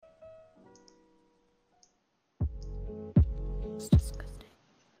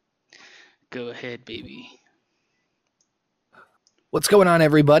Go ahead, baby. What's going on,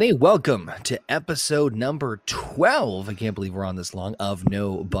 everybody? Welcome to episode number 12. I can't believe we're on this long of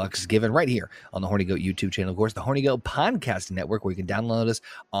No Bucks Given right here on the Horny Goat YouTube channel. Of course, the Horny Goat Podcasting Network, where you can download us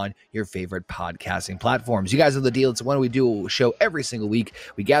on your favorite podcasting platforms. You guys know the deal. It's one we do a show every single week.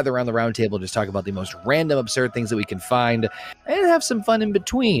 We gather around the round table, just talk about the most random, absurd things that we can find and have some fun in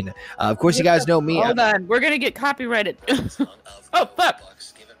between. Of course, you guys know me. Hold on. We're going to get copyrighted. Oh, fuck.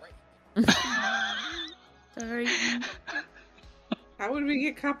 Sorry. How would we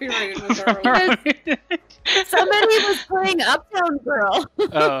get copyrighted with our own? Somebody was playing Uptown Girl.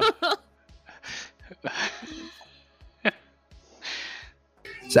 Oh.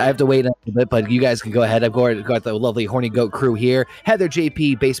 So I have to wait a little bit, but you guys can go ahead. I've got the lovely Horny Goat crew here. Heather,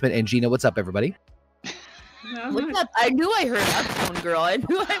 JP, Basement, and Gina. What's up, everybody? What's up? I knew I heard Uptown Girl. I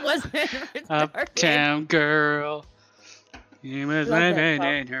knew I wasn't. Uptown Girl. You must live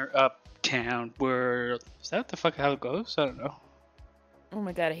in her uptown world. Is that the fuck how it goes? I don't know. Oh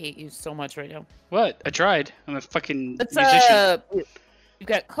my god, I hate you so much right now. What? I tried. I'm a fucking What's musician. up? You've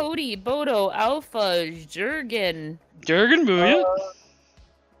got Cody, Bodo, Alpha, Jurgen, Booyah.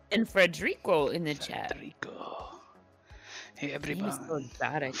 and Frederico in the chat. Frederico. Hey, He's everybody. so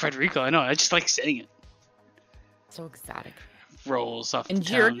exotic. Frederico, I know. I just like saying it. So exotic. Rolls off And the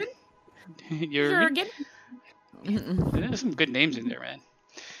tongue. Jurgen? Jurgen? Jurgen? There's some good names in there, man.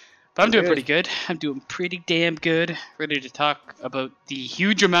 But I'm doing pretty good. I'm doing pretty damn good. Ready to talk about the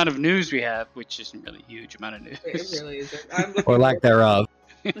huge amount of news we have, which isn't really a huge amount of news. It really isn't. Or lack thereof.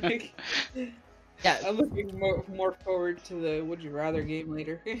 Like, Yeah. I'm looking more forward to the Would You Rather game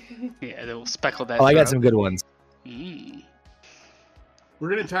later. Yeah, they'll speckle that. Oh, I got throughout. some good ones. Mm. We're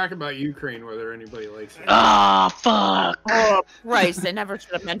going to talk about Ukraine, whether anybody likes it. Ah, fuck! Oh, Christ, I never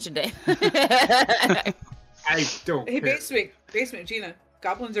should have mentioned it. I don't Hey, care. basement, Gina.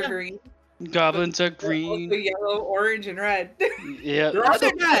 Goblins are green. Goblins are They're green. also yellow, orange, and red. Yeah. They're also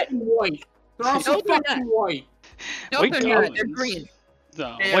they're not. fucking white. They're also No, they're fucking white. No, White they're not. They're goblins. green.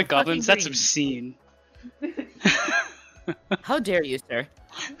 No, They're white goblins, that's fucking obscene. How dare you, sir?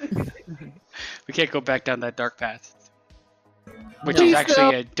 We can't go back down that dark path. Which No. is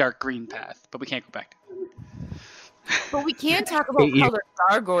actually a dark green path, but we can't go back. But we can talk about Hey, you- color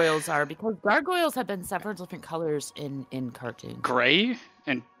gargoyles are, because gargoyles have been several different colors in cartoons. Gray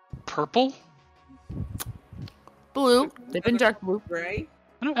and purple? Blue. They've been dark blue. Right?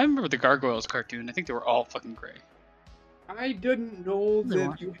 I remember the Gargoyles cartoon. I think they were all fucking gray. I didn't know No.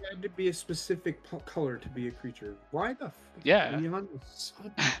 that you had to be a specific color to be a creature. Why the fuck? Yeah. Are you on the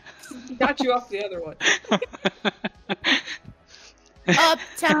sun? Got you off the other one.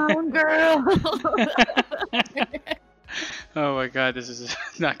 Uptown Girl. Oh my god, this is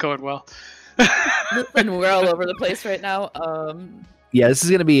not going well. Listen, we're all over the place right now. Yeah, this is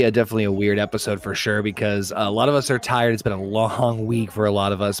going to be definitely a weird episode for sure, because a lot of us are tired. It's been a long week for a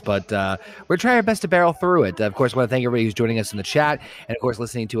lot of us, but we're trying our best to barrel through it. Of course, I want to thank everybody who's joining us in the chat, and of course,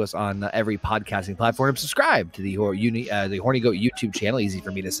 listening to us on every podcasting platform. Subscribe to the Horny Goat YouTube channel. Easy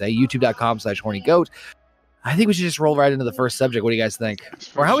for me to say. YouTube.com/HornyGoat. I think we should just roll right into the first subject. What do you guys think?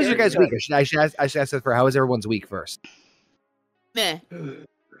 Or how was your guys' week? I should ask that for how was everyone's week first? Meh.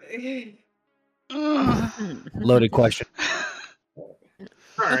 Loaded question.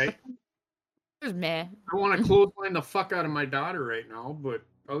 All right. There's meh. I want to clothesline the fuck out of my daughter right now, but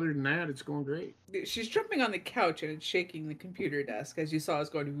other than that, it's going great. She's jumping on the couch and it's shaking the computer desk, as you saw us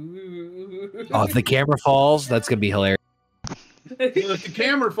going. Ooh. Oh, if the camera falls, that's going to be hilarious. If the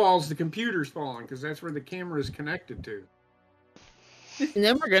camera falls, the computer's falling, because that's where the camera is connected to. And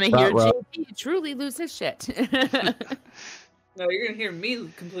then we're gonna hear Ruh-roh. JP truly lose his shit. No, you're gonna hear me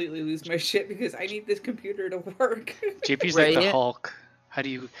completely lose my shit because I need this computer to work. JP's like the Right. Hulk. How do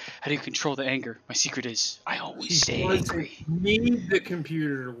you control the anger? My secret is I always stay angry. Need the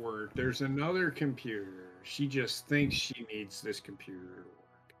computer to work. There's another computer. She just thinks she needs this computer to work.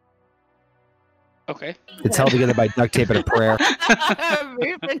 Okay. It's held together by duct tape and a prayer.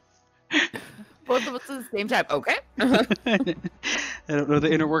 Both of us at the same time. Okay. I don't know the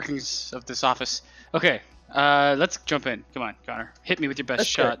inner workings of this office. Okay. Let's jump in. Come on, Connor. Hit me with your best Let's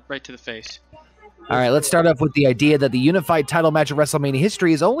shot right to the face. All right, let's start off with the idea that the unified title match of WrestleMania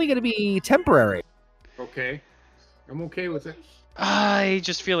history is only going to be temporary. Okay. I'm okay with it. I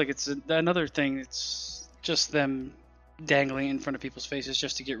just feel like it's another thing. It's just them dangling in front of people's faces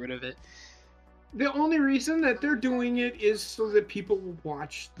just to get rid of it. The only reason that they're doing it is so that people will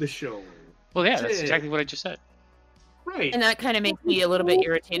watch the show. Well, yeah, that's Yeah. exactly what I just said. Right. And that kind of makes me a little bit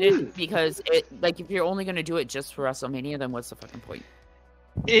irritated because if you're only going to do it just for WrestleMania, then what's the fucking point?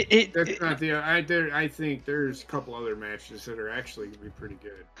 That's not the. I think there's a couple other matches that are actually gonna be pretty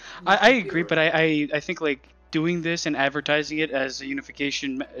good. I agree, but I think like doing this and advertising it as a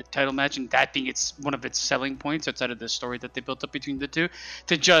unification title match and that being one of its selling points outside of the story that they built up between the two,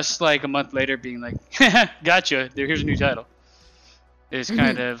 to just like a month later being like, gotcha, here's a new title. It's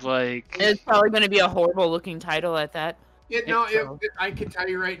kind of like It's probably going to be a horrible looking title at that. I can tell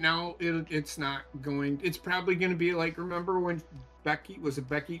you right now, it's not going. It's probably going to be like, remember when Becky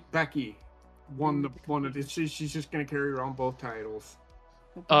won the one of it. She's just going to carry around both titles.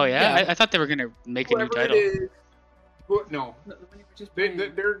 Oh yeah, I thought they were gonna make a new title. No,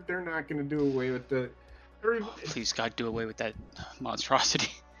 they're not going to do away with the. Please God, do away with that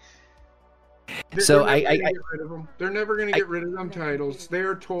monstrosity. So they're never going to get rid of them titles.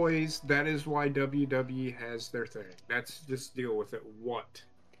 They're toys. That is why WWE has their thing. That's just deal with it. What?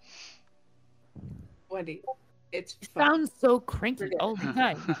 It's It sounds so cranky all the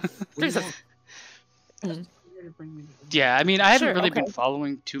time. Yeah, I mean, I haven't really been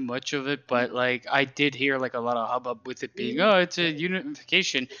following too much of it, but like I did hear like a lot of hubbub with it being, oh, it's a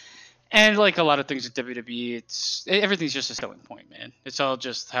unification, and like a lot of things at WWE, everything's just a selling point, man. It's all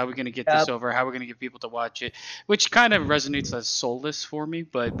just how we're gonna get this over, how we're gonna get people to watch it, which kind of resonates as soulless for me.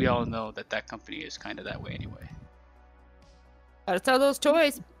 But we all know that company is kind of that way anyway. Gotta sell those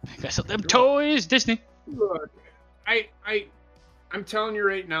toys. Gotta sell them toys, Disney. Look, I'm telling you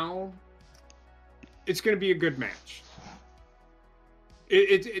right now. It's going to be a good match.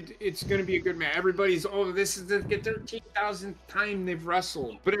 It's going to be a good match. Everybody's, this is the 13,000th time they've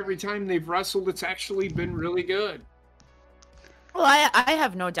wrestled. But every time they've wrestled, it's actually been really good. Well, I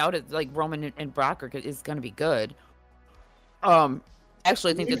have no doubt like Roman and Brock is going to be good.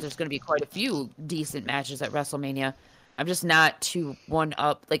 Actually, I think that there's going to be quite a few decent matches at WrestleMania. I'm just not too one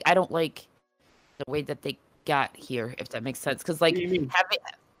up. Like, I don't like the way that they got here, if that makes sense. Because, like,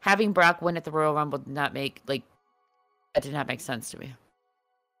 having Brock win at the Royal Rumble did not make sense to me.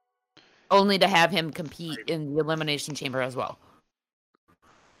 Only to have him compete in the Elimination Chamber as well.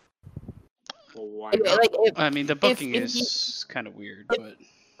 Well, why I mean, the booking is kind of weird, but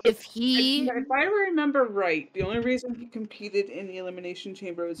if I remember right, the only reason he competed in the Elimination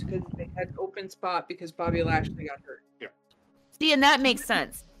Chamber was because they had an open spot because Bobby Lashley got hurt. Yeah. See, and that makes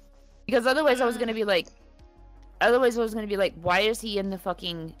sense. Because otherwise I was going to be like, why is he in the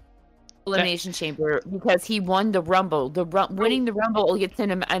fucking Elimination Chamber? Because he won the Rumble. Winning the Rumble gets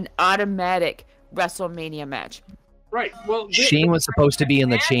him an automatic WrestleMania match. Right. Well, Shane was supposed to be in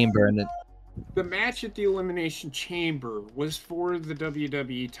the chamber, and the match at the Elimination Chamber was for the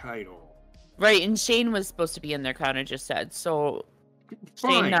WWE title. Right, and Shane was supposed to be in there, Connor just said. So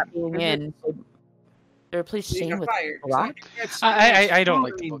Fine. Shane not being in, they replaced Shane with Brock. I don't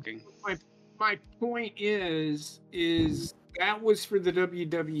like the booking. My point is that was for the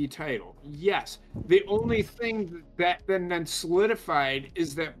WWE title. Yes. The only thing that then solidified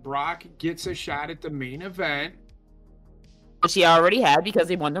is that Brock gets a shot at the main event. Which he already had because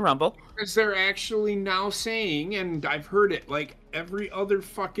he won the Rumble. Because they're actually now saying, and I've heard it like every other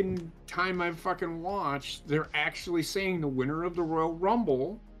fucking time I've fucking watched, they're actually saying the winner of the Royal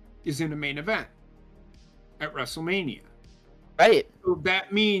Rumble is in a main event at WrestleMania. Right. So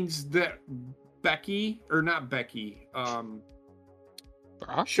that means that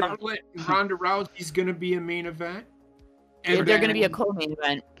Charlotte and Ronda Rousey's going to be a main event. And they're going to be a co-main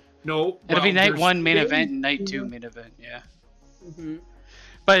event. No. It'll be night 1 main event and night 2 main event, yeah. Mm-hmm.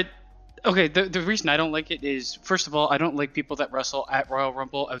 But, okay, the reason I don't like it is, first of all, I don't like people that wrestle at Royal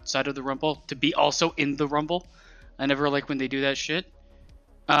Rumble outside of the Rumble to be also in the Rumble. I never like when they do that shit.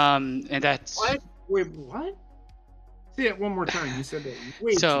 And that's... What? Wait, what? Say it one more time. You said that.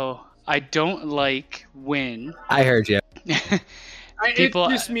 Wait. So, I don't like when... I heard you. People,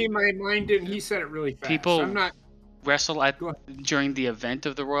 it's just me, my mind didn't. He said it really fast. People I'm not... wrestle during the event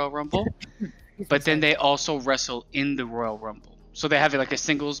of the Royal Rumble, but then they also wrestle in the Royal Rumble. So they have like a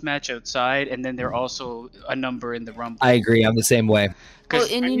singles match outside, and then they're also a number in the Rumble. I agree. I'm the same way. Well,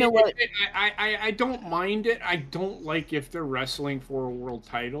 and you know what? I don't mind it. I don't like if they're wrestling for a world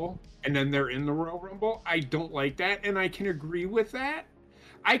title and then they're in the Royal Rumble. I don't like that, and I can agree with that.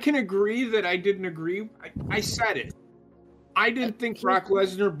 I can agree that I didn't agree. I said it. I didn't think Brock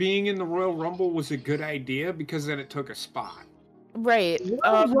Lesnar being in the Royal Rumble was a good idea because then it took a spot. Right.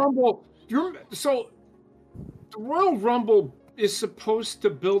 Rumble. So the Royal Rumble is supposed to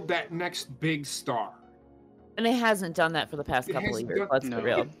build that next big star. And it hasn't done that for the past couple of years. Let's be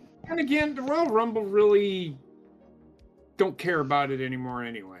real. And again, the Royal Rumble really don't care about it anymore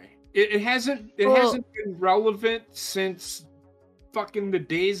anyway. It hasn't been relevant since fucking the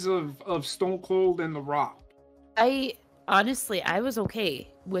days of Stone Cold and The Rock. honestly, I was okay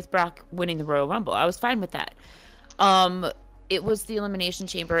with Brock winning the Royal Rumble. I was fine with that. It was the Elimination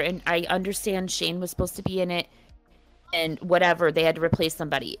Chamber, and I understand Shane was supposed to be in it, and whatever, they had to replace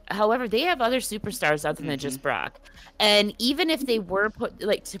somebody. However, they have other superstars other than just Brock. And even if they were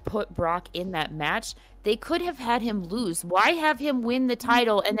to put Brock in that match, they could have had him lose. Why have him win the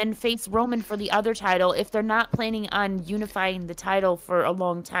title and then face Roman for the other title if they're not planning on unifying the title for a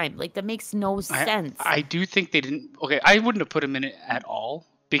long time? Like, that makes no sense. I do think they didn't. Okay, I wouldn't have put him in it at all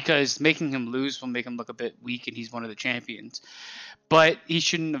because making him lose will make him look a bit weak, and he's one of the champions. But he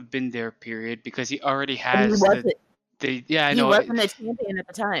shouldn't have been there, period, because he already has I know. He wasn't a champion at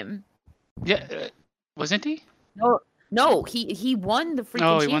the time. Yeah, wasn't he? No, he won the freaking.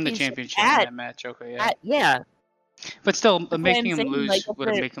 Oh, he won the championship in that match. Okay, yeah. Yeah. But still, making him lose would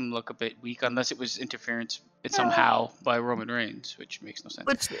have made him look a bit weak, unless it was interference somehow by Roman Reigns, which makes no sense.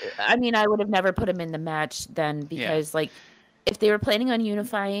 Which, I mean, I would have never put him in the match then, because if they were planning on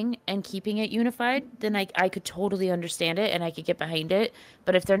unifying and keeping it unified, then I could totally understand it and I could get behind it.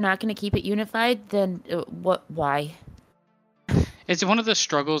 But if they're not going to keep it unified, then why? It's one of the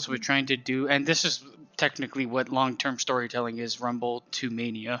struggles we're trying to do, and this is technically what long-term storytelling is, Rumble to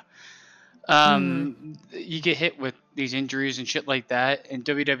Mania. You get hit with these injuries and shit like that, and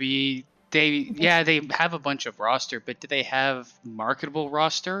WWE, they have a bunch of roster, but do they have marketable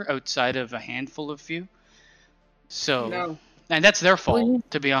roster outside of a handful of few? So, no. And that's their fault,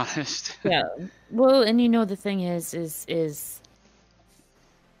 to be honest. Yeah. Well, and the thing is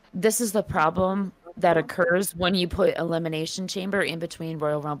this is the problem that occurs when you put Elimination Chamber in between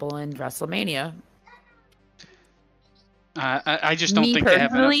Royal Rumble and WrestleMania. I just don't think they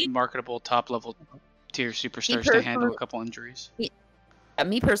have enough marketable top-level tier superstars to handle a couple injuries.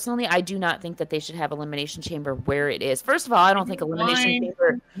 Me personally, I do not think that they should have Elimination Chamber where it is. First of all, I don't think Elimination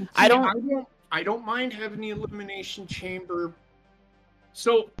Chamber... I don't mind having the Elimination Chamber.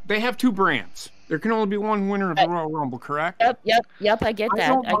 So they have two brands. There can only be one winner of the Royal Rumble, correct? Yep. I get that. I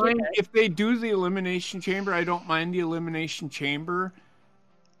don't mind if they do the Elimination Chamber. I don't mind the Elimination Chamber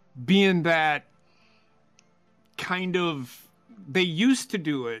being that kind of. They used to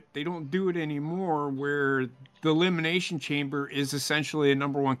do it. They don't do it anymore. Where the Elimination Chamber is essentially a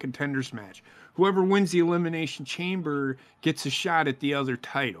number one contenders match. Whoever wins the Elimination Chamber gets a shot at the other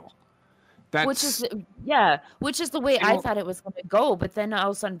title. Which is the way I thought it was going to go, but then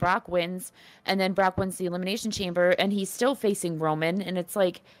all of a sudden Brock wins, and then Brock wins the Elimination Chamber, and he's still facing Roman, and it's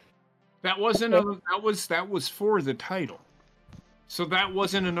like that was for the title, so that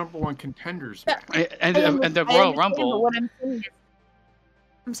wasn't a number one contenders match. And the Royal Rumble. What I'm saying is,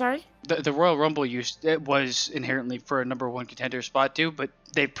 I'm sorry. The Royal Rumble was inherently for a number one contender spot too, but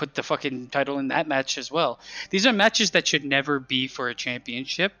they put the fucking title in that match as well. These are matches that should never be for a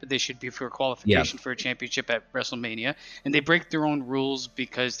championship. They should be for a qualification for a championship at WrestleMania, and they break their own rules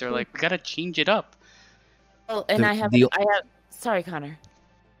because they're like, we gotta change it up. Well, and I have. Sorry, Connor.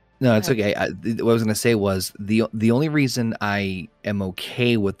 No, it's okay. What I was gonna say was the only reason I am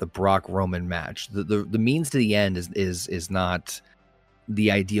okay with the Brock Roman match, the means to the end is not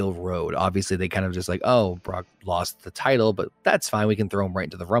the ideal road. Obviously, they kind of just like, oh, Brock lost the title, but that's fine. We can throw him right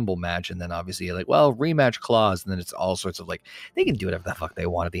into the Rumble match. And then obviously you're like, well, rematch clause. And then it's all sorts of like, they can do whatever the fuck they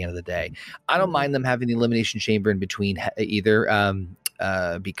want at the end of the day. I don't mind them having the Elimination Chamber in between either,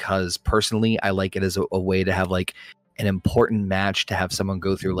 because personally, I like it as a way to have like an important match, to have someone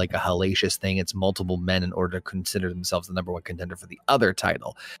go through like a hellacious thing. It's multiple men in order to consider themselves the number one contender for the other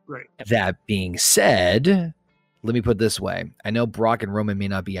title. Right. That being said, let me put it this way. I know Brock and Roman may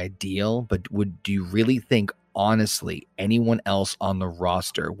not be ideal, but do you really think, honestly, anyone else on the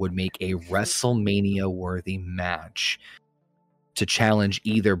roster would make a WrestleMania-worthy match to challenge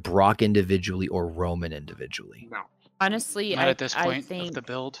either Brock individually or Roman individually? No. Honestly, not at this point of the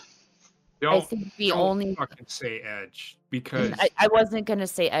build. I think the only fucking say Edge, because I wasn't gonna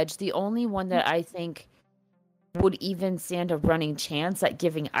say Edge. The only one that I think would even stand a running chance at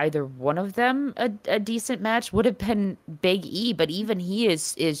giving either one of them a decent match would have been Big E, but even he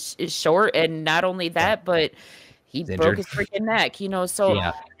is short, and not only that, but he broke his freaking neck,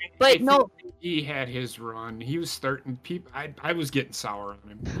 so but no, he had his run. He was starting people. I was getting sour on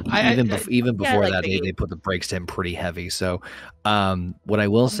him. Even before that, they put the brakes to him pretty heavy. So what I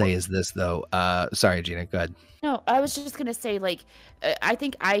will say is this, though. Sorry, Gina, go ahead. No, I was just gonna say, like, I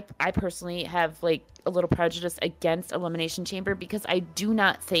think I personally have like a little prejudice against Elimination Chamber, because I do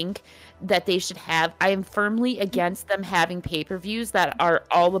not think that they should have. I am firmly against them having pay-per-views that are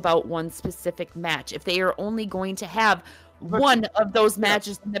all about one specific match. If they are only going to have one of those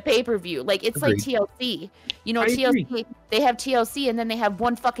matches in the pay-per-view. Like, it's like TLC. You know, TLC, they have TLC, and then they have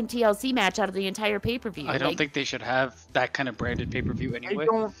one fucking TLC match out of the entire pay-per-view. I don't think they should have that kind of branded pay-per-view anyway.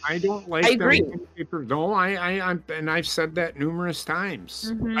 I don't like I agree. No, and I've said that numerous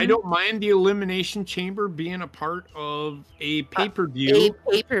times. I don't mind the Elimination Chamber being a part of a pay-per-view.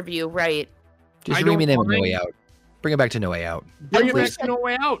 A pay-per-view, right. Just rename it No Way Out. Bring it back to No Way Out. Bring it back to No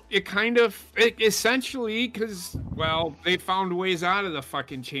Way Out. It essentially, because, well, they found ways out of the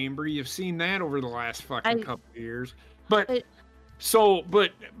fucking chamber. You've seen that over the last fucking couple of years. I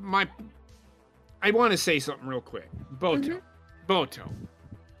want to say something real quick. Boto.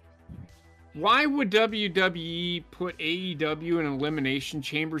 Why would WWE put AEW in an elimination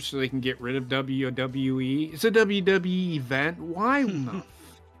chamber so they can get rid of WWE? It's a WWE event. Why not?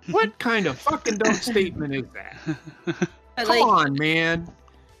 What kind of fucking dumb statement is that? Come on, man.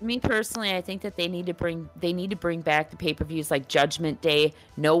 Me personally, I think that they need to bring back the pay-per-views like Judgment Day,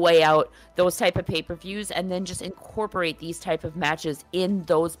 No Way Out, those type of pay-per-views, and then just incorporate these type of matches in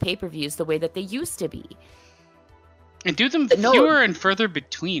those pay-per-views the way that they used to be. And do them fewer and further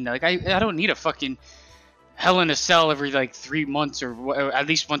between. Like I don't need a fucking Hell in a Cell every like 3 months or at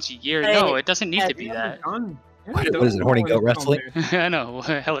least once a year. No, it doesn't need to be that. What is it, Horny Goat Wrestling? I know.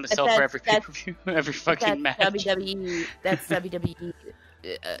 Hell in a Cell for every pay-per-view, every fucking match. WWE. That's WWE.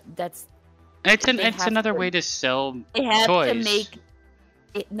 It's another way to sell toys. They have to make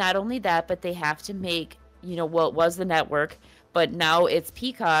it, not only that, but they have to make, you know, well, it was the network, but now it's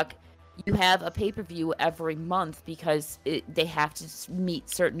Peacock. You have a pay-per-view every month because they have to meet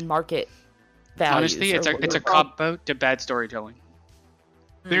certain market values. Honestly, it's a cop-out to bad storytelling.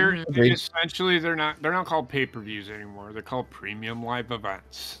 They're essentially they're not called pay-per-views anymore. They're called premium live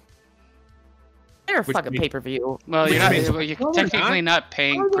events. They're a fucking pay-per-view. Well, you're technically not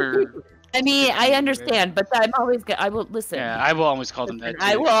paying per. I mean, I understand, but I'm always I will listen. Yeah, I will always call them that.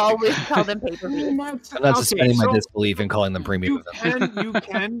 I will always call them pay-per-view. I'm not suspending my disbelief in calling them premium. You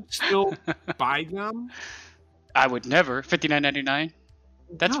can still buy them. I would never. $59.99.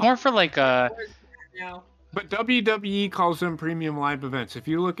 That's more for like But WWE calls them premium live events. If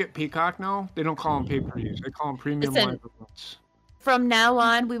you look at Peacock now, they don't call them pay-per-views. They call them premium live events. From now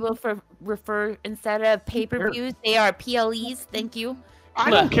on, we will refer, instead of pay-per-views, they are PLEs. Thank you. I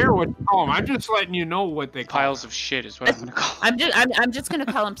don't care what you call them. I'm just letting you know what they call piles of shit is what I'm gonna call them. I'm just gonna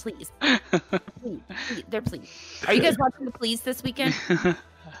call them please. Please. They're please. Are you guys watching the please this weekend?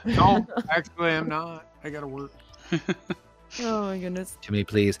 No, actually I'm not. I gotta work. Oh my goodness. Too many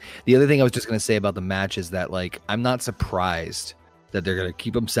please. The other thing I was just going to say about the match is that, like, I'm not surprised that they're going to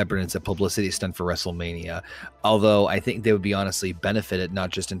keep them separate. It's a publicity stunt for WrestleMania. Although I think they would be honestly benefited, not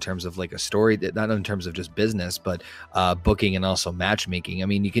just in terms of like a story, not in terms of just business, but booking and also matchmaking. I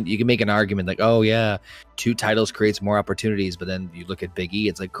mean, you can make an argument like, oh yeah, 2 titles creates more opportunities. But then you look at Big E,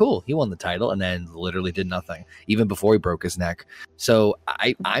 it's like, cool, he won the title and then literally did nothing, even before he broke his neck. So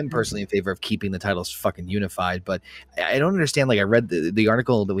I'm personally in favor of keeping the titles fucking unified. But I don't understand. Like, I read the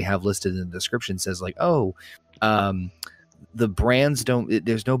article that we have listed in the description says like, the brands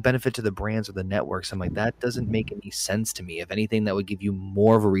there's no benefit to the brands or the networks. I'm like, that doesn't make any sense to me. If anything, that would give you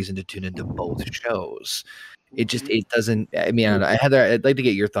more of a reason to tune into both shows. It doesn't. I mean, I don't know. Heather, I'd like to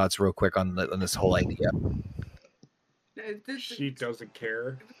get your thoughts real quick on this whole idea. She doesn't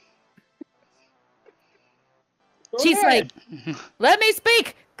care. She's like, let me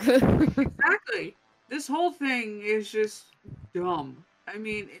speak. Exactly. This whole thing is just dumb. I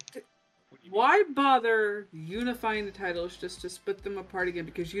mean, why bother unifying the titles just to split them apart again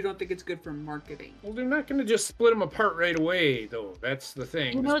because you don't think it's good for marketing? Well, they're not going to just split them apart right away, though. That's the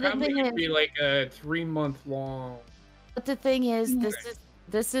thing. You know, it's probably going to be like a 3-month long. But the thing is,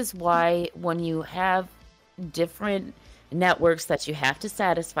 this is why when you have different networks that you have to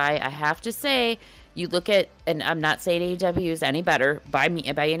satisfy, I have to say, you look at, and I'm not saying AEW is any better by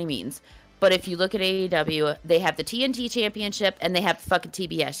any means, but if you look at AEW, they have the TNT Championship and they have the fucking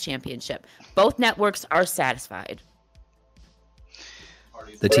TBS Championship. Both networks are satisfied.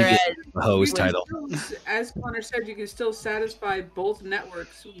 The TBS host title. As Connor said, you can still satisfy both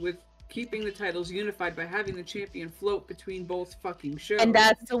networks with keeping the titles unified by having the champion float between both fucking shows. And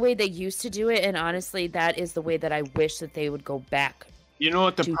that's the way they used to do it, and honestly, that is the way that I wish that they would go back. You know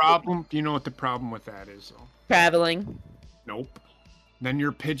what the problem? You know what the problem with that is, though? Traveling. Nope. Then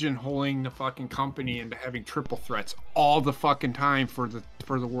you're pigeonholing the fucking company into having triple threats all the fucking time for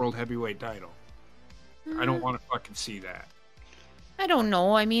the world heavyweight title. I don't want to fucking see that. I don't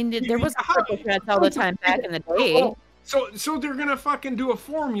know. I mean, there was triple threats all the time back in the day. So they're gonna fucking do a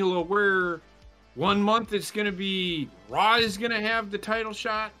formula where 1 month it's gonna be Raw is gonna have the title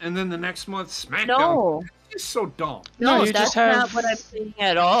shot, and then the next month SmackDown just so dumb. No, you that's just have... not what I'm saying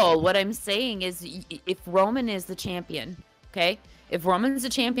at all. What I'm saying is, if Roman is the champion, okay? If Roman's the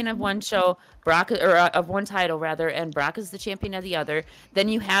champion of one show, of one title rather, and Brock is the champion of the other, then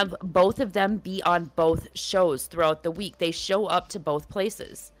you have both of them be on both shows throughout the week. They show up to both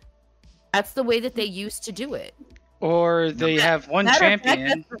places. That's the way that they used to do it. Or they have one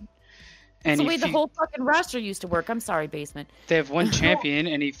champion. That's the way the whole fucking roster used to work. I'm sorry, Basement. They have one champion,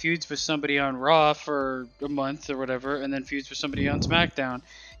 and he feuds with somebody on Raw for a month or whatever, and then feuds with somebody on SmackDown.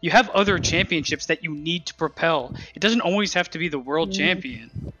 You have other championships that you need to propel. It doesn't always have to be the world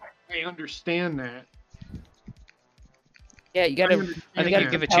champion. I understand that. Yeah, you gotta. I think you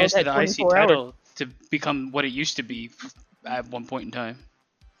give a chance to the IC title to become what it used to be at one point in time.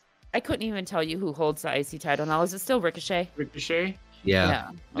 I couldn't even tell you who holds the IC title now. Is it still Ricochet? Ricochet? Yeah.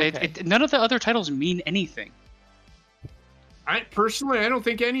 Okay. None of the other titles mean anything. I don't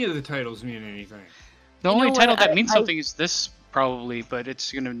think any of the titles mean anything. The only title that means something is this, probably, but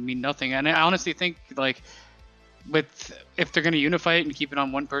it's going to mean nothing. And I honestly think, like, if they're going to unify it and keep it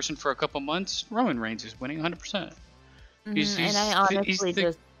on one person for a couple months, Roman Reigns is winning 100%. He's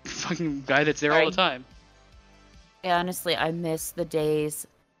the fucking guy that's there all the time. Yeah, honestly, I miss the days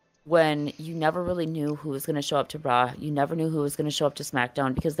when you never really knew who was going to show up to Raw. You never knew who was going to show up to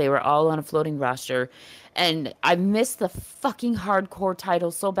SmackDown because they were all on a floating roster. And I miss the fucking hardcore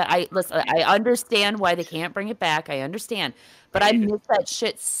title so bad. I understand why they can't bring it back. I understand. But I miss that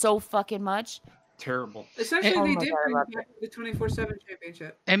shit so fucking much. Terrible. Essentially, they did bring back the 24/7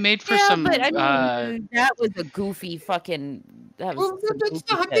 championship. It made for some. But I mean, that was a goofy fucking. That was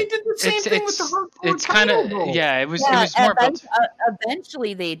they did the same thing with the hardcore. It's kind of it was more about.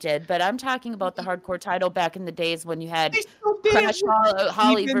 Eventually, they did, but I'm talking about the hardcore title back in the days when you had Crash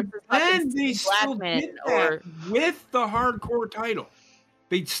Holly versus they Blackman, or with the hardcore title,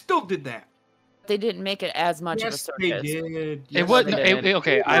 they still did that. They didn't make it as much of a circus. They did. It was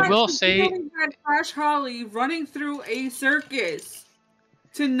okay. I will say, had Crash Holly running through a circus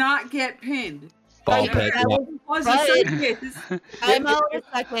to not get pinned. Ball pit. Was a circus. Time out a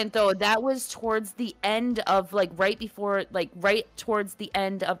second, though. That was towards the end of, right towards the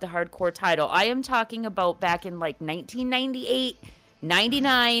end of the hardcore title. I am talking about back in 1998,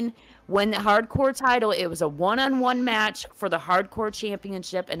 99. When the hardcore title, it was a one-on-one match for the hardcore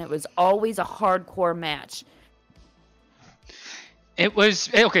championship, and it was always a hardcore match. It was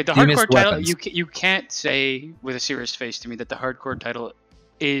okay. The hardcore title, you can't say with a serious face to me that the hardcore title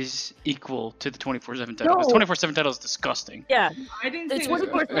is equal to the 24/7 title. No. The 24/7 title is disgusting. Yeah, I didn't the say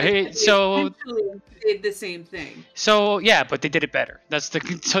 24/7. So did the same thing. So yeah, but they did it better. So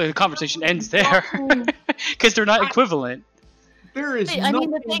the conversation ends there because they're not equivalent. There is. I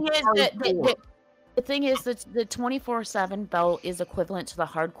mean, the thing is that the 24/7 belt is equivalent to the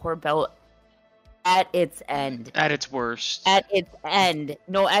hardcore belt at its end. At its worst. At its end.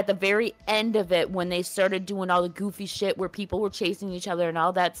 No, at the very end of it, when they started doing all the goofy shit where people were chasing each other and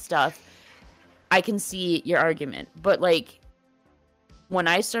all that stuff, I can see your argument. But when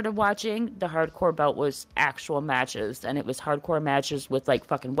I started watching, the hardcore belt was actual matches, and it was hardcore matches with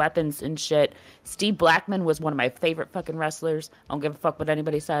fucking weapons and shit. Steve Blackman was one of my favorite fucking wrestlers. I don't give a fuck what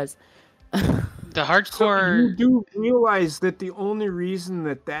anybody says. The hardcore. So you do realize that the only reason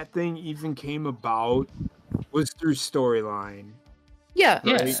that thing even came about was through storyline. Yeah.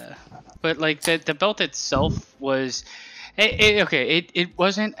 Yes. But the belt itself was. It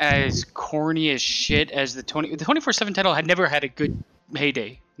wasn't as corny as shit as the 24/7 title had never had a good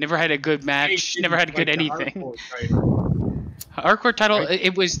heyday. Never had a good match. Never had a good anything. Hardcore title.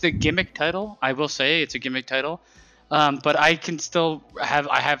 It was the gimmick title. I will say it's a gimmick title. But I can still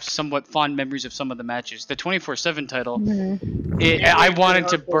have somewhat fond memories of some of the matches. The 24/7 title. Mm-hmm. I wanted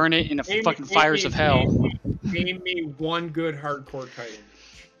to burn it in the fucking fires of hell. Name me one good hardcore title.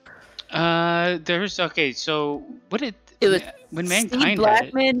 So what did it was when Mankind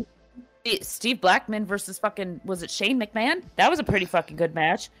had it? Steve Blackman versus was it Shane McMahon? That was a pretty fucking good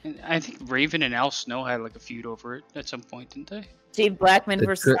match. I think Raven and Al Snow had a feud over it at some point, didn't they? Steve Blackman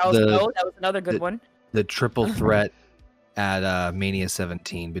versus Al Snow. That was another good one. The triple threat at Mania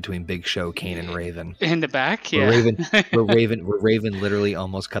 17 between Big Show, Kane, and Raven. In the back, yeah. Where Raven literally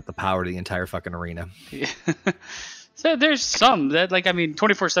almost cut the power to the entire fucking arena. Yeah. So there's some that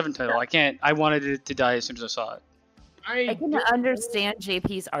 24/7 title. I wanted it to die as soon as I saw it. I can understand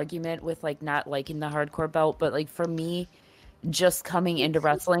JP's argument with not liking the hardcore belt, but for me, just coming into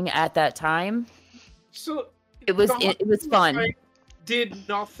wrestling at that time, so it was fun. Did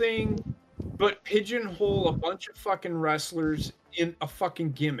nothing but pigeonhole a bunch of fucking wrestlers in a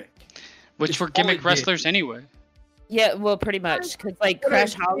fucking gimmick. Which were gimmick wrestlers anyway. Yeah, well, pretty much, because like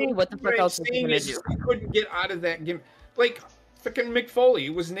Crash Holly, what the fuck else is he gonna do? He couldn't get out of that game. Like freaking Mick Foley,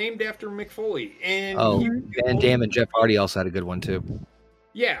 it was named after Mick Foley, and Van Damme and Jeff Hardy also had a good one too.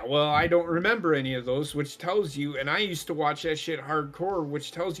 Yeah, well, I don't remember any of those, which tells you, and I used to watch that shit hardcore,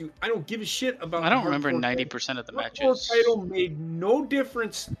 which tells you I don't give a shit about. I don't remember 90% of the matches. The title made no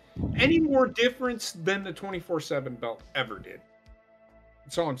difference, any more difference than the 24/7 belt ever did.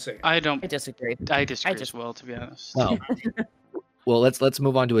 That's all I'm saying. I disagree. I disagree as well, to be honest. Well, let's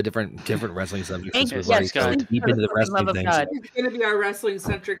move on to a different wrestling subject. Since we're already so deep into the wrestling thing. It's going to be our wrestling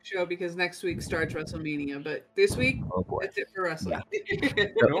centric show because next week starts WrestleMania, but this week that's it for wrestling.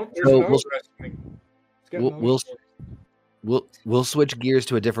 We'll switch gears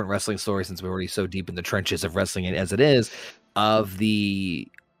to a different wrestling story since we're already so deep in the trenches of wrestling as it is, of the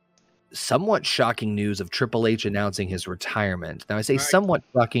somewhat shocking news of Triple H announcing his retirement. Now I say somewhat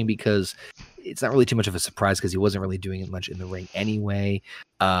shocking because it's not really too much of a surprise because he wasn't really doing it much in the ring anyway.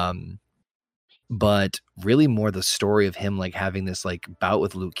 But really more the story of him like having this like bout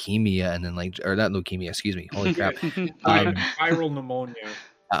with leukemia and then or not leukemia, excuse me. Holy crap. Viral pneumonia.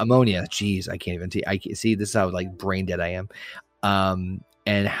 Ammonia. Jeez, I can't even see this is how like brain dead I am.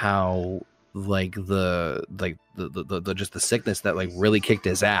 And how like the just the sickness that like really kicked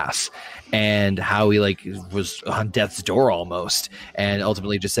his ass, and how he like was on death's door almost, and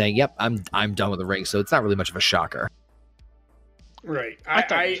ultimately just saying, "Yep, I'm done with the ring." So it's not really much of a shocker, right?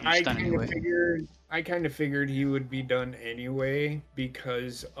 I kind of figured he would be done anyway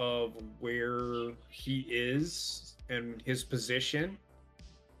because of where he is and his position.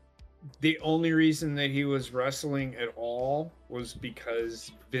 The only reason that he was wrestling at all was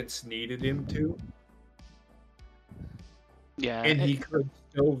because Vince needed him to. Yeah. And he could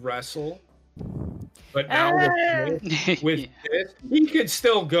still wrestle. But now with this, he could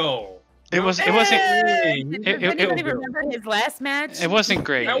still go. It wasn't. Anybody remember his last match? It wasn't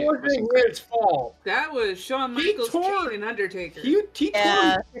great. That wasn't his fault. That was Shawn Michaels, Kane, and Undertaker. He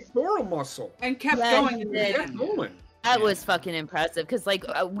tore his pectoral muscle and kept going. That was fucking impressive because, like,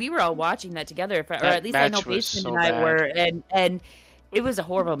 we were all watching that together, or at least I know Basement and I were, and it was a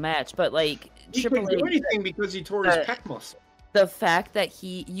horrible match. But like, he couldn't do anything because he tore his pec muscle. The fact that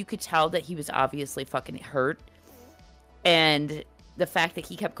you could tell that he was obviously fucking hurt, and the fact that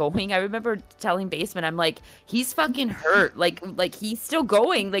he kept going. I remember telling Basement, I'm like, he's fucking hurt. Like he's still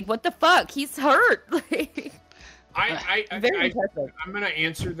going. Like, what the fuck? He's hurt. I'm gonna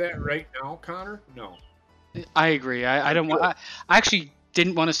answer that right now, Connor. No. I agree. I don't want. I actually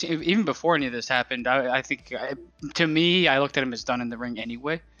didn't want to see even before any of this happened. I think to me, I looked at him as done in the ring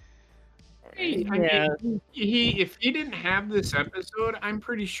anyway. I mean, if he didn't have this episode, I'm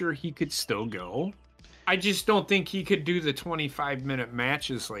pretty sure he could still go. I just don't think he could do the 25-minute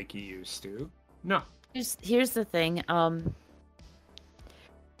matches like he used to. No. Here's the thing. I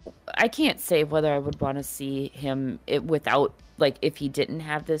can't say whether I would want to see him without. Like, if he didn't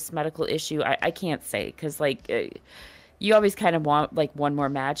have this medical issue, I can't say, because, like, you always kind of want, like, one more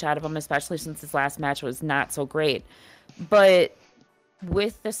match out of him, especially since his last match was not so great. But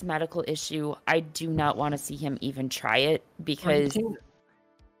with this medical issue, I do not want to see him even try it, because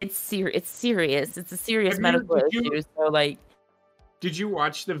it's serious. It's a serious medical issue. So, like... Did you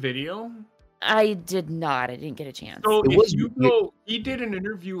watch the video? I did not. I didn't get a chance. So, he did an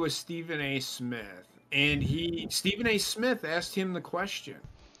interview with Stephen A. Smith. And Stephen A. Smith asked him the question.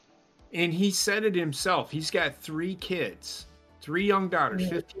 And he said it himself. He's got 3 kids, 3 young daughters,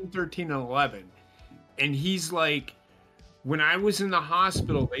 15, 13, and 11. And he's like, when I was in the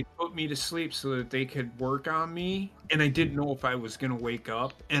hospital, they put me to sleep so that they could work on me. And I didn't know if I was going to wake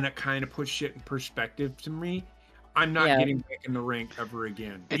up. And it kind of put shit in perspective to me. I'm not getting back in the ring ever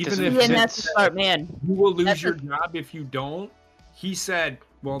again. Even if that's a smart man. You will lose your job if you don't. He said,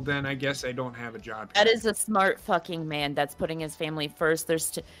 well, then I guess I don't have a job. That is a smart fucking man that's putting his family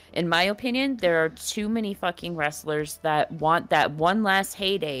first. In my opinion, there are too many fucking wrestlers that want that one last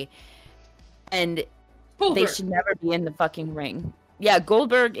heyday, and they should never be in the fucking ring. Yeah,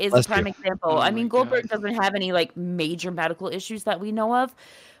 Goldberg is a prime example. I mean, Goldberg doesn't have any like major medical issues that we know of,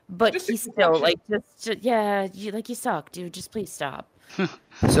 but he's still like, you suck, dude. Just please stop.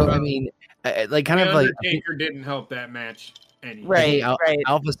 So I mean, like kind of like Undertaker didn't help that match. Right.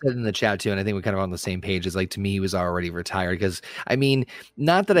 Alpha said in the chat too, and I think we're kind of on the same page. Is like, to me, he was already retired because I mean,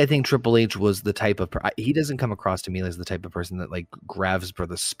 not that I think Triple H was the type of he doesn't come across to me as the type of person that like grabs for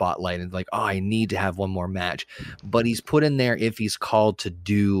the spotlight and like, oh, I need to have one more match. But he's put in there if he's called to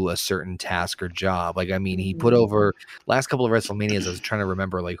do a certain task or job. Like, I mean, he put over last couple of WrestleManias. I was trying to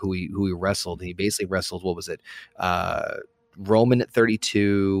remember like who he wrestled. He basically wrestled, what was it? Roman at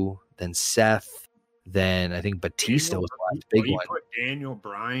 32, then Seth. Then I think Batista was the last big one. Put Daniel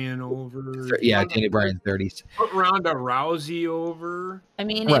Bryan over. Yeah, Daniel Bryan 30s. Put Ronda Rousey over. I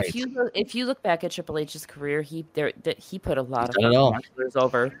mean, if you look back at Triple H's career, he put a lot of wrestlers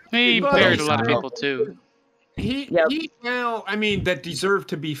over. He buried a lot of people too. Well, I mean, that deserved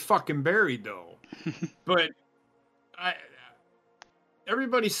to be fucking buried though. But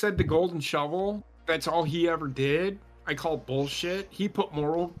everybody said the Golden Shovel. That's all he ever did. I call bullshit. He put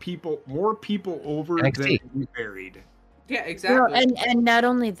more people over than he buried. Yeah, exactly. And not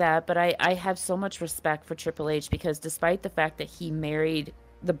only that, but I have so much respect for Triple H because despite the fact that he married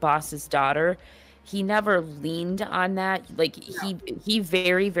the boss's daughter, he never leaned on that. Like he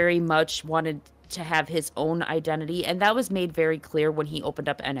very, very much wanted to have his own identity, and that was made very clear when he opened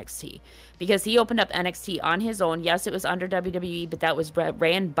up NXT, because he opened up NXT on his own. Yes, it was under WWE, but that was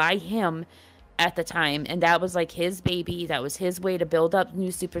ran by him at the time, and that was like his baby. That was his way to build up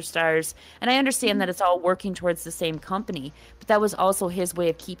new superstars. And I understand that it's all working towards the same company, but that was also his way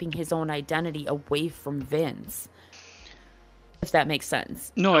of keeping his own identity away from Vince, if that makes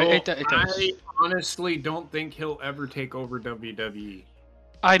sense. No, it does. I honestly don't think he'll ever take over WWE.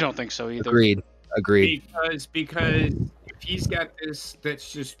 I don't think so either. Agreed. Because if he's got this, that's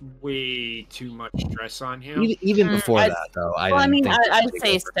just way too much stress on him. Even before that, though, I'd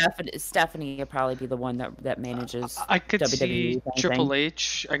say Stephanie would probably be the one that manages. I could WWE, see Triple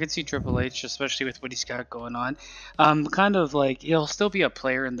H. I could see Triple H, especially with what he's got going on. Kind of like he'll still be a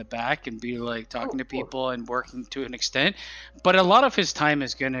player in the back and be like talking to people and working to an extent, but a lot of his time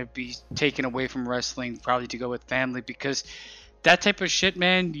is going to be taken away from wrestling, probably to go with family, because that type of shit,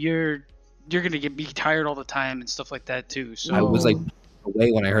 man, you're gonna be tired all the time and stuff like that too. So I was like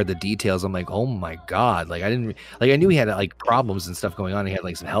away when I heard the details. I'm like, oh my god! Like I knew he had like problems and stuff going on. He had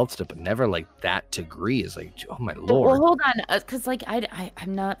like some health stuff, but never like that degree. Is like, oh my lord. Well, hold on, because like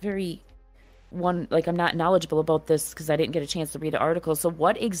I'm not very I'm not knowledgeable about this because I didn't get a chance to read the article. So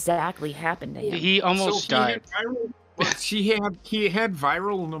what exactly happened to him? He almost died. He had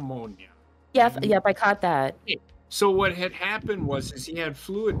viral pneumonia. Yep, I caught that. So what had happened was he had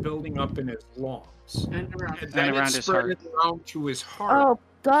fluid building up in his lungs and around his heart. Around to his heart. Oh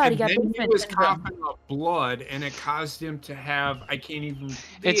God! And he was coughing up blood, and it caused him to have the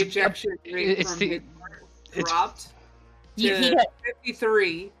ejection rate dropped to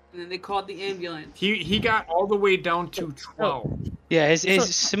 53, and then they called the ambulance. He got all the way down to 12. Yeah,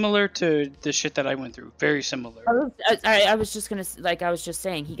 it's similar to the shit that I went through. Very similar. I was just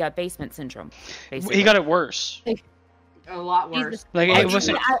saying he got basement syndrome. Basically. He got it worse. A lot worse. Like it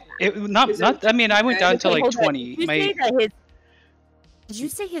wasn't. I mean, I went down to like 20. Did you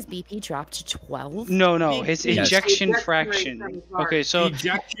say his BP dropped to 12? No, his ejection fraction. Okay, so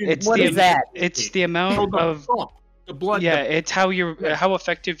what is that? It's the amount of the blood. Yeah, it's how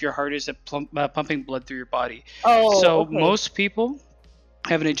effective your heart is at pumping blood through your body. Most people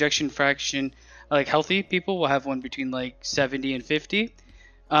have an ejection fraction. Like healthy people will have one between like 70 and 50.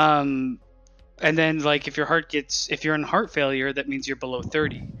 And then like if you're in heart failure, that means you're below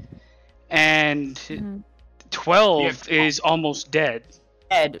 30. And 12 is almost dead.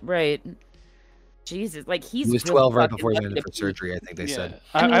 Right. Jesus, like he was 12 right before he went in for surgery, I think they said.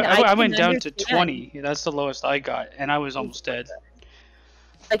 I went down to 20. That's the lowest I got, and I was almost dead.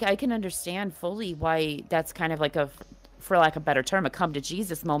 Like I can understand fully why that's kind of like for lack of a better term, a come to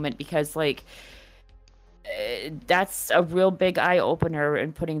Jesus moment, because like that's a real big eye opener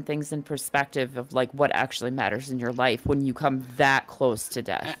in putting things in perspective of like what actually matters in your life when you come that close to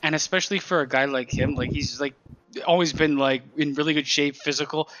death. And especially for a guy like him, like he's like always been like in really good shape,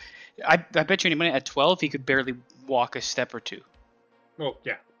 physical. I bet you any money at 12 he could barely walk a step or two. Oh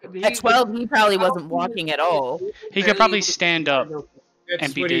yeah. At 12 he probably wasn't walking at all. He could probably stand up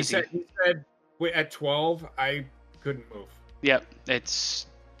and be dizzy. He said at 12 I couldn't move. Yep,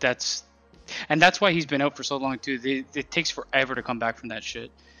 and that's why he's been out for so long too. It takes forever to come back from that shit.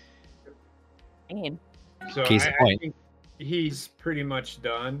 So I think he's pretty much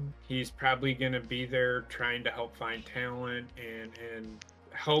done. He's probably going to be there trying to help find talent and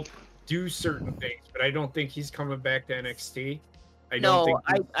help do certain things, but I don't think he's coming back to NXT. I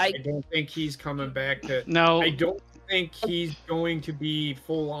don't think he's coming back to. No, I don't think he's going to be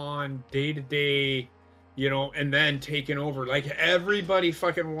full on day to day, and then taking over like everybody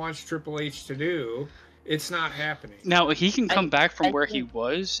fucking wants Triple H to do. It's not happening. Now he can come back from where he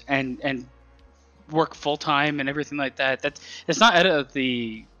was and work full time and everything like that. It's not out of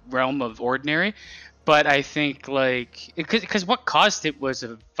the realm of ordinary. But I think, like, because what caused it was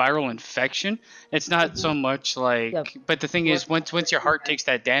a viral infection. It's not so much like, but the thing is, once your heart takes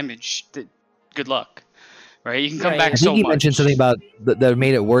that damage, good luck. right? You can come back I so think he much. mentioned something about that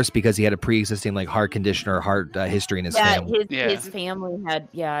made it worse because he had a pre-existing like heart condition or heart history in his family. His family had.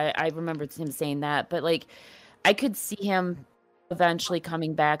 Yeah, I remember him saying that. But like, I could see him eventually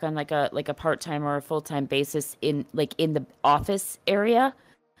coming back on like a part-time or a full-time basis in the office area.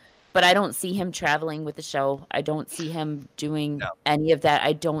 But I don't see him traveling with the show. I don't see him doing any of that.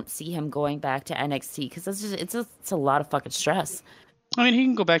 I don't see him going back to NXT because it's a lot of fucking stress. I mean, he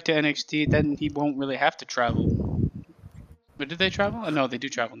can go back to NXT, then he won't really have to travel. But did they travel? Oh, no, they do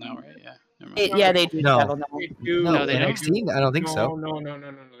travel now, right? Yeah. They do travel now. No, they NXT? don't. I don't think so. No.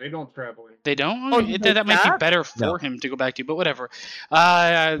 They don't travel. They don't? That might be better for him to go back to, but whatever.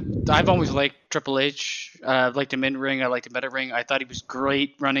 I've always liked Triple H. I've liked him in ring. I liked him better ring. I thought he was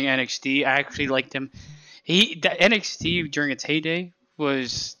great running NXT. I actually liked him. NXT during its heyday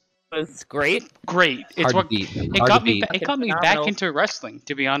was great. Great. It's what it got me back into wrestling,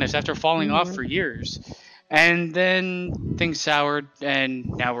 to be honest, after falling off for years. And then things soured, and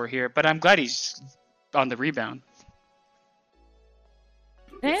now we're here. But I'm glad he's on the rebound.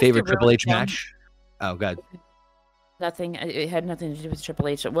 Favorite Triple H match? Oh, God. Nothing. It had nothing to do with Triple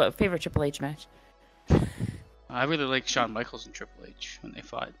H. What favorite Triple H match? I really like Shawn Michaels and Triple H when they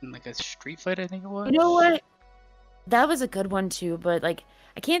fought in like a street fight, I think it was. You know what? That was a good one too, but like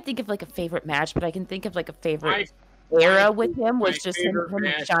I can't think of like a favorite match, but I can think of like a favorite era with him was just him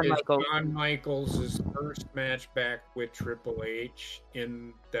and Shawn Michaels. Shawn Michaels' first match back with Triple H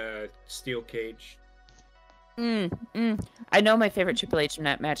in the steel cage. I know my favorite Triple H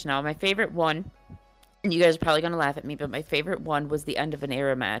match now. My favorite one, and you guys are probably gonna laugh at me, but my favorite one was the end of an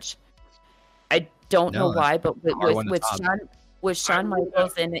era match. I don't know why, but with Shawn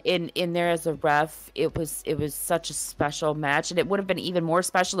Michaels in there as a ref, it was such a special match, and it would have been even more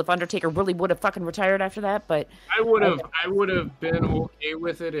special if Undertaker really would have fucking retired after that. But I would have been okay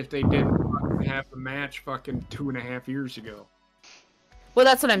with it if they didn't fucking have the match fucking 2.5 years ago. Well,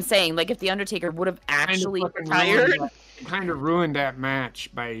 that's what I'm saying. Like if the Undertaker would have actually retired, kind of ruined that match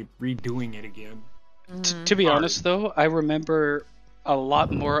by redoing it again. To be honest, though, I remember a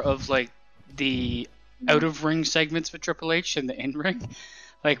lot more of like the out of ring segments with Triple H and the in ring,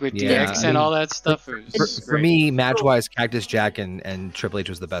 like with DX and all that stuff. For me, match wise, Cactus Jack and Triple H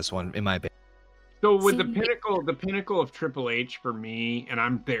was the best one in my opinion. So with the pinnacle of Triple H for me, and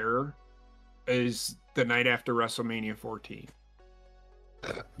I'm there, is the night after WrestleMania 14.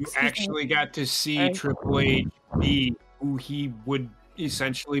 You actually got to see Triple H be who he would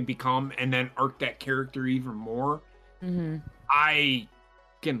essentially become, and then arc that character even more. I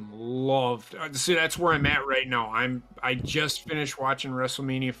fucking loved. See, that's where I'm at right now. I just finished watching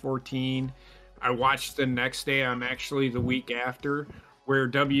WrestleMania 14. I watched the next day. I'm actually the week after, where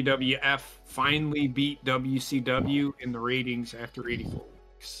WWF finally beat WCW in the ratings after 84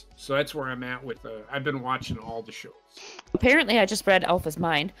 weeks. So that's where I'm at with I've been watching all the shows. Apparently, I just read Alpha's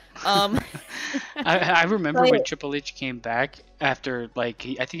mind. I remember when Triple H came back after, like,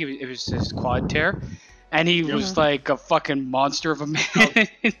 I think it was his quad tear, and he was like a fucking monster of a man.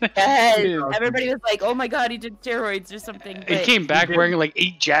 Yes. Everybody was like, "Oh my god, he did steroids or something." He came back wearing like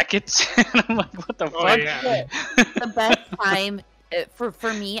 8 jackets, and I'm like, "What the fuck?" Yeah. The best time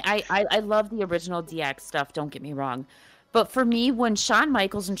for me, I love the original DX stuff. Don't get me wrong. But for me, when Shawn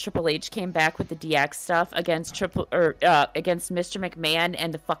Michaels and Triple H came back with the DX stuff against against Mr. McMahon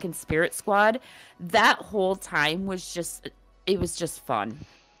and the fucking Spirit Squad, that whole time was just fun.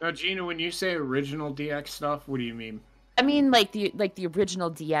 Now, Gina, when you say original DX stuff, what do you mean? I mean, like the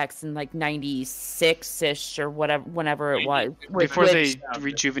original DX in like '96-ish or whatever, whenever it was. Before they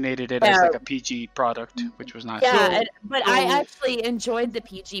rejuvenated it as like a PG product, which was nice. Yeah, but I actually enjoyed the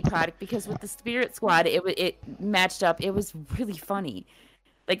PG product because with the Spirit Squad, it matched up. It was really funny.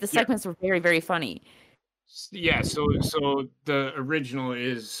 Like the segments were very, very funny. Yeah, so the original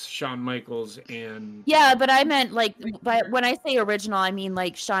is Shawn Michaels and... Yeah, but I meant like, when I say original, I mean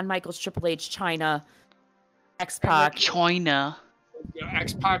like Shawn Michaels, Triple H, Chyna, X-Pac. China.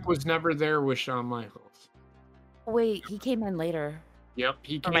 X-Pac was never there with Shawn Michaels. Wait, he came in later. Yep,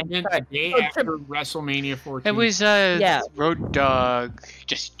 he came in the day after WrestleMania 14. It was Road Dogg,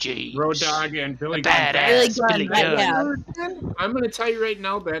 just James. Road Dogg and Billy Badass Billy Gunn. I'm going to tell you right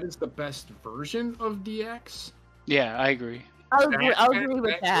now, that is the best version of DX. Yeah, I agree. I'll agree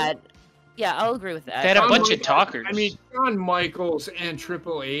with that. Yeah, I'll agree with that. They had a bunch of talkers. I mean, Shawn Michaels and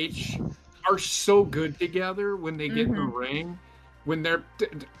Triple H are so good together when they get in the ring. When they're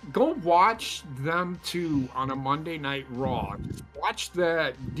go watch them two on a Monday Night Raw. Just watch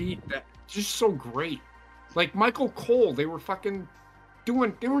that just so great. Like Michael Cole, they were fucking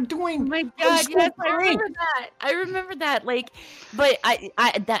doing. They were doing. Oh my god! Yes, I remember that. Like, but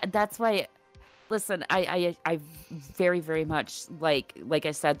that's why. Listen, I very, very much like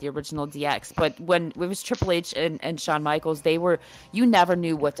I said, the original DX. But when it was Triple H and Shawn Michaels, you never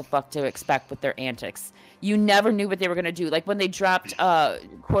knew what the fuck to expect with their antics. You never knew what they were gonna do. Like when they dropped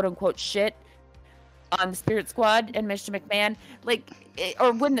quote unquote shit on the Spirit Squad and Mr. McMahon,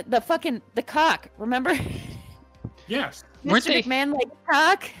 or when the cock, remember? Yes. Mr. McMahon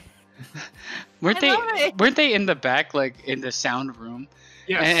cock. Weren't they in the back, in the sound room?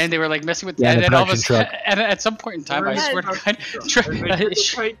 Yes. And they were messing with that, and all of a sudden, at some point in time, I swear to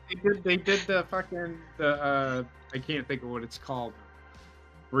God, they did the fucking I can't think of what it's called,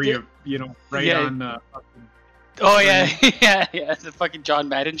 where you on the fucking. Oh yeah, yeah, the fucking John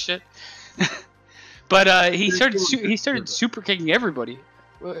Madden shit. But he started super kicking everybody.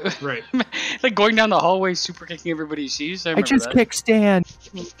 Right. Going down the hallway, super kicking everybody he sees. I just kicked Stan.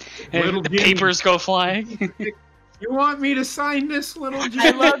 And the papers go flying. You want me to sign this, little Jimmy?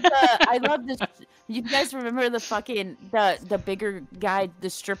 I love this. You guys remember the bigger guy, the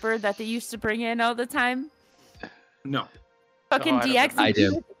stripper that they used to bring in all the time? No. Fucking DX. I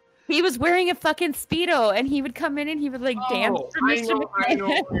do. He was wearing a fucking Speedo, and he would come in and he would dance for Mr. McMahon. I know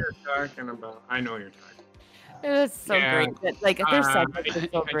what you're talking about. It was so great. Their segment was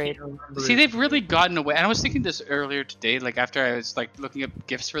so great. See, they've really gotten away. And I was thinking this earlier today, after I was looking up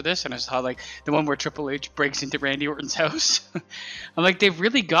gifts for this, and I saw the one where Triple H breaks into Randy Orton's house. I'm they've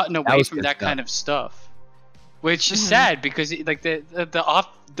really gotten away from that kind of stuff, which is sad because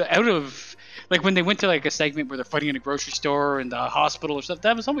when they went to a segment where they're fighting in a grocery store and the hospital or stuff,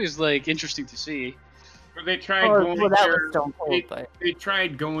 that was always interesting to see. But they tried they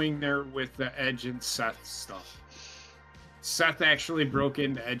tried going there with the Edge and Seth stuff. Seth actually broke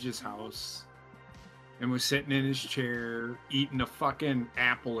into Edge's house and was sitting in his chair eating a fucking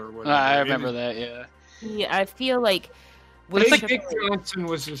apple or whatever. I remember that, yeah. Yeah, I feel like Dick Johnson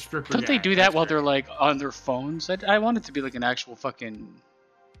was a stripper. Don't they do that while they're on their phones? I want it to be an actual fucking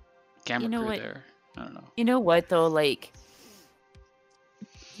camera crew there. I don't know. You know what though?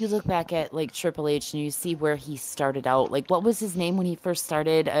 You look back at Triple H and you see where he started out. What was his name when he first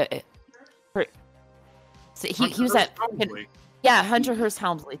started? He was at Hunter Hearst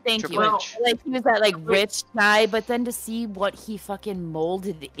Helmsley. Thank you. He was that rich guy, but then to see what he fucking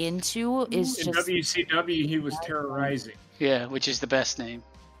molded into is in just WCW. He was terrorizing. Yeah, which is the best name.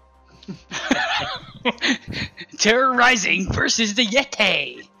 Terrorizing versus the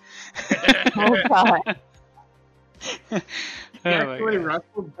Yeti. Oh God. He actually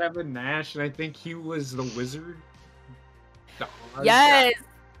wrestled Kevin Nash, and I think he was the Wizard. Yes.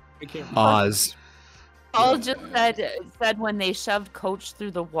 Oz. Paul just said when they shoved Coach through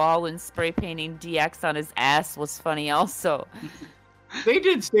the wall and spray painting DX on his ass was funny also. They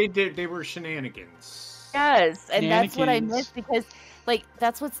did say they were shenanigans. Yes, and that's what I miss because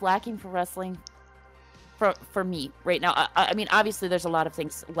that's what's lacking for wrestling for me right now. I mean, obviously there's a lot of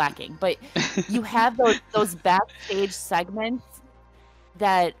things lacking, but you have those backstage segments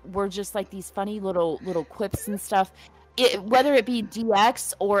that were just these funny little quips and stuff. Whether it be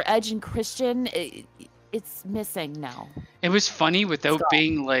DX or Edge and Christian, it's missing now. It was funny without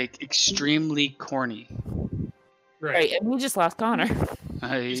being extremely corny. Right, and we just lost Connor.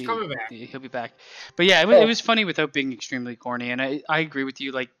 He's coming back. He'll be back. But yeah, it was funny without being extremely corny, and I agree with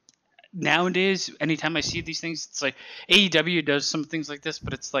you. Nowadays, anytime I see these things, it's AEW does some things like this,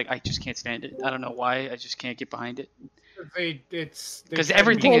 but it's I just can't stand it. I don't know why. I just can't get behind it. Because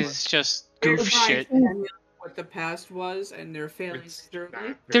everything is just goof shit. What the past was, and they're failing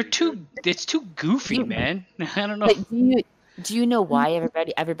miserably. It's too goofy, man. I don't know. Do you know why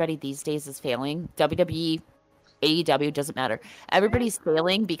everybody these days is failing? WWE, AEW, doesn't matter. Everybody's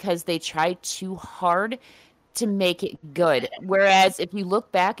failing because they try too hard to make it good. Whereas if you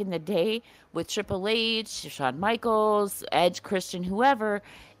look back in the day with Triple H, Shawn Michaels, Edge, Christian, whoever,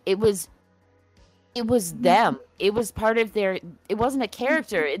 it was them. It was part of it wasn't a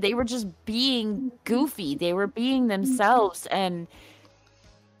character. They were just being goofy. They were being themselves, and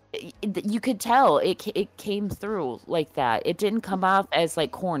you could tell it came through like that. It didn't come off as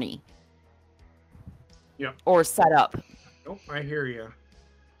corny. Yep. Or set up. Nope, I hear you.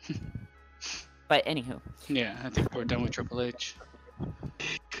 But anywho. Yeah, I think we're done with Triple H.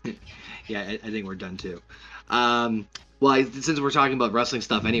 Yeah, I think we're done too. Well, since we're talking about wrestling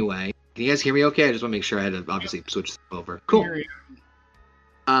stuff anyway, can you guys hear me okay? I just want to make sure I had to obviously switch over. Cool.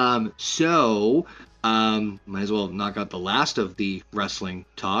 So, might as well knock out the last of the wrestling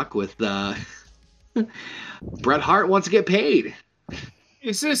talk with Bret Hart wants to get paid.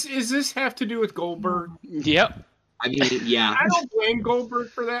 Is this have to do with Goldberg? Yep. I mean, yeah. I don't blame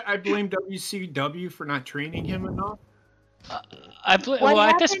Goldberg for that. I blame WCW for not training him enough. Well,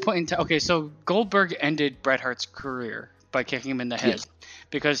 at this point in time, okay, so Goldberg ended Bret Hart's career by kicking him in the head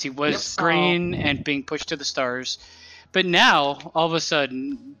because he was green and being pushed to the stars. But now, all of a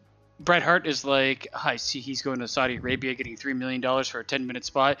sudden, Bret Hart is like, I see he's going to Saudi Arabia getting $3 million for a 10-minute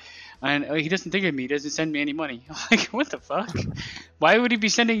spot, and he doesn't think of me. He doesn't send me any money. I'm like, what the fuck? Why would he be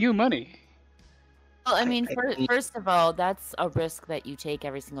sending you money? Well, I mean, first of all, that's a risk that you take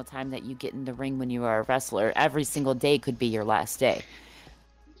every single time that you get in the ring when you are a wrestler. Every single day could be your last day.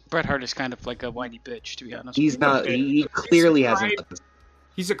 Bret Hart is kind of like a whiny bitch, to be honest. He's not. He clearly hasn't.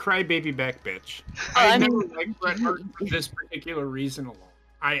 He's a crybaby back bitch. I never liked Bret Hart for this particular reason alone.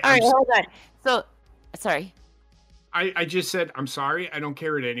 All right, hold on. So, sorry. I just said, I'm sorry. I don't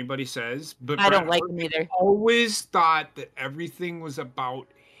care what anybody says. But I don't like him either. Always thought that everything was about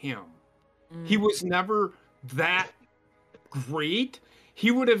him. He was never that great.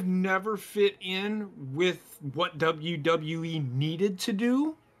 He would have never fit in with what WWE needed to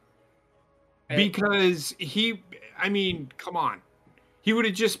do. Because I mean, come on. He would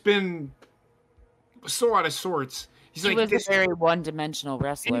have just been so out of sorts. He was a very one-dimensional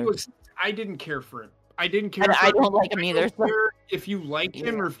wrestler. I didn't care for him. I didn't care for him. I don't like him either. If you like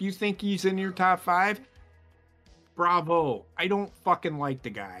him or if you think he's in your top 5, bravo. I don't fucking like the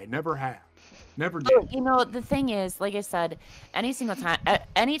guy. Never have. Never did. You know, the thing is, like I said, any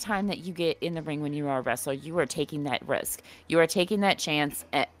time that you get in the ring when you are a wrestler, you are taking that risk. You are taking that chance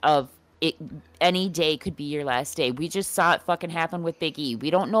of it. Any day could be your last day. We just saw it fucking happen with Big E. We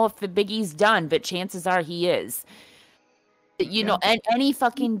don't know if the Big E's done, but chances are he is. You know, any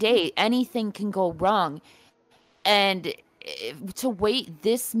fucking day, anything can go wrong. And to wait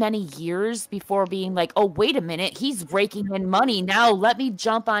this many years before being like, oh, wait a minute, he's raking in money now, let me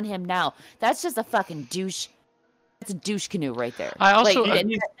jump on him now. That's just a fucking douche. It's a douche canoe right there. I also that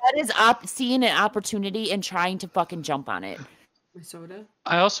is seeing an opportunity and trying to fucking jump on it. Soda.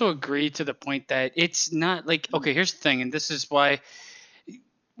 I also agree to the point that it's not like, okay, here's the thing, and this is why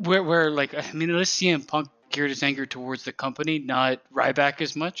we're like, I mean, let's see CM Punk geared his anger towards the company, not Ryback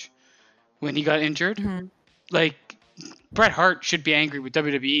as much when he got injured. Mm-hmm. Like, Bret Hart should be angry with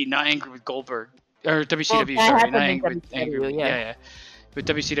WWE, not angry with Goldberg. Or WCW, sorry. Not angry with with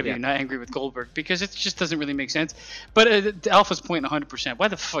WCW, not angry with Goldberg, because it just doesn't really make sense. But Alpha's point 100%. Why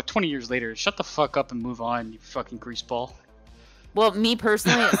the fuck, 20 years later, shut the fuck up and move on, you fucking greaseball. Well, me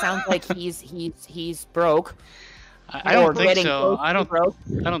personally, it sounds like he's broke. I don't think so. I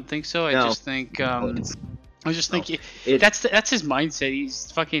don't think so. I just think that's his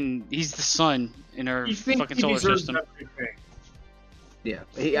mindset. He's the sun in our fucking solar system. Yeah,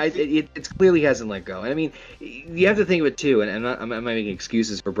 it clearly hasn't let go. And I mean, you have to think of it too. And I'm not making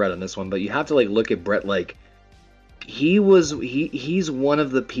excuses for Bret on this one, but you have to like look at Bret like he's one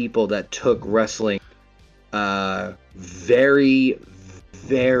of the people that took wrestling very,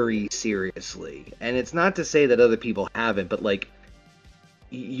 very seriously. And it's not to say that other people haven't, but like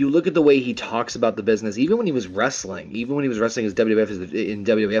you look at the way he talks about the business, even when he was wrestling as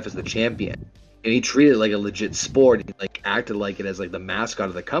WWF as the champion. And he treated it like a legit sport. He like acted like it as like the mascot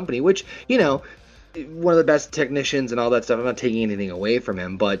of the company, which, you know, one of the best technicians and all that stuff. I'm not taking anything away from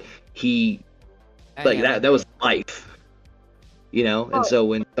him, but he that was life, you know. And so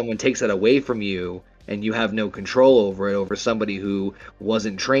when someone takes that away from you and you have no control over somebody who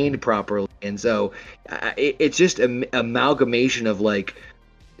wasn't trained properly, and so it's just an amalgamation of like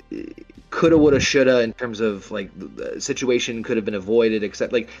coulda, woulda, shoulda in terms of like the situation could have been avoided,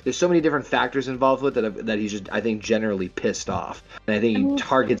 except like there's so many different factors involved with it that he's just, I think, generally pissed off, and I think he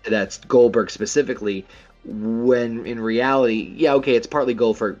targets it at Goldberg specifically, when in reality, yeah, okay, it's partly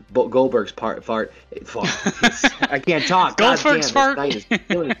Goldberg's fart. I can't talk. Goldberg's fart.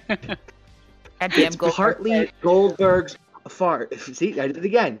 It's partly Goldberg's fart. See, I did it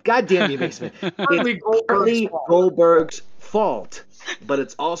again. God damn you, basement. It's partly Goldberg's fault. But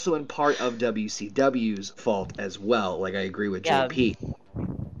it's also in part of WCW's fault as well. Like, I agree with JP.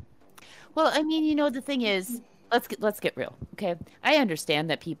 Well, I mean, you know, the thing is, let's get real, okay? I understand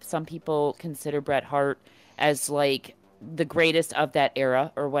that some people consider Bret Hart as like the greatest of that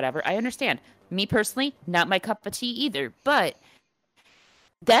era or whatever. I understand. Me personally, not my cup of tea either. But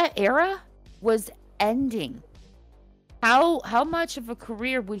that era was ending. How much of a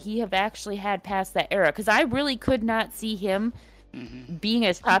career would he have actually had past that era? Because I really could not see him being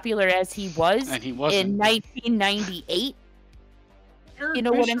as popular as he was in 1998. You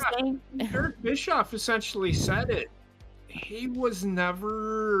know what I'm saying? Eric Bischoff essentially said it. He was not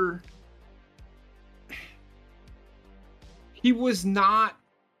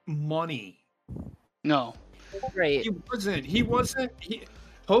money. No. Right.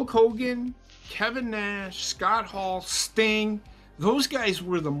 Hulk Hogan Kevin Nash, Scott Hall, Sting, those guys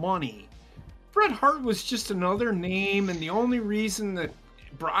were the money. Bret Hart was just another name, and the only reason that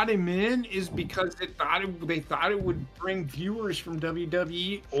brought him in is because they thought it would bring viewers from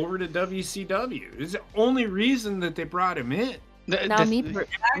WWE over to WCW. It's the only reason that they brought him in. That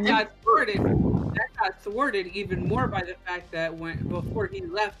got thwarted even more by the fact that before he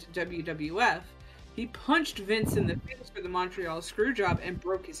left WWF, he punched Vince in the face for the Montreal Screwjob and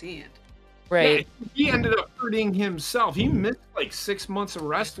broke his hand. Right. Yeah, he ended up hurting himself. He missed like 6 months of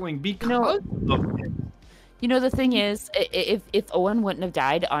wrestling because of it. You know, the thing is, if Owen wouldn't have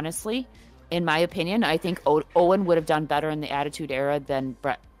died, honestly, in my opinion, I think Owen would have done better in the Attitude Era than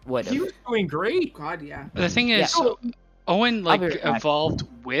Bret would have. He was doing great. God, yeah. The thing is, Owen evolved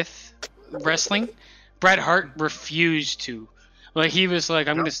with wrestling. Bret Hart refused to. Like, he was like,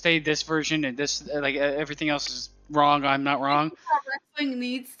 I'm going to stay this version, and this, like, everything else is wrong. I'm not wrong. Wrestling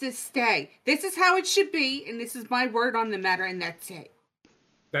needs to stay. This is how it should be, and this is my word on the matter, and that's it.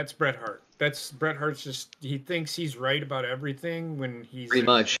 That's Bret Hart. That's Bret Hart's just, he thinks he's right about everything when he's... Pretty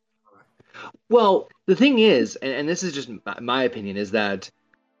much. Well, the thing is, and this is just my opinion, is that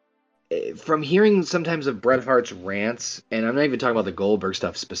from hearing sometimes of Bret Hart's rants, and I'm not even talking about the Goldberg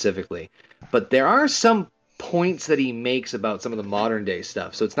stuff specifically, but there are some points that he makes about some of the modern day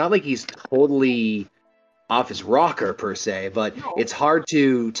stuff. So it's not like he's totally off his rocker per se, but it's hard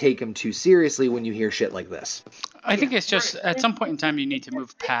to take him too seriously when you hear shit like this. I think it's just at some point in time you need to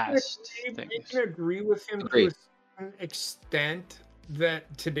move past things. I can agree with him to a certain extent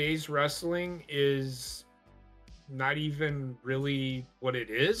that today's wrestling is not even really what it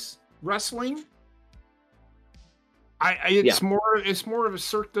is. Wrestling. It's more of a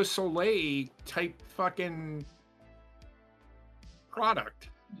Cirque du Soleil type fucking product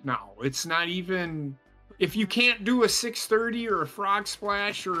now. It's not even, if you can't do a 630 or a frog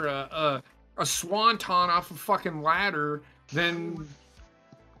splash or a swanton off a fucking ladder, then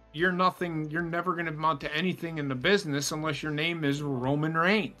you're nothing. You're never going to amount to anything in the business unless your name is Roman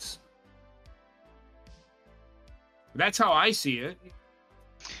Reigns. That's how I see it.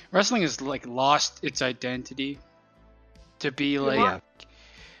 Wrestling has like lost its identity to be like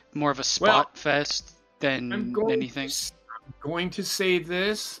more of a spot fest than anything. I'm going to say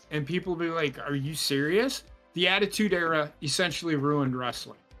this, and people will be like, "Are you serious?" The Attitude Era essentially ruined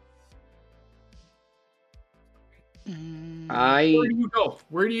wrestling. Where do you go?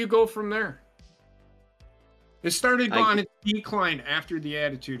 Where do you go from there? It started on its decline after the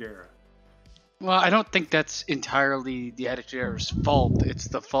Attitude Era. Well, I don't think that's entirely the Attitude Era's fault. It's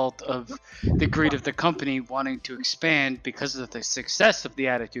the fault of the greed of the company wanting to expand because of the success of the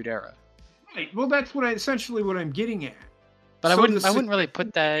Attitude Era. Right. Well, that's essentially what I'm getting at. But so I wouldn't really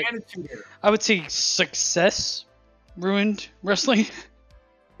put that. I would say success ruined wrestling.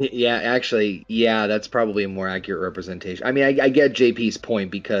 Yeah, actually, that's probably a more accurate representation. I mean, I get JP's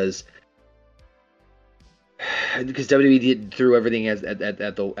point because WWE threw everything at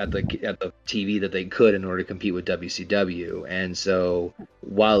the TV that they could in order to compete with WCW, and so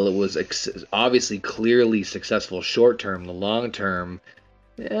while it was obviously clearly successful short term, the long term,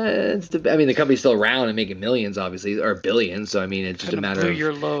 the company's still around and making millions, obviously, or billions. So I mean, it's just a matter of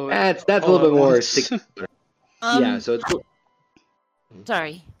your load. That's a little bit more. Yeah, so it's cool.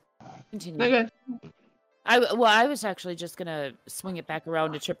 Sorry. Continue. Okay. I was actually just gonna swing it back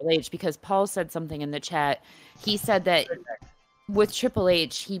around to Triple H because Paul said something in the chat. He said that with Triple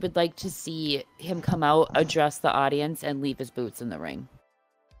H, he would like to see him come out, address the audience, and leave his boots in the ring.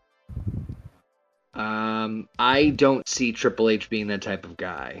 I don't see Triple H being that type of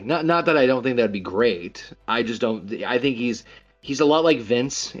guy. Not that I don't think that'd be great. I just don't. I think he's a lot like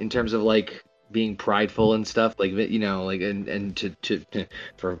Vince in terms of like being prideful and stuff, like, you know, like, and to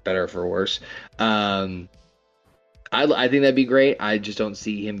for better or for worse. I think that'd be great. I just don't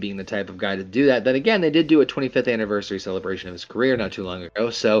see him being the type of guy to do that. Then again, they did do a 25th anniversary celebration of his career not too long ago.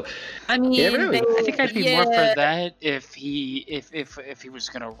 So I mean, I think I'd be more for that if he was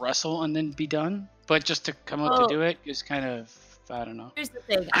gonna wrestle and then be done. But just to come out to do it is kind of, I don't know. Here's the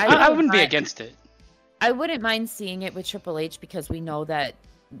thing. I wouldn't be against it. I wouldn't mind seeing it with Triple H because we know that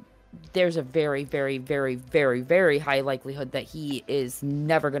there's a very, very, very, very, very high likelihood that he is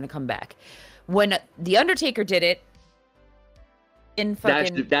never going to come back. When The Undertaker did it in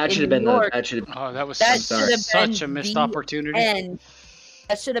fucking that should have been that was such a missed opportunity. And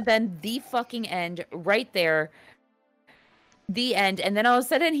that should have been the fucking end right there. The end, and then all of a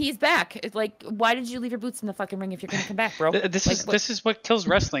sudden he's back. It's like, why did you leave your boots in the fucking ring if you're gonna come back, bro? This is what kills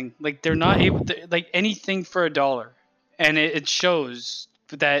wrestling. Like, they're not able to, like, anything for $1, and it shows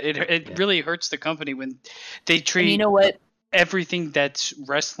that it really hurts the company when they treat and you know what? everything that's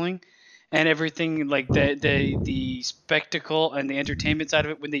wrestling and everything, like the spectacle and the entertainment side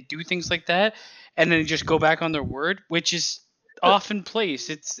of it when they do things like that, and then just go back on their word, which is often placed.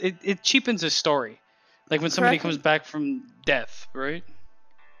 It cheapens a story, like when somebody comes back from death, right?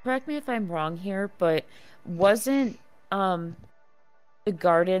 Correct me if I'm wrong here, but wasn't the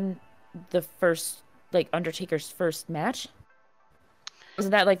Garden the first, like, Undertaker's first match?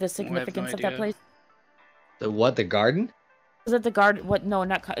 Wasn't that like the significance of that place? The what? The Garden? Was it the Garden? What? No,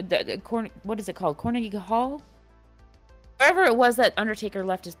 not what is it called? Carnegie Hall? Wherever it was that Undertaker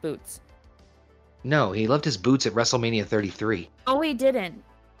left his boots. No, he left his boots at WrestleMania 33. Oh, he didn't.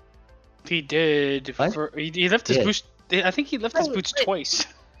 He did. He left his boots. I think he left his boots twice.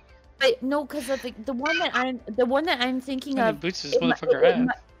 But no, because the one that I'm thinking of. Boots this motherfucker had.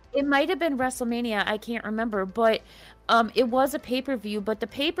 It might have been WrestleMania. I can't remember, but it was a pay-per-view. But the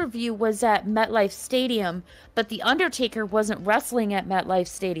pay-per-view was at MetLife Stadium. But the Undertaker wasn't wrestling at MetLife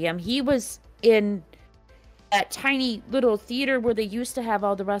Stadium. He was in that tiny little theater where they used to have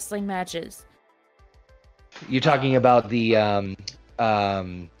all the wrestling matches. You're talking about the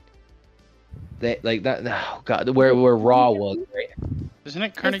like that? Oh God, where Raw was. Right? Isn't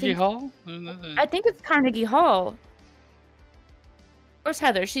it Carnegie Hall? I think it's Carnegie Hall. Where's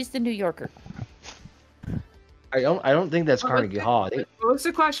Heather? She's the New Yorker. I don't think that's Carnegie Hall. What was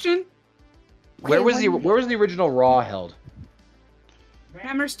the question? Where was the original Raw held?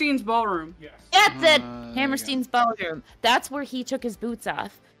 Hammerstein's Ballroom. Yes. That's it. Hammerstein's Ballroom. That's where he took his boots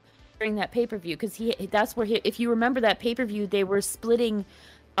off during that pay-per-view, because that's where if you remember that pay-per-view, they were splitting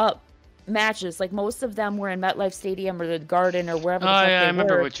up matches. Like, most of them were in MetLife Stadium or the Garden or wherever. Oh yeah, I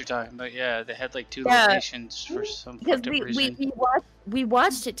remember what you're talking about. Yeah, they had like two locations for some reason. We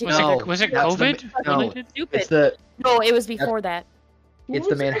watched it together. Was it COVID? No, it was before that. It's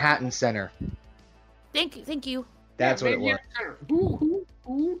the Manhattan Center. Thank you. That's what it was.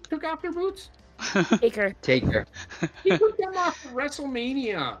 Who took off their boots? Taker. He took them off at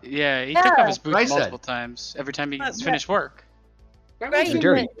WrestleMania. Yeah, he took off his boots multiple times. Every time he finished work. That was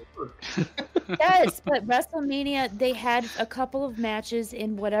dirty. Yes, but WrestleMania, they had a couple of matches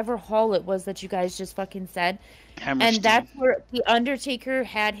in whatever hall it was that you guys just fucking said. And that's where the Undertaker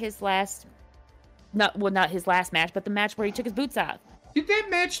had his last, not his last match, but the match where he took his boots off. Did that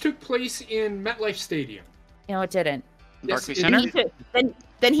match took place in MetLife Stadium? No, it didn't. Barclays Center?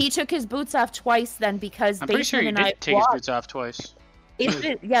 Then he took his boots off twice then, because I'm pretty sure he did take his boots off twice.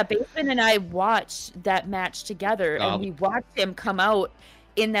 Baseman and I watched that match together, and we watched him come out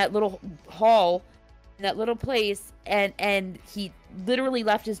in that little hall, in that little place, and he literally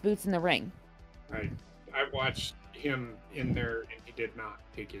left his boots in the ring. I watched him in there, and he did not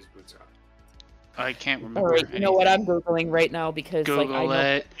take his boots off. I can't remember. All right, you know what I'm Googling right now, because Google I know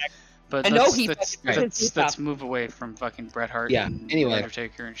it. But let's move away from fucking Bret Hart and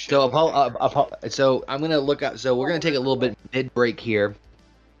Undertaker and shit. So I'm gonna look up. So we're gonna take a little bit mid break here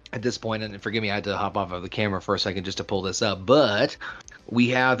at this point, and forgive me, I had to hop off of the camera for a second just to pull this up. But we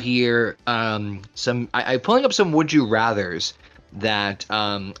have here I'm pulling up some would you rather's that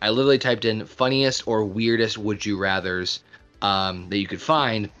I literally typed in funniest or weirdest would you rather's that you could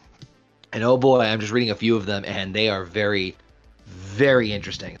find, and oh boy, I'm just reading a few of them, and they are very, very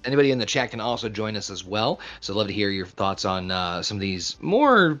interesting. Anybody in the chat can also join us as well, so I'd love to hear your thoughts on some of these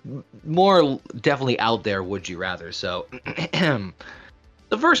more definitely out there would you rather. So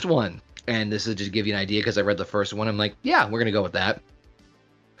the first one, and this is just to give you an idea because I read the first one, I'm like, yeah, we're gonna go with that.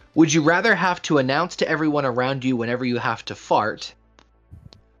 Would you rather have to announce to everyone around you whenever you have to fart,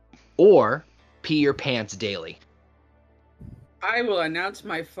 or pee your pants daily? I will announce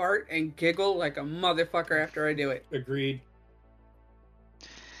my fart and giggle like a motherfucker after I do it. Agreed.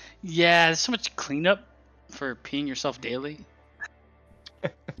 Yeah, there's so much cleanup for peeing yourself daily.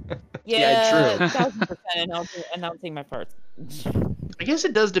 Yeah, true. 1,000% announcing my farts. I guess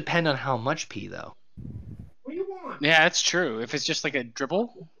it does depend on how much pee, though. What do you want? Yeah, that's true. If it's just like a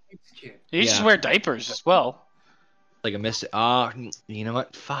dribble, you just wear diapers as well. Like a mist. You know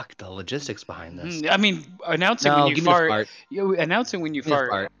what? Fuck the logistics behind this. I mean, announcing when you fart. Announcing when you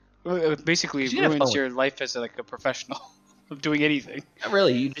fart basically ruins your life as a professional of doing anything. Not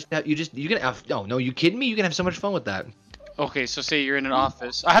really. You can have. No, you kidding me? You can have so much fun with that. Okay, so say you're in an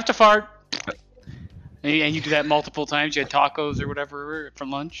office. I have to fart. And you do that multiple times. You had tacos or whatever for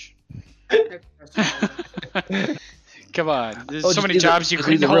lunch. Come on. There's so many jobs you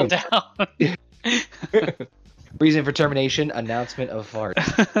couldn't hold down. Reason for termination, announcement of fart.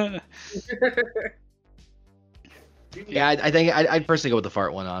 Yeah, I think I'd personally go with the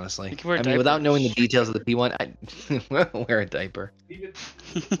fart one, honestly. I mean, without knowing the details of the pee one, I'd wear a diaper.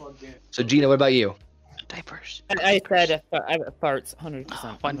 So, Gina, what about you? diapers. I said farts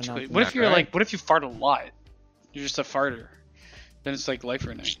 100%. What if you're like? What if you fart a lot? You're just a farter. Then it's like life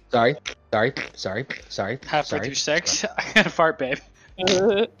or night. Sorry. Halfway through sex, I gotta fart, babe.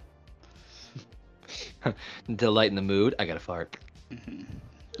 To lighten the mood, I gotta fart. I'm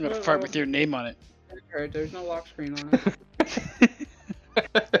gonna fart with your name on it. There's no lock screen on it.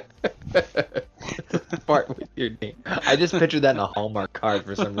 Fart with your name. I just pictured that in a Hallmark card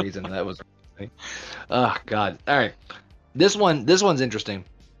for some reason. That was funny. Oh God. All right. This one's interesting.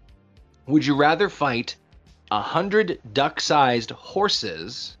 Would you rather fight 100 duck-sized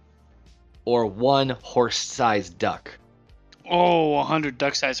horses or 1 horse-sized duck? Oh, 100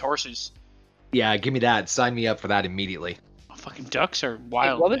 duck-sized horses. Yeah, give me that. Sign me up for that immediately. Fucking ducks are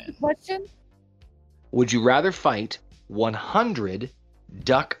wild. What was the question? Would you rather fight 100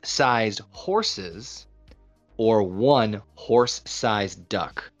 duck-sized horses or 1 horse-sized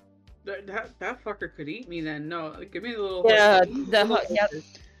duck? That fucker could eat me then. No, give me a little. Yeah,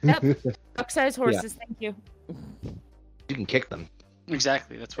 yep. Duck-sized horses. Yeah. Thank you. You can kick them.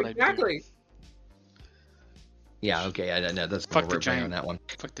 Exactly. That's what I do. Exactly. Yeah. Okay. I know. That's fuck the giant on that one.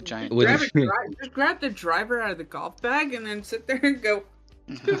 Fuck the giant. Just grab the driver out of the golf bag and then sit there and go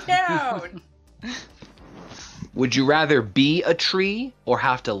scoot down. Would you rather be a tree or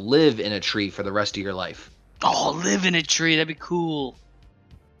have to live in a tree for the rest of your life? Oh, live in a tree. That'd be cool.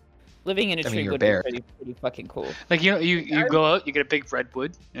 Living in a tree would be pretty fucking cool. Like, you know, you go out, you get a big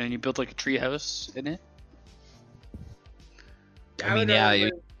redwood, and you build like a tree house in it. I mean, yeah.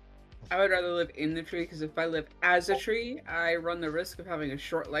 I would rather live in the tree because if I live as a tree, I run the risk of having a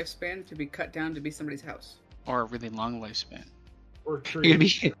short lifespan to be cut down to be somebody's house. Or a really long lifespan. Or tree.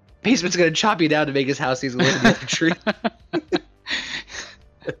 Basement's gonna chop you down to make his house. He's living in the tree.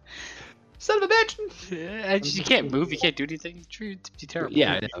 Son of a bitch! Yeah, you can't move. You can't do anything. Tree would be terrible.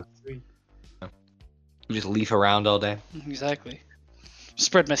 Yeah, I know. You just leaf around all day. Exactly.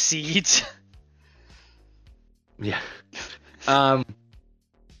 Spread my seeds. Yeah.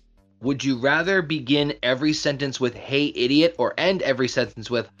 Would you rather begin every sentence with "Hey, idiot," or end every sentence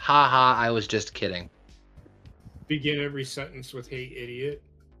with "Ha ha, I was just kidding"? Begin every sentence with "Hey, idiot."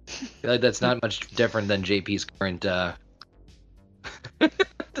 I feel like that's not much different than JP's current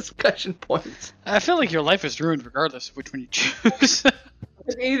discussion points. I feel like your life is ruined regardless of which one you choose.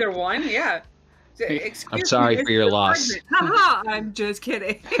 Either one, yeah. I'm sorry for your loss. Haha, I'm just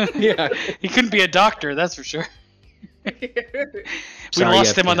kidding. Yeah, he couldn't be a doctor, that's for sure. We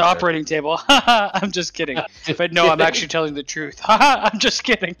lost him on the operating table. Haha, I'm just kidding. But no, I'm actually telling the truth. Haha, I'm just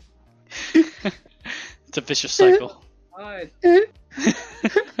kidding. It's a vicious cycle. God. Hey,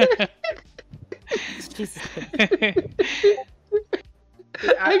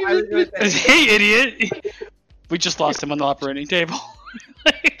 idiot! We just lost him on the operating table.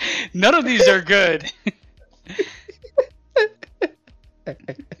 None of these are good.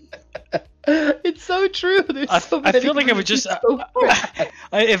 It's so true. I feel like I would just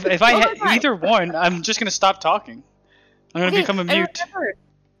if I had either one, I'm just gonna stop talking. I'm gonna become a mute.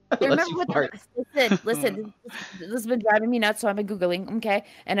 I remember what listen, this has been driving me nuts, so I've been Googling, okay?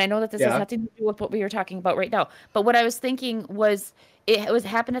 And I know that this has nothing to do with what we were talking about right now. But what I was thinking was it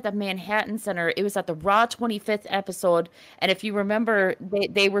happened at the Manhattan Center. It was at the Raw 25th episode. And if you remember,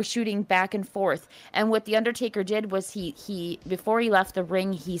 they were shooting back and forth. And what The Undertaker did was he before he left the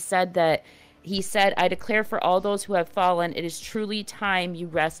ring, he said, I declare for all those who have fallen, it is truly time you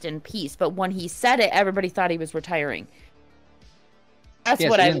rest in peace. But when he said it, everybody thought he was retiring. That's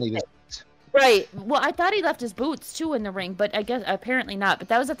what I was right. Well, I thought he left his boots too in the ring, but I guess apparently not. But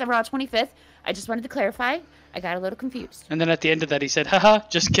that was at the Raw 25th. I just wanted to clarify. I got a little confused. And then at the end of that, he said, "Haha,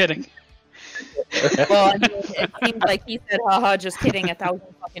 just kidding." Well, I mean, it seems like he said, "Haha, just kidding" 1,000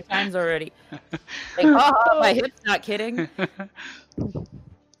 fucking times already. Like, haha, my hip's not kidding.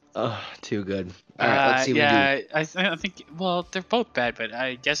 Oh, too good. All right, let's see. Yeah, I think. Well, they're both bad, but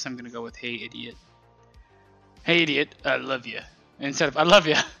I guess I'm gonna go with "Hey, idiot." Hey, idiot, I love you. Instead of "I love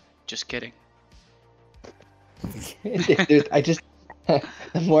you," just kidding. Dude, the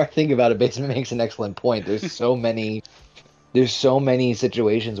more I think about it, Basement makes an excellent point. There's so many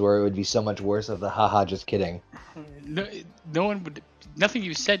situations where it would be so much worse of the "haha, just kidding." No one would. Nothing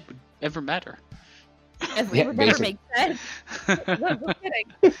you said would ever matter. It would never make sense. No, just kidding.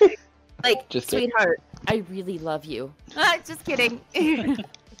 Like, just sweetheart, kidding. I really love you. Just kidding.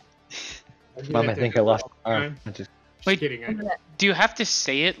 Mom, I think I lost my arm. Wait, kidding. Do you have to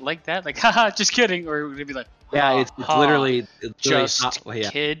say it like that? Like, haha, just kidding? Or would it be like, yeah, it's literally just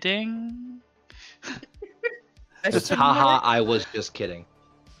kidding? It's haha, I was just kidding.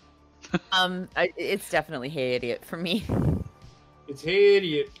 It's definitely "Hey, idiot" for me. It's "Hey,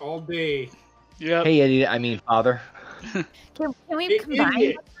 idiot" all day. Yeah. Hey, idiot. I mean, father. Can we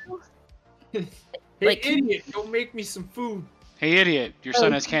combine? Hey, Like, idiot! Go make me some food. Hey, idiot! Your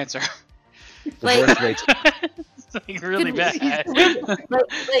son has cancer. Divorce rates. It's like really bad.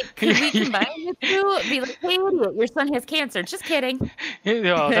 Could we combine the two? Be like, hey, idiot, your son has cancer. Just kidding.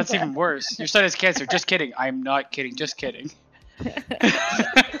 No, that's even worse. Your son has cancer. Just kidding. I'm not kidding. Just kidding. No,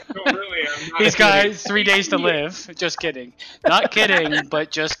 really, I'm not He's got kidding. 3 days to live. Just kidding. Not kidding, but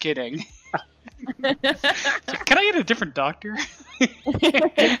just kidding. Can I get a different doctor?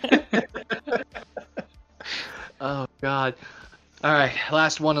 Oh God! All right,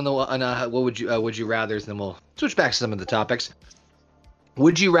 last one on the what would you rather's, then we'll switch back to some of the topics.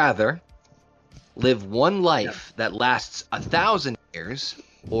 Would you rather live one life that lasts 1,000 years,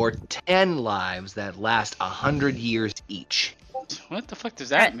 or 10 lives that last 100 years each? What the fuck does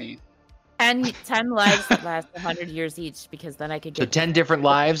that mean? 10 lives that last 100 years each, because then I could So get 10 different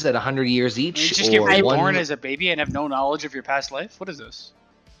lives at 100 years each. You just get or reborn as a baby and have no knowledge of your past life? What is this?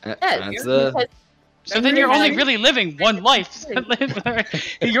 That's the. So then you're only really living one life.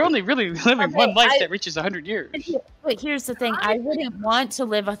 You're only really living one life that reaches 100 years. But here's the thing: I wouldn't want to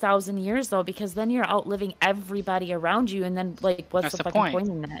live 1,000 years though, because then you're outliving everybody around you, and then like, what's That's the the fucking point. point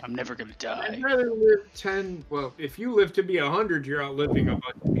in that? I'm never gonna die. I'd rather live 10. Well, if you live to be 100, you're outliving a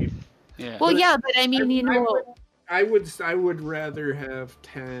bunch of people. Yeah. Well, yeah, but I mean, you know, I would rather have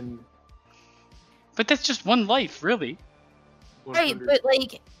 10. But that's just one life, really. right? 100. But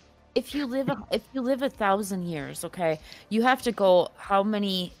like, if you live 1,000 years, okay, you have to go how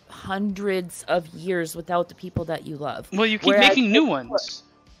many hundreds of years without the people that you love. Well, you keep making new ones.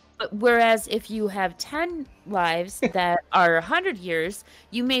 Whereas if you have 10 lives that are 100 years,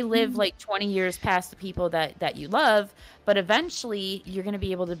 you may live like 20 years past the people that you love, but eventually you're going to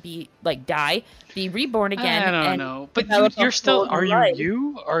be able to be like die, be reborn again. I don't and know. But develop you're a still, whole are new you life.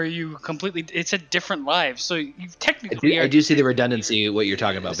 you? Are you completely, it's a different life. So you technically I are. do see the redundancy what you're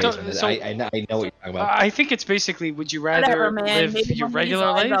talking about. So- Basement. so- I know what you're talking about. I think it's basically, would you rather Whatever, man. live Maybe your one of these regular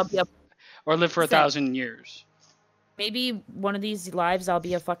lives I'll life be a- or live for 1,000 years? Maybe one of these lives I'll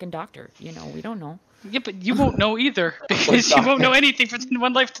be a fucking doctor. You know, we don't know. Yeah, but you won't know either because you won't know anything from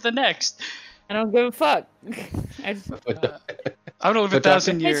one life to the next. I don't give a fuck. I'm gonna live But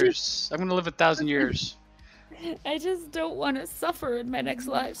 1,000 I years. I'm gonna live 1,000 years. I just don't want to suffer in my next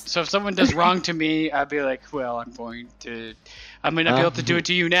lives. So if someone does wrong to me, I'd be like, well, I may not be able to do it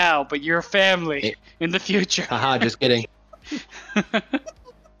to you now, but you're family in the future. Haha, just kidding.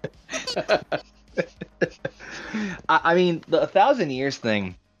 I mean, the 1,000 years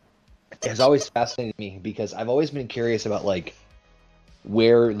thing has always fascinated me because I've always been curious about like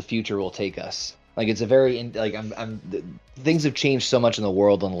where the future will take us. Like it's a very like things have changed so much in the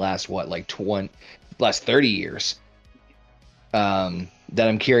world in the last last 30 years. That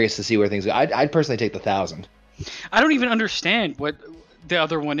I'm curious to see where things go. I'd personally take the 1,000. I don't even understand what the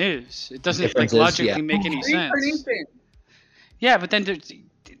other one is. It doesn't like logically make any sense. Yeah, but then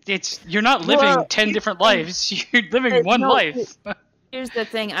you're not living 10 different lives. You're living one life. Here's the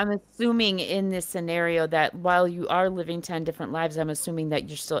thing. I'm assuming in this scenario that while you are living 10 different lives, I'm assuming that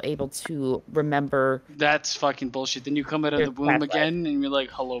you're still able to remember. That's fucking bullshit. Then you come out of the womb again and you're like,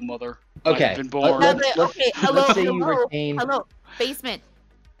 hello, mother. Okay. I've been born. Hello, basement.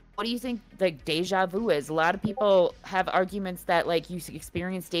 What do you think like deja vu is? A lot of people have arguments that like you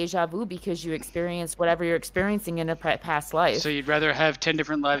experience deja vu because you experienced whatever you're experiencing in a past life. So you'd rather have 10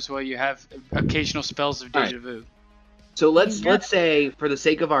 different lives while you have occasional spells of deja vu. So let's say, for the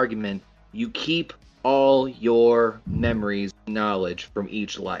sake of argument, you keep all your memories, knowledge from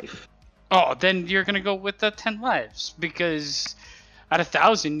each life. Oh, then you're gonna go with the 10 lives because at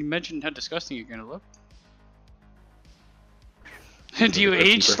 1,000, you mentioned how disgusting you're gonna look. Do you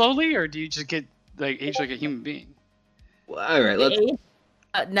age slowly, or do you just get like age like a human being? Well, all right, let's.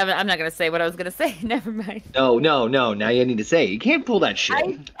 Never. I'm not gonna say what I was gonna say. Never mind. No. Now you need to say it. You can't pull that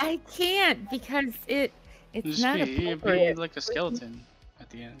shit. I can't because it's Just not be appropriate. like a skeleton at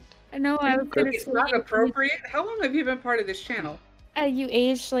the end. I know. I was gonna It's say not appropriate. How long have you been part of this channel? You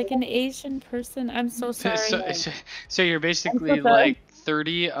age like an Asian person. I'm so sorry. So you're basically like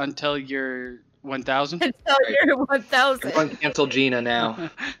 30 until you're 1,000? Until you're 1,000. Come on, cancel Gina now.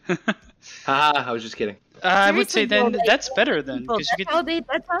 Haha, I was just kidding. I would say then Seriously, like, that's better then people, because you that's get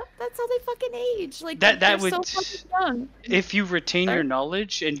how they fucking age. Like That they're would- so fucking young. if you retain your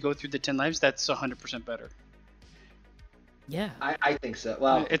knowledge and go through the 10 lives, that's 100% better. Yeah. I think so.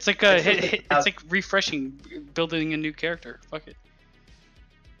 Well, It's like it's like refreshing, building a new character. Fuck it.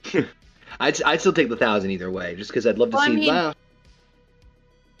 I'd still take the 1,000 either way, just because I'd love to Well, I see. mean- Wow.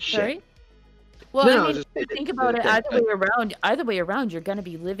 Shit. Sorry. Well, No, I I was mean, just saying, think about it. okay, Either way around, you're gonna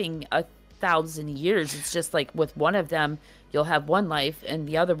be living 2,000 years. It's just like with one of them, you'll have one life, and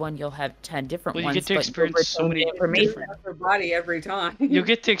the other one you'll have 10 different ones. You get to experience so many different body every time. You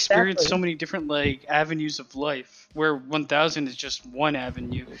get to experience so many different like avenues of life. Where 1,000 is just one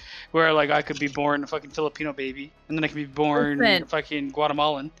avenue. Where like I could be born a fucking Filipino baby, and then I could be born a fucking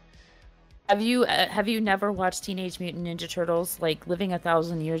Guatemalan. Have you never watched Teenage Mutant Ninja Turtles? Like living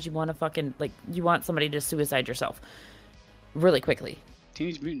 1,000 years, you want to fucking like you want somebody to suicide yourself really quickly.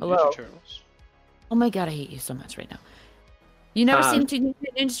 Teenage Mutant Ninja Turtles. Oh my god, I hate you so much right now. You never seen Teenage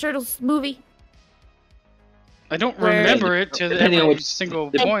Mutant Ninja Turtles movie? I don't remember it to every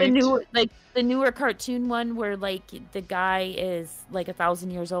single point. The newer cartoon one where like the guy is like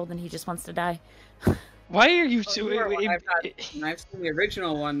 1,000 years old and he just wants to die. Why are you? I've seen the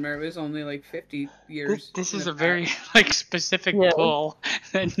original one where it was only like 50 years. This is a very like specific pull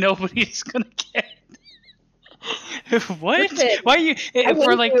that nobody's gonna get. What? Why you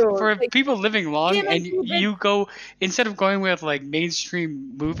for people living long and you go instead of going with like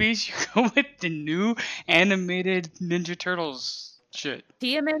mainstream movies, you go with the new animated Ninja Turtles shit.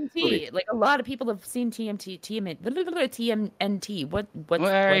 TMNT. Like a lot of people have seen TMNT. What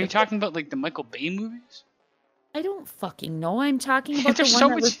are you talking about? Like the Michael Bay movies? I don't fucking know. I'm talking about the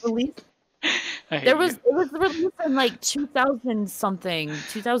one that was released. It was released in like 2000 something,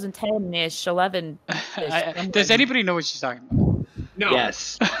 2010-ish, 11. Does anybody know what she's talking about? No.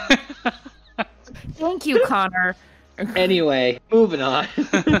 Yes. Thank you, Connor. Anyway, moving on.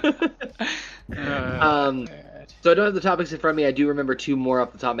 So I don't have the topics in front of me. I do remember two more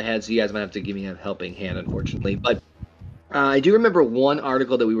off the top of my head, so you guys might have to give me a helping hand, unfortunately. But I do remember one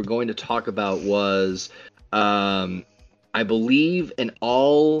article that we were going to talk about was, I believe, an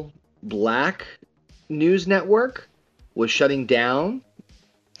all-black news network was shutting down.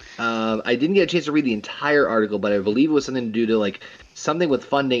 I didn't get a chance to read the entire article, but I believe it was something to do to like something with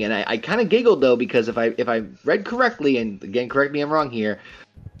funding. And I kind of giggled though because if I read correctly, and again, correct me if I'm wrong here,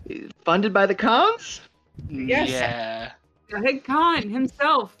 funded by the cons. Yes. Yeah. The head con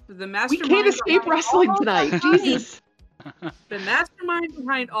himself, the mastermind. We can't escape wrestling tonight. Jesus. The mastermind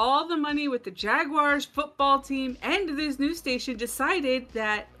behind all the money with the Jaguars football team and this news station decided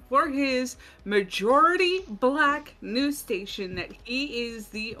that for his majority black news station that he is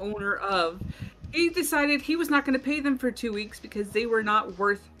the owner of, he decided he was not going to pay them for 2 weeks because they were not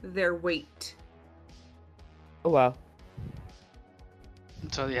worth their weight. Oh, wow.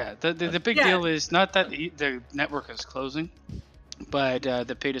 So yeah, the big deal is not that the network is closing, but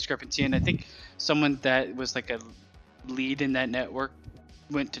the pay discrepancy. And I think someone that was like a lead in that network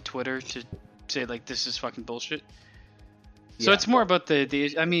went to Twitter to say like this is fucking bullshit. So it's more about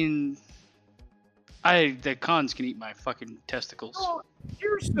the I mean, the cons can eat my fucking testicles. Well,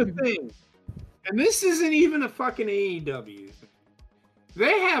 here's the thing, and this isn't even a fucking AEW thing.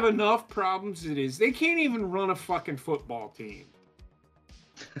 They have enough problems as it is. They can't even run a fucking football team.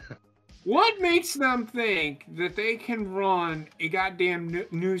 What makes them think that they can run a goddamn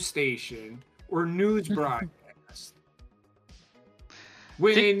news station or news broadcast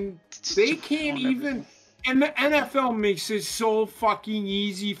when they can't even? And the NFL makes it so fucking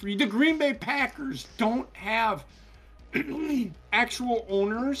easy for you. The Green Bay Packers don't have actual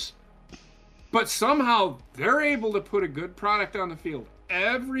owners, but somehow they're able to put a good product on the field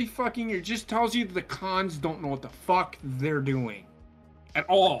every fucking year. It just tells you that the cons don't know what the fuck they're doing at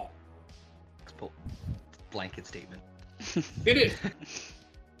all. Blanket statement. It is.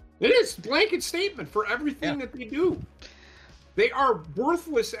 It is blanket statement for everything that they do. They are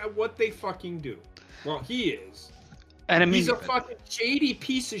worthless at what they fucking do. Well, he is. And I mean, he's a fucking shady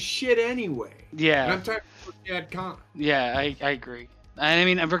piece of shit anyway. Yeah. And I'm talking about Chad Khan. Yeah, I agree. I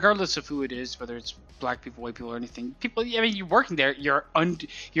mean, regardless of who it is, whether it's black people, white people, or anything, people. I mean, you're working there.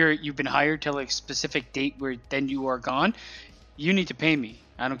 You've been hired till a specific date where then you are gone. You need to pay me.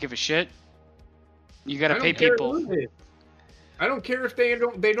 I don't give a shit. You gotta pay people. I don't care if they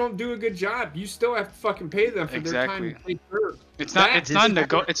don't do a good job. You still have to fucking pay them for their time they serve. It's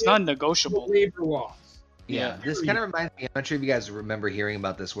non-negotiable. Labor laws. Yeah, this kind of reminds me. I'm not sure if you guys remember hearing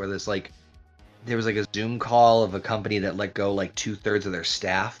about this, where there was like a Zoom call of a company that let go like 2/3 of their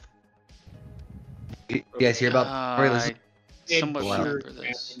staff. You guys hear about? I somewhat remember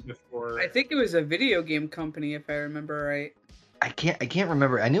this. I think it was a video game company, if I remember right. I can't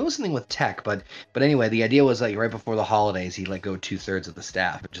remember. I knew it was something with tech, but anyway, the idea was like right before the holidays, he let go 2/3 of the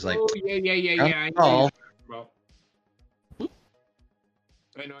staff, which is like, oh yeah.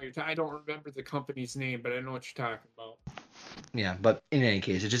 I know I don't remember the company's name, but I know what you're talking about. Yeah, but in any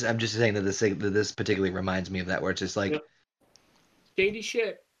case, I'm just saying that this particularly reminds me of that, where it's just like shady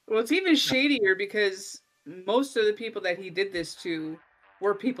shit. Well, it's even shadier because most of the people that he did this to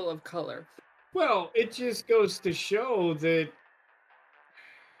were people of color. Well, it just goes to show that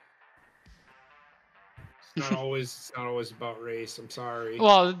it's not always about race. I'm sorry.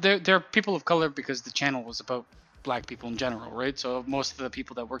 Well, they're people of color because the channel was about black people in general, right? So most of the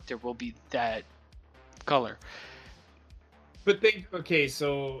people that work there will be that color. But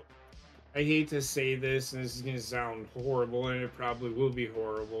so I hate to say this, and this is going to sound horrible, and it probably will be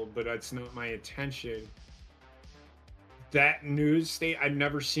horrible, but that's not my intention. That news state, I've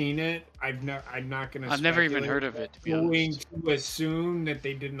never seen it. I'm not going to. I've never even heard of it. To be honest, going to assume that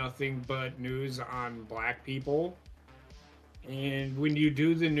they did nothing but news on black people. And when you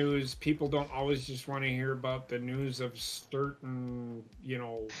do the news, people don't always just want to hear about the news of certain,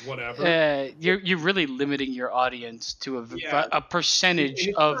 whatever. You're really limiting your audience to a percentage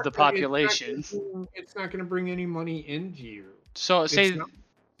of the population. It's not going to bring any money into you. So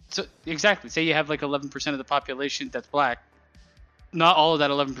exactly. Say you have like 11% of the population that's black. Not all of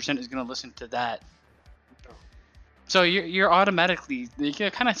that 11% is going to listen to that. No. So you're automatically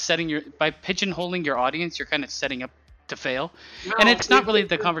kind of by pigeonholing your audience, you're kind of setting up to fail. No, and it's not really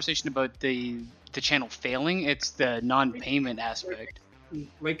the conversation about the channel failing, it's the non-payment aspect.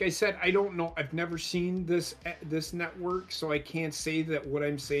 Like I said, I don't know. I've never seen this network, so I can't say that what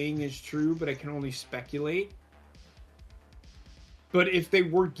I'm saying is true, but I can only speculate. But if they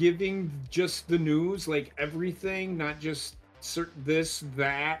were giving just the news, like everything, not just this,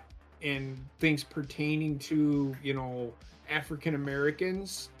 that, and things pertaining to, African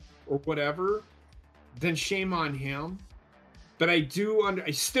Americans or whatever, then shame on him. But I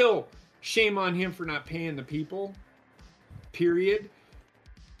still shame on him for not paying the people, period.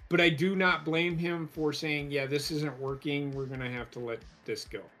 But I do not blame him for saying, yeah, this isn't working, we're going to have to let this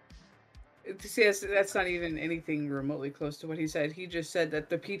go. See, that's not even anything remotely close to what he said. He just said that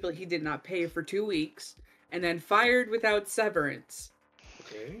the people he did not pay for 2 weeks and then fired without severance.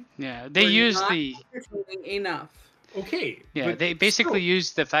 Okay. Yeah, they used enough. Okay. Yeah, they basically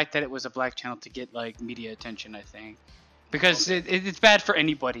used the fact that it was a black channel to get like media attention, I think, because it's bad for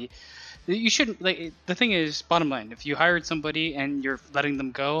anybody. You shouldn't the thing is, bottom line, if you hired somebody and you're letting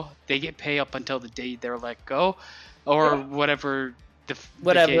them go, they get pay up until the day they're let go, or whatever the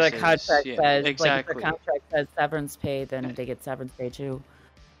contract says. Exactly. Like if the contract says severance pay, then they get severance pay too.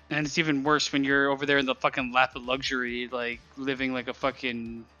 And it's even worse when you're over there in the fucking lap of luxury, like living like a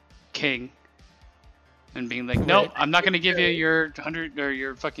fucking king, and being like, no, I'm not gonna give you your $100 or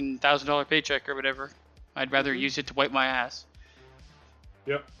your fucking $1,000 paycheck or whatever. I'd rather use it to wipe my ass.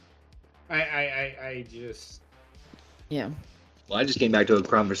 Yep. I just. Yeah. Well, I just came back to a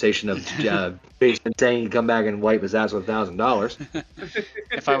conversation of Jason saying he'd come back and wipe his ass with $1,000.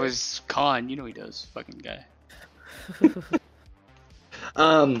 If I was Khan, he does, fucking guy.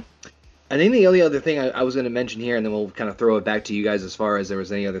 I think the only other thing I was going to mention here, and then we'll kind of throw it back to you guys as far as there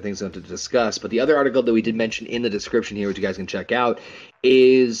was any other things to discuss, but the other article that we did mention in the description here, which you guys can check out,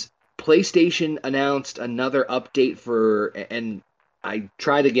 is PlayStation announced another update and I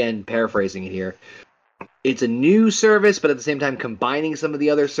tried again paraphrasing it here. It's a new service, but at the same time combining some of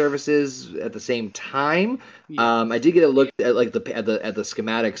the other services at the same time. Yeah. I did get a look at like the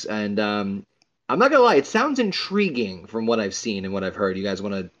schematics, and I'm not gonna lie, it sounds intriguing from what I've seen and what I've heard. You guys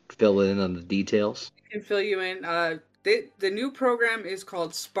want to fill in on the details? I can fill you in. The new program is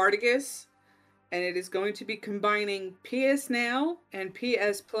called Spartacus, and it is going to be combining PS Now and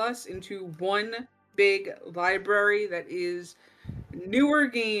PS Plus into one big library that is newer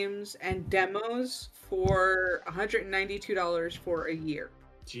games and demos for $192 for a year.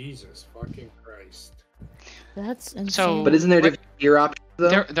 Jesus fucking Christ. That's insane. So, but isn't there different tier options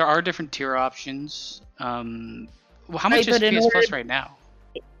though? There are different tier options. How much is PS Plus right now?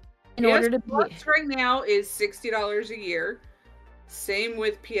 PS Plus right now is $60 a year. Same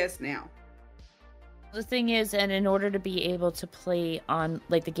with PS Now. The thing is, and in order to be able to play on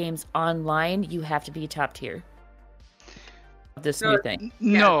like the games online, you have to be top tier. This new thing.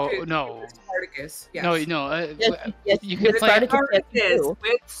 No. Spartacus. Yes. No. Yes, you can play Spartacus.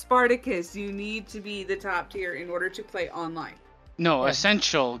 With Spartacus, you need to be the top tier in order to play online. No,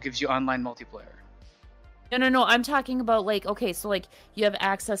 Essential gives you online multiplayer. No. I'm talking about so you have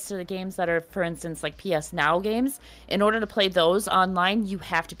access to the games that are, for instance, like PS Now games. In order to play those online, you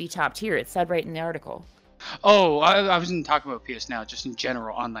have to be top tier. It said right in the article. Oh, I wasn't talking about PS Now, just in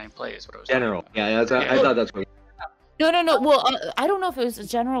general online play is what I was talking about. Yeah, I thought that's what. No. Well, I don't know if it was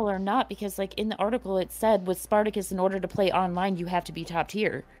general or not, because like in the article it said with Spartacus, in order to play online, you have to be top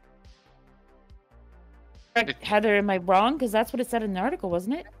tier. Heather, am I wrong? Because that's what it said in the article,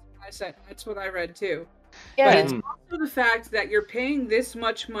 wasn't it? That's what I read too. Yeah. But it's also the fact that you're paying this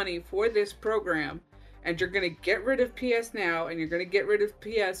much money for this program, and you're going to get rid of PS Now and you're going to get rid of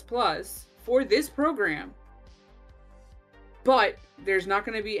PS Plus for this program, but there's not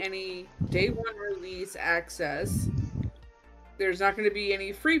going to be any day one release access. There's not going to be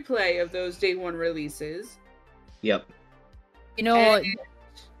any free play of those day one releases. Yep. You know,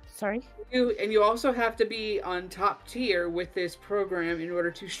 sorry? You also have to be on top tier with this program in order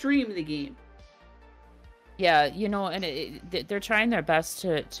to stream the game. Yeah, you know, and they're trying their best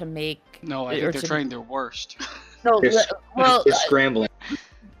to make... No, I think they're trying their worst. No, well... They're scrambling.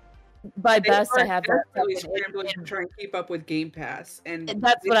 By best, I have that. Really scrambling to try and keep up with Game Pass, and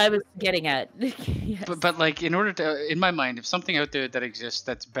that's what I was getting at. Yes. But like, in order to, in my mind, if something out there that exists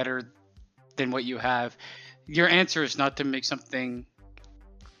that's better than what you have, your answer is not to make something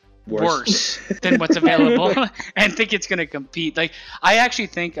worse than what's available and think it's going to compete. Like, I actually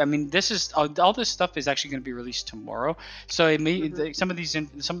think, I mean, this is all this stuff is actually going to be released tomorrow, so it may some of this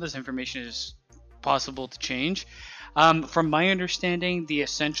information is possible to change. From my understanding, the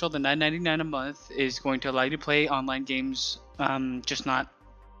Essential, the $9.99 a month, is going to allow you to play online games, just not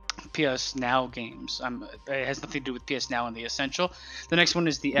PS Now games. It has nothing to do with PS Now and the Essential. The next one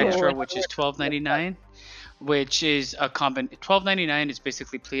is the Extra, which is $12.99, which is a $12.99 is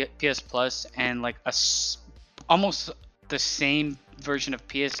basically PS Plus and like almost the same version of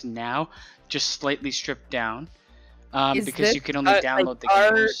PS Now, just slightly stripped down, because you can only download the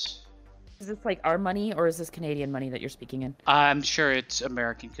games. Is this like our money or is this Canadian money that you're speaking in? I'm sure it's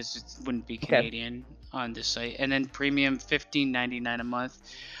American because it wouldn't be Canadian on this site. And then Premium, $15.99 a month,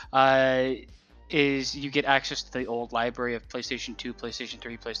 is you get access to the old library of PlayStation 2, PlayStation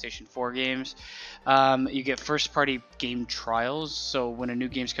 3, PlayStation 4 games. You get first-party game trials, so when a new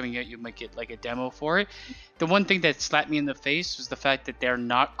game's coming out, you might get like a demo for it. The one thing that slapped me in the face was the fact that they're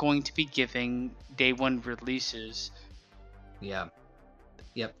not going to be giving day one releases. Yeah.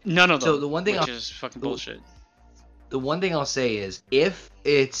 Yep. None of them. So the one thing which is fucking bullshit. The one thing I'll say is, if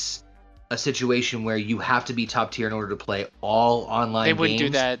it's a situation where you have to be top tier in order to play all online games, they wouldn't do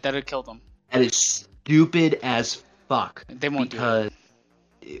that. That'd kill them. That is stupid as fuck. They won't do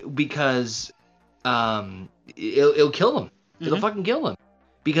it because it'll kill them. It'll fucking kill them.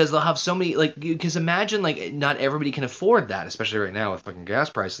 Because they'll have so many, like, because imagine, like, not everybody can afford that, especially right now with fucking gas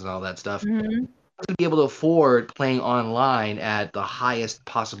prices and all that stuff. To be able to afford playing online at the highest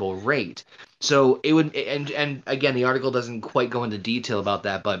possible rate. So it would, and again, the article doesn't quite go into detail about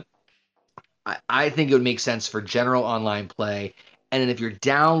that, but I think it would make sense for general online play. And then if you're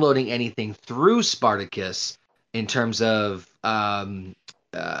downloading anything through Spartacus in terms of, like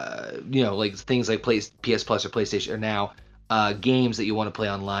things like PS Plus or PlayStation or Now, games that you want to play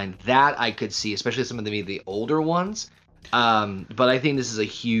online, that I could see, especially some of the older ones. But I think this is a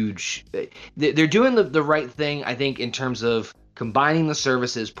huge... They're doing the right thing, I think, in terms of combining the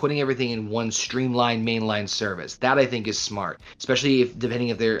services, putting everything in one streamlined mainline service. That, I think, is smart, especially depending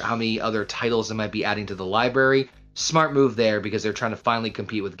if how many other titles they might be adding to the library. Smart move there, because they're trying to finally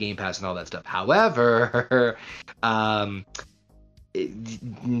compete with Game Pass and all that stuff. However, the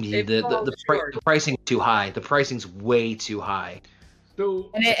pricing's too high. The pricing's way too high.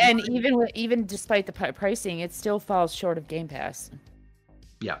 So, and even despite the pricing, it still falls short of Game Pass.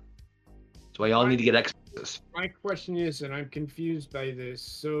 Yeah, that's why y'all need to get access. My question is, and I'm confused by this.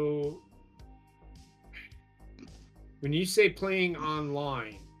 So, when you say playing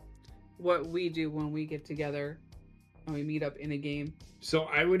online, what we do when we get together and we meet up in a game. So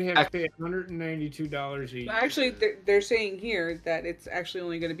I would have to pay $192 each. Actually, they're saying here that it's actually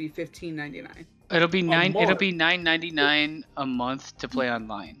only going to be $15.99. It'll be $9.99 a month to play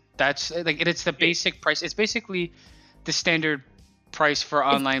online. That's like it's the basic price. It's basically the standard price for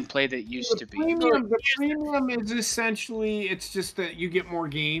online play that used to be. The premium is essentially, it's just that you get more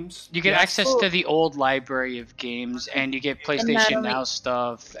games. You get access to the old library of games, and you get PlayStation Now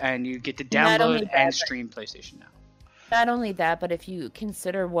stuff, and you get to download and stream PlayStation Now. Not only that, but if you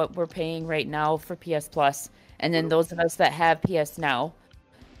consider what we're paying right now for PS Plus, and then those of us that have PS Now,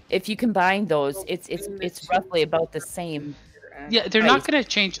 if you combine those, it's roughly about the same. Yeah, they're not going to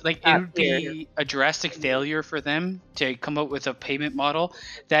change. Like, it would be a drastic failure for them to come up with a payment model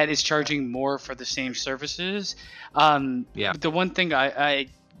that is charging more for the same services. The one thing I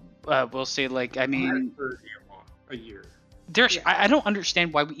will say, like, I mean, a year. I don't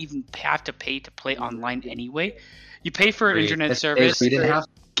understand why we even have to pay to play online anyway. You pay for an internet service.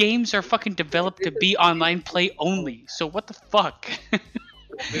 Games are fucking developed to be online play only. So what the fuck?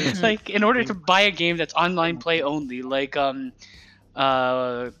 Like, in order to buy a game that's online play only, like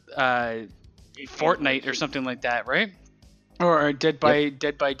Fortnite or something like that, right? Or Dead by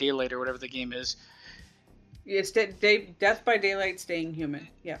Daylight or whatever the game is. Yes, Death by Daylight, Staying Human.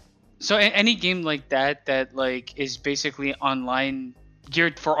 Yeah. So any game like that like is basically online,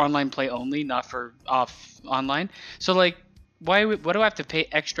 geared for online play only, not for online. So like, why do I have to pay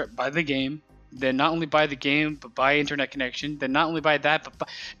extra? Buy the game, then not only buy the game but buy internet connection, then not only buy that but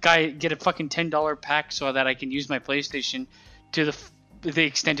get a fucking $10 pack so that I can use my PlayStation to the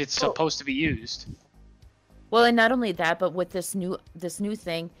extent it's supposed to be used. Well, and not only that, but with this new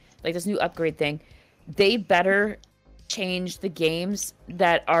thing, like this new upgrade thing, they better change the games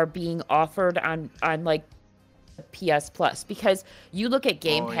that are being offered on like PS Plus, because you look at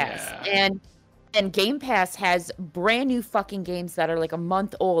Game Pass and Game Pass has brand new fucking games that are like a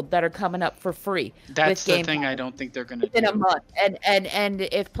month old that are coming up for free. That's the thing I don't think they're gonna do in a month. And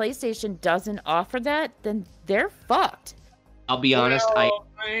if PlayStation doesn't offer that, then they're fucked. I'll be honest.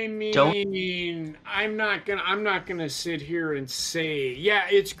 I'm not gonna sit here and say, yeah,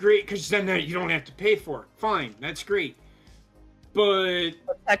 it's great because then you don't have to pay for it. Fine, that's great. But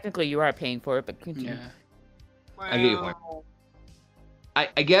technically, you are paying for it. But continue. Yeah. Well, I get your point.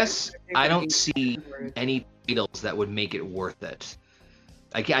 I guess I don't see any titles that would make it worth it.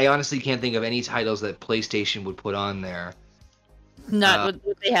 I honestly can't think of any titles that PlayStation would put on there. Not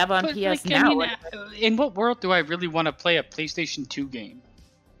what they have on PS now. In what world do I really want to play a PlayStation 2 game?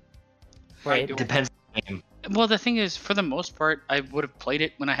 Right. Depends on the game. Well, the thing is, for the most part, I would have played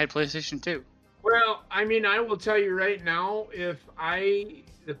it when I had PlayStation 2. Well, I mean, I will tell you right now, if a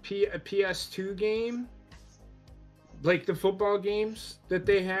PS2 game, like the football games that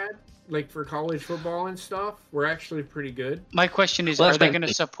they had, like for college football and stuff, were actually pretty good. My question is, are they going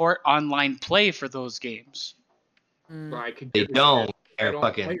to support online play for those games? Well, They don't. They're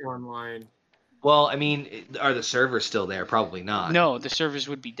Fucking play online. Well, I mean, are the servers still there? Probably not. No, the servers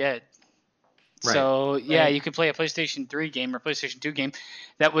would be dead. Right. So, yeah, you could play a PlayStation 3 game or PlayStation 2 game.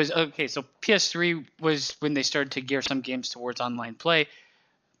 That was, okay, so PS3 was when they started to gear some games towards online play.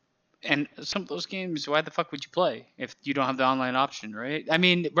 And some of those games, why the fuck would you play if you don't have the online option, right? I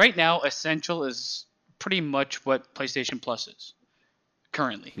mean, right now, Essential is pretty much what PlayStation Plus is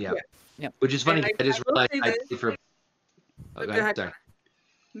currently. Yeah. Which is funny. I just realized I paid for... Oh, go ahead. Sorry.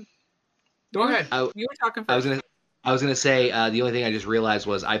 Go ahead. You were talking first. I was gonna say the only thing I just realized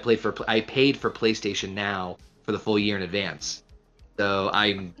was I paid for PlayStation Now for the full year in advance, so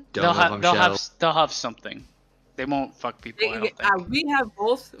I don't know if I'm they'll have something. They won't fuck people. I don't think.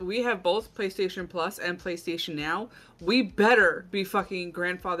 We have both PlayStation Plus and PlayStation Now. We better be fucking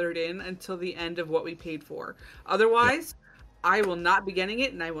grandfathered in until the end of what we paid for. Otherwise, I will not be getting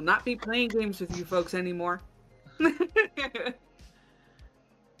it, and I will not be playing games with you folks anymore.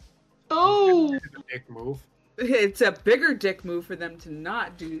 Oh, dick move. It's a bigger dick move for them to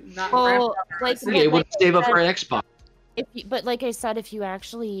not do. Well, it would save up for an Xbox. But like I said, if you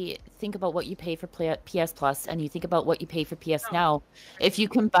actually think about what you pay for PS Plus and you think about what you pay for PS Now, if you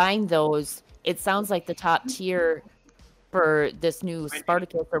combine those, it sounds like the top tier for this new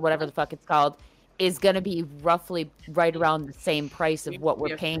Spartacus or whatever the fuck it's called is going to be roughly right around the same price of what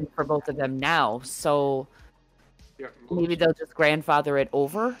we're paying for both of them now. So maybe they'll just grandfather it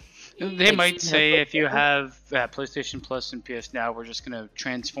over. They might say if you have PlayStation Plus and PS Now, we're just going to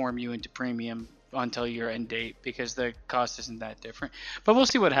transform you into premium until your end date because the cost isn't that different. But we'll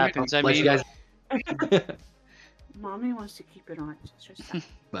see what happens. I mean, Mommy wants to keep it on.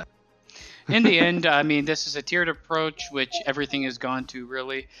 But in the end, I mean, this is a tiered approach, which everything has gone to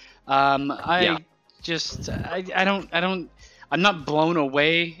really. I'm not blown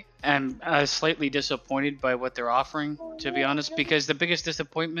away. I'm slightly disappointed by what they're offering, to be honest, because the biggest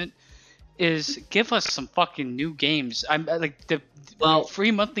disappointment is give us some fucking new games. I'm like the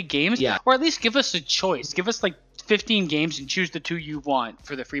free monthly games, or at least give us a choice. Give us like 15 games and choose the 2 you want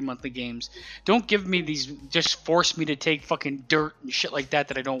for the free monthly games. Don't give me these. Just force me to take fucking dirt and shit like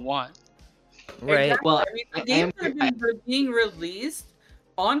that I don't want. Right. Exactly. Well, I mean, the games that are being released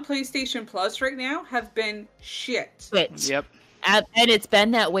on PlayStation Plus right now have been shit. Yep. And it's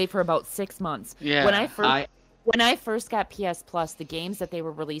been that way for about 6 months. Yeah. When I first got PS Plus, the games that they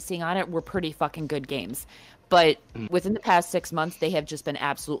were releasing on it were pretty fucking good games. But within the past 6 months, they have just been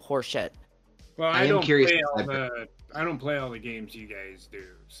absolute horseshit. Well, I don't play all the games you guys do,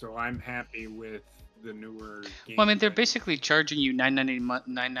 so I'm happy with the newer games. Well, I mean, they're basically charging you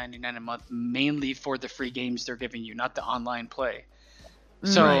 $9.99 a month mainly for the free games they're giving you, not the online play.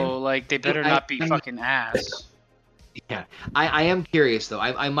 So, like, they better not be fucking ass. Yeah, I am curious though.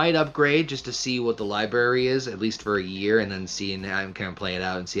 I might upgrade just to see what the library is, at least for a year, and then I'm kind of play it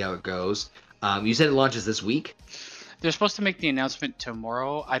out and see how it goes. You said it launches this week. They're supposed to make the announcement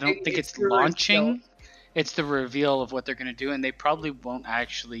tomorrow. I don't think it's launching. It's the reveal of what they're going to do, and they probably won't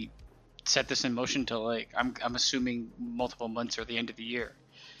actually set this in motion till like I'm assuming multiple months or the end of the year.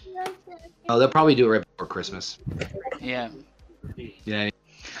 Oh, they'll probably do it right before Christmas. Yeah. Yeah.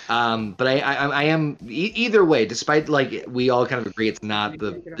 But I am either way. Despite like we all kind of agree it's not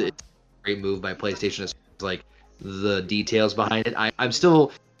the great move by PlayStation as like the details behind it. I'm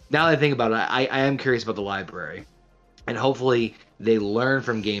still, now that I think about it, I am curious about the library, and hopefully they learn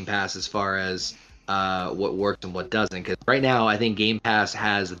from Game Pass as far as what works and what doesn't. Because right now I think Game Pass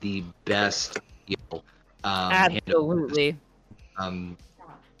has the best deal. Absolutely.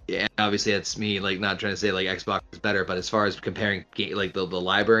 Yeah, obviously that's me like not trying to say like Xbox is better, but as far as comparing like the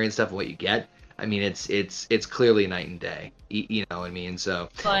library and stuff and what you get, I mean it's clearly night and day. You know what I mean? So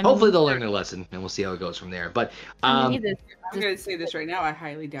hopefully they'll learn their lesson and we'll see how it goes from there. But I'm going to say this right now. I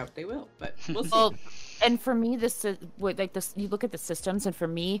highly doubt they will, but we'll see. Well, and for me, this is like this. You look at the systems, and for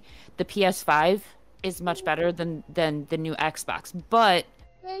me, the PS5 is much better than the new Xbox, but.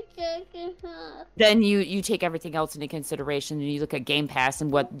 Then you take everything else into consideration, and you look at Game Pass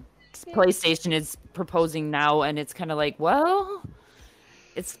and what PlayStation is proposing now, and it's kind of like, well,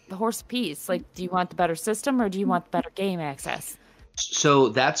 it's the horse piece. Like, do you want the better system or do you want the better game access? So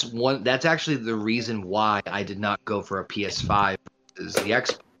that's actually the reason why I did not go for a PS5 versus the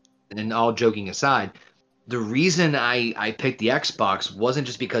Xbox. And all joking aside, the reason I picked the Xbox wasn't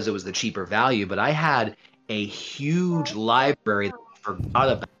just because it was the cheaper value, but I had a huge library that I forgot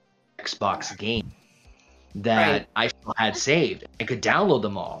about Xbox game that I still had saved. I could download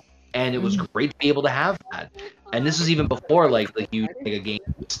them all, and it was great to be able to have that. And this was even before like you take a game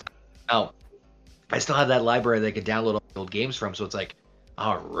out. I still have that library that I could download all the old games from. So it's like,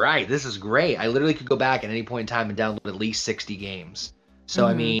 all right, this is great. I literally could go back at any point in time and download at least 60 games. So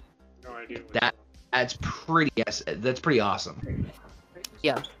I mean, that's pretty awesome.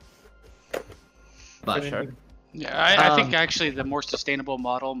 Yeah. But sure. Yeah, I think actually the more sustainable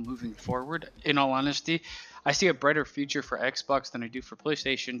model moving forward, in all honesty, I see a brighter future for Xbox than I do for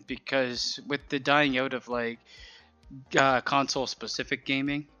PlayStation, because with the dying out of like console-specific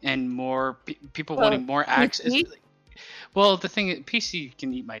gaming and more people wanting more access. Well, the thing is, PC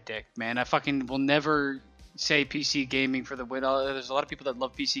can eat my dick, man. I fucking will never say PC gaming for the win. There's a lot of people that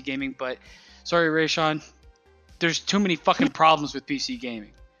love PC gaming, but sorry, Rayshawn, there's too many fucking problems with PC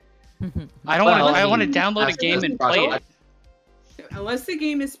gaming. I don't want to. I want to download a game and play it. Unless the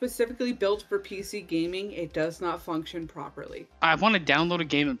game is specifically built for PC gaming, it does not function properly. I want to download a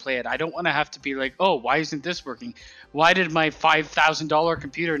game and play it. I don't want to have to be like, oh, why isn't this working? Why did my $5,000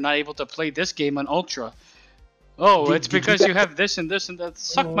 computer not able to play this game on Ultra? Oh, it's because you have this and this and that.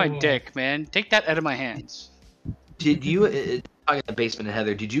 Suck my dick, man. Take that out of my hands. Did you, talking in the basement and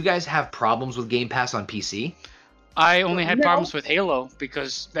Heather, did you guys have problems with Game Pass on PC? I only had problems with Halo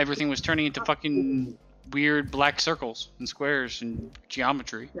because everything was turning into fucking weird black circles and squares and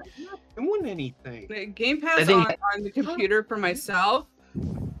geometry. Not doing anything. The Game Pass on the computer for myself,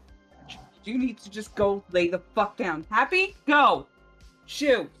 you need to just go lay the fuck down. Happy? Go!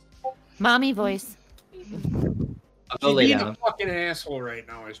 Shoot! Mommy voice. I'll go lay down. She's a fucking asshole right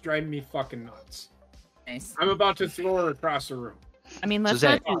now. It's driving me fucking nuts. Nice. I'm about to throw her across the room. I mean, let's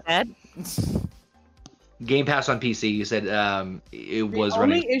not do that. Game Pass on PC, you said it was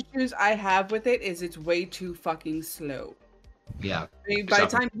running. The only issues I have with it is it's way too fucking slow. Yeah. I mean, by the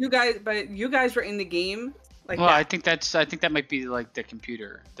time you guys were in the game, like well, I think that might be like the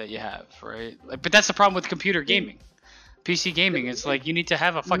computer that you have, right? Like, but that's the problem with computer gaming. PC gaming, it's like you need to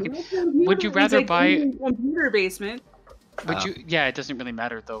have a fucking. Would you rather buy computer basement? Would you? Yeah, it doesn't really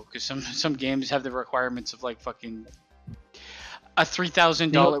matter though, because some games have the requirements of like fucking a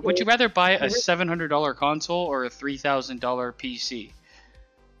 $3,000. Would you rather buy a $700 console or a $3,000 PC?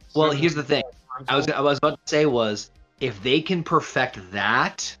 Well, here's the thing. I was about to say was if they can perfect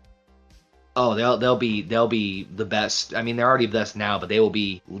that, oh, they'll be the best. I mean, they're already the best now, but they will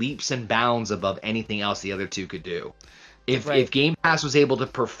be leaps and bounds above anything else the other two could do. If Game Pass was able to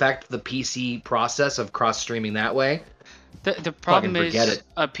perfect the PC process of cross streaming that way, the problem is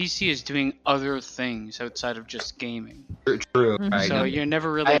a PC is doing other things outside of just gaming. True. Right? So you're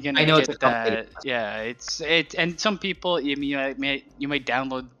never really gonna get that. Yeah, and some people you might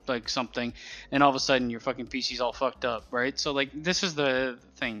download like something, and all of a sudden your fucking PC's all fucked up, right? So like this is the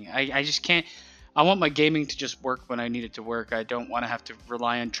thing. I just can't. I want my gaming to just work when I need it to work. I don't want to have to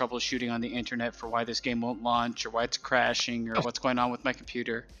rely on troubleshooting on the internet for why this game won't launch or why it's crashing or what's going on with my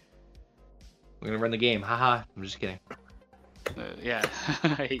computer. We're gonna run the game. Haha. I'm just kidding. Yeah, I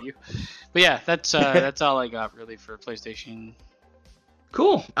hate you. But yeah, that's all I got really for PlayStation.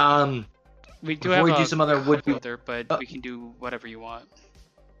 Cool. We do some other but we can do whatever you want.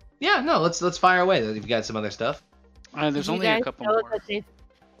 Yeah, no, let's fire away. If you got some other stuff. There's only a couple more.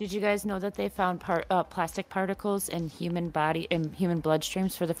 Did you guys know that they found plastic particles in human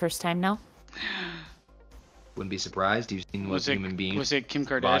bloodstreams for the first time now? Wouldn't be surprised. You've seen what human beings. Was it Kim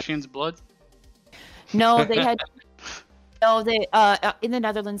Kardashian's blood? No, they had. No, they in the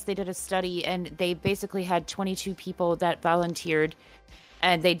Netherlands they did a study and they basically had 22 people that volunteered,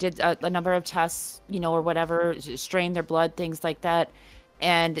 and they did a number of tests, or whatever, strained their blood, things like that,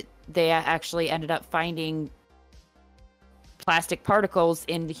 and they actually ended up finding plastic particles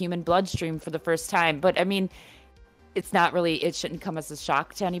in the human bloodstream for the first time. But I mean, it shouldn't come as a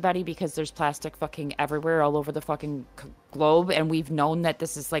shock to anybody because there's plastic fucking everywhere all over the fucking globe, and we've known that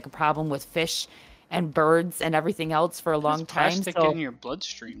this is like a problem with fish and birds and everything else for a long time. Plastic in your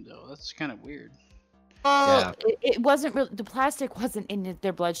bloodstream, though. That's kind of weird. Well, it wasn't really, the plastic wasn't in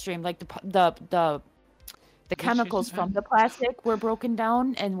their bloodstream. Like the chemicals from the plastic were broken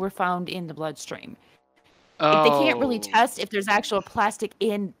down and were found in the bloodstream. Oh. They can't really test if there's actual plastic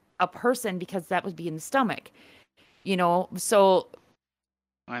in a person because that would be in the stomach. So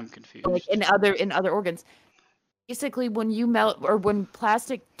I'm confused. like in other organs. Basically, when you melt or when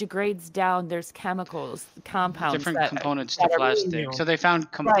plastic degrades down, there's compounds. Different components to plastic. So they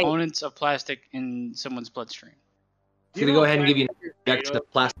found components of plastic in someone's bloodstream. I'm gonna go ahead and give you an injection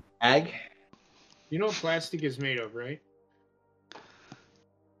of plastic bag. You know what plastic is made of, right?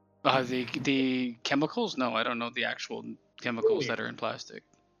 The chemicals? No, I don't know the actual chemicals that are in plastic.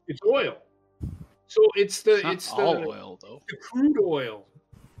 It's oil. So it's the oil though. The crude oil.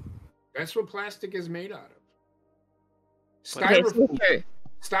 That's what plastic is made out of.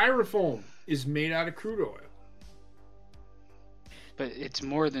 Styrofoam is made out of crude oil. But it's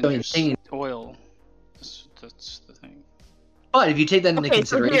more than just oil. That's the thing. But if you take that into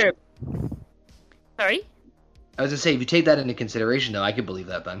consideration, sorry. I was gonna say, if you take that into consideration, though, I could believe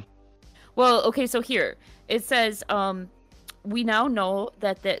that then. Well, okay, so here it says, we now know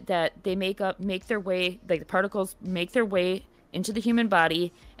that they the particles make their way into the human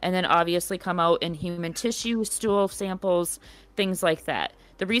body, and then obviously come out in human tissue, stool samples, things like that.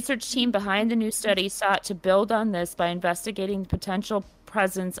 The research team behind the new study sought to build on this by investigating the potential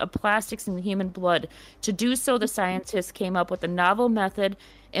presence of plastics in the human blood. To do so, the scientists came up with a novel method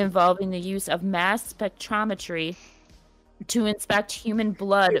involving the use of mass spectrometry to inspect human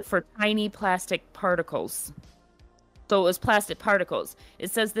blood for tiny plastic particles. So it was plastic particles.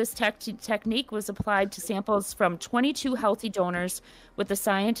 It says this technique was applied to samples from 22 healthy donors, with the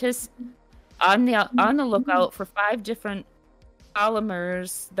scientists on the lookout for 5 different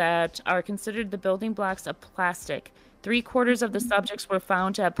polymers that are considered the building blocks of plastic. 3/4 of the subjects were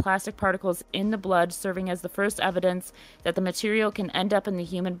found to have plastic particles in the blood, serving as the first evidence that the material can end up in the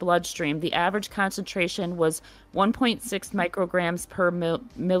human bloodstream. The average concentration was 1.6 micrograms per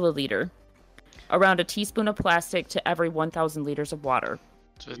milliliter. Around a teaspoon of plastic to every 1,000 liters of water.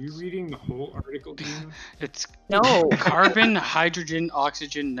 Are you reading the whole article, Dina? It's no carbon, hydrogen,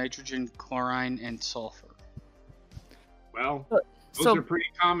 oxygen, nitrogen, chlorine, and sulfur. Well, those are pretty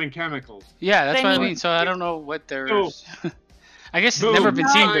common chemicals. Yeah, that's what I mean. So I don't know what they're. I guess it's never been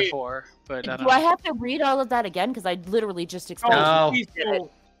seen before. But do I have to read all of that again? Because I literally just explained. Oh,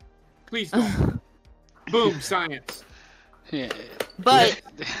 please don't. Boom, science. Yeah. But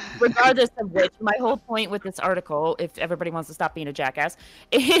regardless of which, my whole point with this article, if everybody wants to stop being a jackass,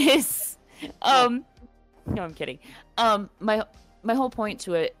 is no, I'm kidding. My whole point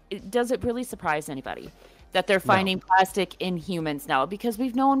to it, does it really surprise anybody that they're finding plastic in humans now? Because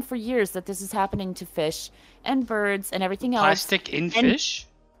we've known for years that this is happening to fish and birds and everything else. Plastic in fish?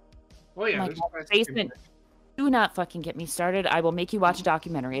 Oh yeah, there's plastic in fish. Do not fucking get me started. I will make you watch a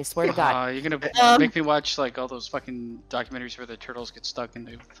documentary. I swear to God. You're gonna make me watch like all those fucking documentaries where the turtles get stuck in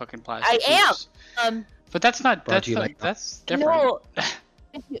the fucking plastic. I am. But that's not. That's different. No,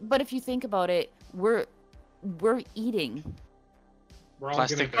 but if you think about it, we're eating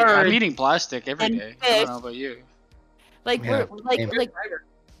plastic. I'm eating plastic every day. I don't know about you. Like we're like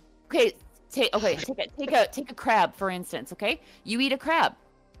okay. Take a crab for instance. Okay, you eat a crab.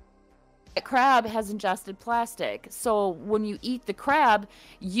 That crab has ingested plastic. So when you eat the crab,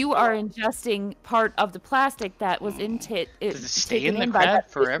 you are ingesting part of the plastic that was Does it stay in the crab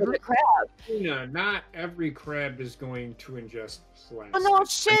forever? No, not every crab is going to ingest plastic. Oh no,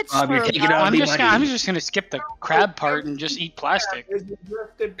 shit! I'm just gonna skip the crab part and just eat plastic.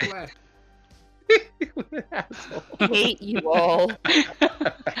 I hate you all.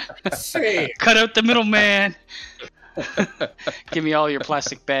 Cut out the middleman. Give me all your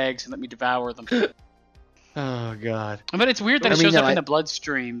plastic bags and let me devour them. Oh God! But it's weird that it shows up in the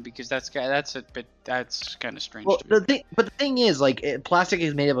bloodstream because that's kind of strange. Well, the thing is, like, plastic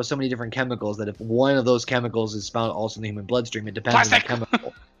is made up of so many different chemicals that if one of those chemicals is found also in the human bloodstream, it depends on the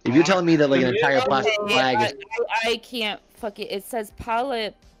chemical. If you're telling me that like an entire plastic flag is... I can't fuck it. It says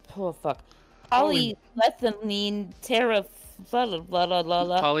polyethylene terra blah blah blah blah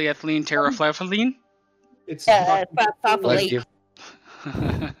blah. Polyethylene terafluorine? It's I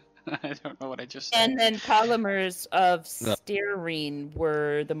don't know what I just said. And then polymers of styrene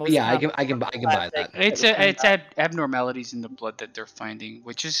were the most. Yeah, I can buy that. It's abnormalities in the blood that they're finding,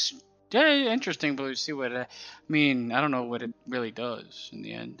 which is interesting. But we see what I mean. I don't know what it really does in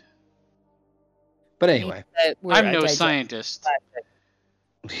the end. But anyway, I'm no scientist.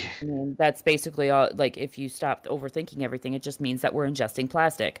 I mean, that's basically all. Like, if you stop overthinking everything, it just means that we're ingesting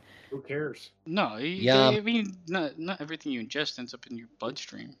plastic. Who cares? No, I mean, not everything you ingest ends up in your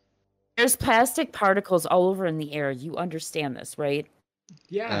bloodstream. There's plastic particles all over in the air. You understand this, right?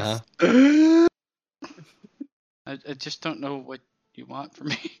 Yes. I just don't know what you want from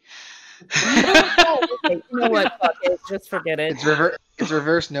me. Okay, you know what? Fuck it. Just forget it. It's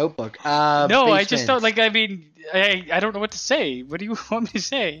reverse Notebook. No, I just don't like. I mean, I don't know what to say. What do you want me to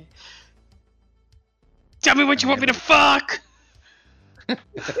say? Tell me what you want me to fuck.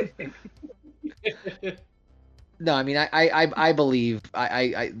 No, I mean, I believe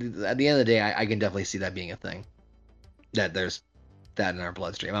I at the end of the day, I can definitely see that being a thing. That there's that in our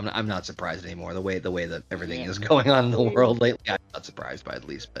bloodstream. I'm not surprised anymore. The way that everything is going on in the world lately, I'm not surprised by it, at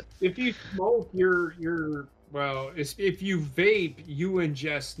least. But if you smoke, if you vape, you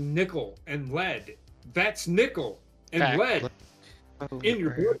ingest nickel and lead. That's nickel and lead in your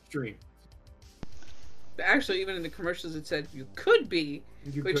bloodstream. Actually, even in the commercials, it said you could be,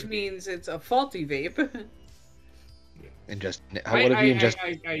 which means it's a faulty vape. Ingest. What have you ingest?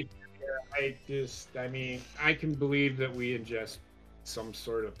 I mean, I can believe that we ingest some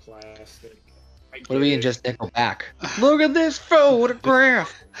sort of plastic. What do we ingest nickel back? Look at this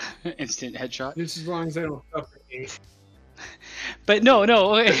photograph. Instant headshot. Just as long as I don't suffocate. But no.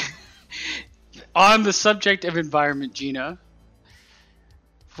 On the subject of environment, Gina,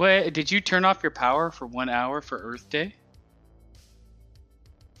 did you turn off your power for 1 hour for Earth Day?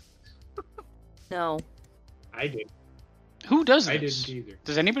 No. I did. Who does this? I didn't either.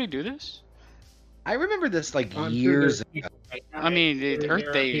 Does anybody do this? I remember this like years ago. I mean,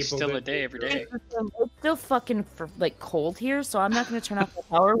 Earth Day is still a day every day. It's still fucking cold here, so I'm not going to turn off the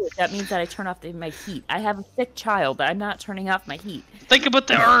power. That means that I turn off my heat. I have a sick child. I'm not turning off my heat. Think about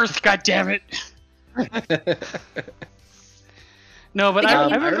the Earth, goddammit! No, but I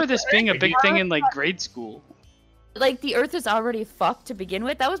remember this being a big thing in like grade school. Like, the Earth is already fucked to begin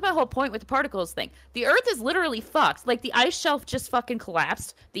with. That was my whole point with the particles thing. The Earth is literally fucked. Like, the ice shelf just fucking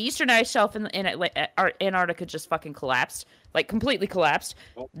collapsed. The eastern ice shelf in Antarctica just fucking collapsed. Like, completely collapsed.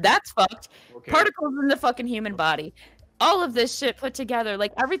 That's fucked. Okay. Particles in the fucking human body. All of this shit put together.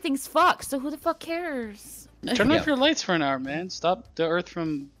 Like, everything's fucked. So who the fuck cares? Turn off your lights for an hour, man. Stop the Earth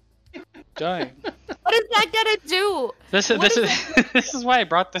from dying. What is that gonna do? This is why I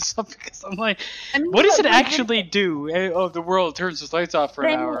brought this up, because I'm like, what does it actually do? Oh, the world turns its lights off for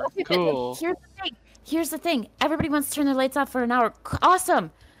an hour. Cool. Here's the thing. Everybody wants to turn their lights off for an hour.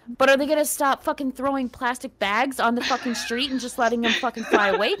 Awesome. But are they gonna stop fucking throwing plastic bags on the fucking street and just letting them fucking fly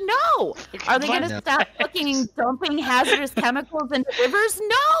away? No. Are they gonna stop fucking dumping hazardous chemicals into rivers?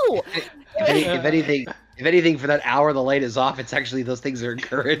 No. If anything, for that hour the light is off, it's actually those things are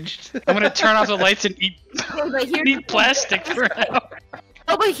encouraged. I'm gonna turn off the lights and eat plastic for an hour.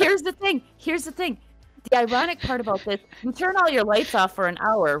 Oh, but here's the thing. The ironic part about this: you turn all your lights off for an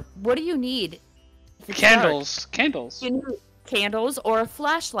hour. What do you need? Candles. You need candles or a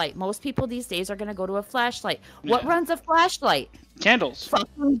flashlight. Most people these days are gonna go to a flashlight. What runs a flashlight? Candles.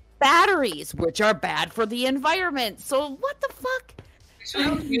 Fucking batteries, which are bad for the environment. So what the fuck?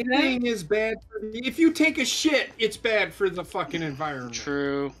 Everything is bad if you take a shit, it's bad for the fucking environment.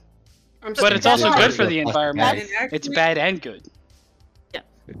 True. But it's also good for the environment. It's bad and good. Yeah.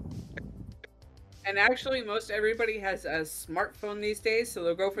 And actually, most everybody has a smartphone these days, so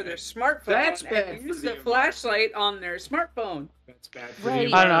they'll go for their smartphone. That's bad. And use the flashlight on their smartphone. That's bad. I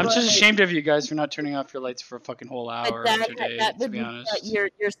don't know. I'm just ashamed of you guys for not turning off your lights for a fucking whole hour every day. To be honest, your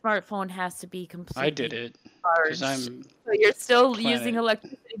smartphone has to be completely. I did it. So you're still using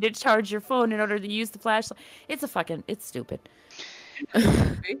electricity to charge your phone in order to use the flashlight. It's stupid.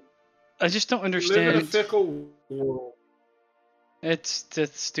 I just don't understand. Live in a fickle world. It's the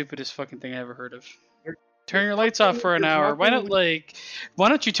stupidest fucking thing I ever heard of. Turn your lights off for an hour. Why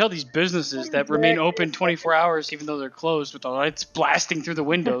don't you tell these businesses that remain open 24 hours even though they're closed with the lights blasting through the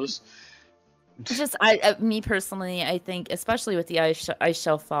windows? Just me personally, I think, especially with the ice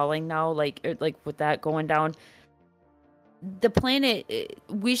shelf falling now, like with that going down, the planet,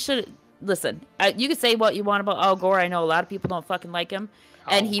 we should listen, you can say what you want about Al Gore. I know a lot of people don't fucking like him,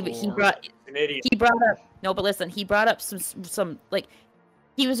 and he brought up no, but listen, he brought up some like.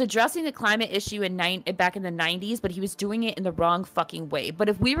 He was addressing the climate issue back in the 90s, but he was doing it in the wrong fucking way. But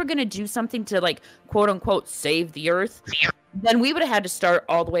if we were going to do something to, like, quote unquote, save the earth, then we would have had to start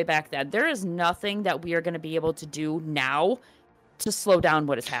all the way back then. There is nothing that we are going to be able to do now to slow down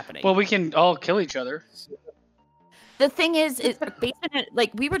what is happening. Well, we can all kill each other. The thing is based on it,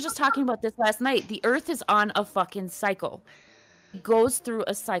 like, we were just talking about this last night. The earth is on a fucking cycle. Goes through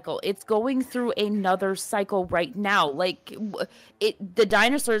a cycle. It's going through another cycle right now. Like the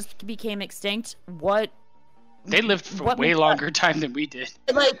dinosaurs became extinct. They lived for way longer time than we did.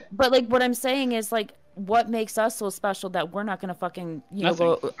 But what I'm saying is, like, what makes us so special that we're not gonna fucking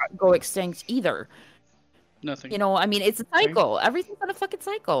go extinct either? Nothing. You know, I mean, it's a cycle. Everything's on a fucking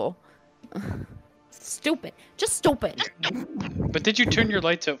cycle. Stupid. Just stupid. But did you turn your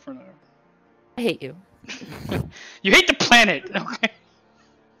lights out for an hour? I hate you. You hate the planet. Okay.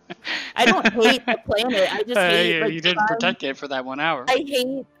 I don't hate the planet. I just hate. You didn't protect it for that 1 hour.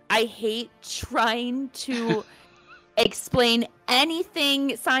 I hate trying to explain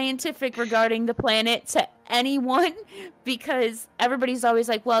anything scientific regarding the planet to anyone because everybody's always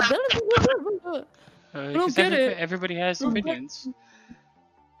like, "Well, I don't get it." Everybody has opinions.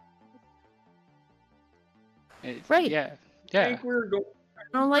 Right? Yeah. I think we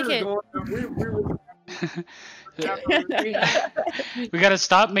don't like it. We gotta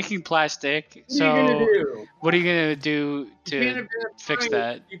stop making plastic. So what are you gonna do to fix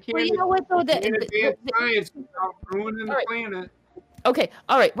that? Well, you know what though? Science without ruining the planet. Okay,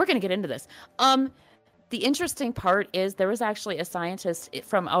 all right, we're gonna get into this. The interesting part is there was actually a scientist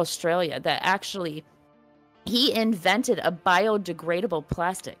from Australia that actually he invented a biodegradable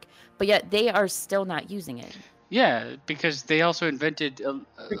plastic, but yet they are still not using it. Yeah, because they also invented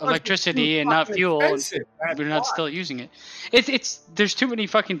electricity and not fuel, and we're not still using it. It's there's too many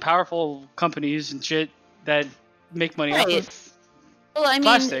fucking powerful companies and shit that make money off of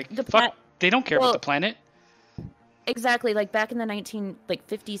plastic. They don't care about the planet. Exactly, like back in the 50s,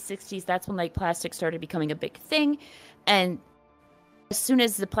 60s, that's when like plastic started becoming a big thing, and as soon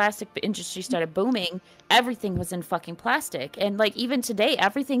as the plastic industry started booming, everything was in fucking plastic. And like even today,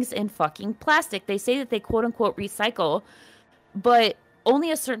 everything's in fucking plastic. They say that they quote unquote recycle, but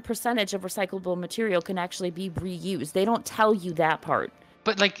only a certain percentage of recyclable material can actually be reused. They don't tell you that part.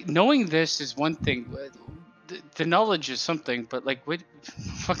 But like knowing this is one thing. The knowledge is something, but like what the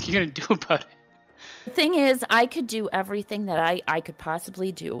fuck are you gonna do about it? The thing is, I could do everything that I could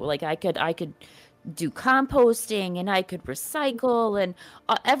possibly do. Like I could do composting and I could recycle and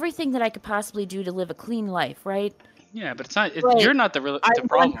everything that I could possibly do to live a clean life, right? Yeah, but it's not. You're not the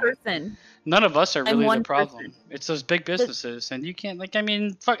problem. One person. None of us are really the problem. Person. It's those big businesses, and you can't. Like, I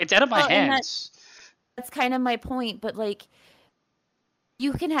mean, fuck, it's out of my hands. That's kind of my point. But like,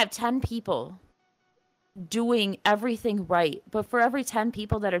 you can have 10 people doing everything right, but for every 10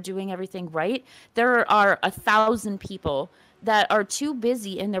 people that are doing everything right, there are 1,000 people that are too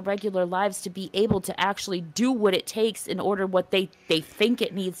busy in their regular lives to be able to actually do what it takes in order what they think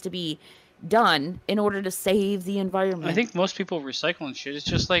it needs to be done in order to save the environment. I think most people recycle and shit. It's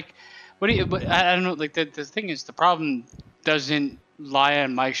just like, I don't know, like the thing is the problem doesn't lie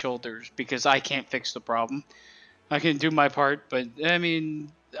on my shoulders because I can't fix the problem. I can do my part, but I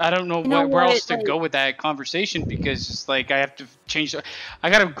mean, I don't know where else to go with that conversation because it's like I have to change. I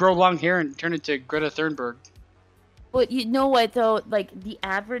got to grow long hair and turn into Greta Thunberg. Well, you know what though? Like the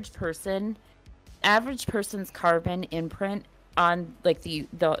average person's carbon imprint on like the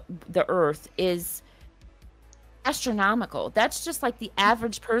Earth is astronomical. That's just like the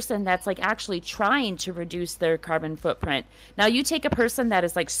average person that's like actually trying to reduce their carbon footprint. Now you take a person that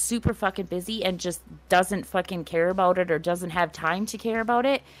is like super fucking busy and just doesn't fucking care about it or doesn't have time to care about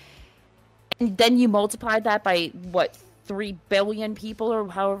it, and then you multiply that by what? 3 billion people or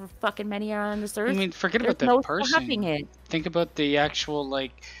however fucking many are on this earth. I mean, forget about the person. Think about the actual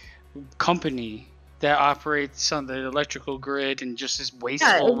like company that operates on the electrical grid and just is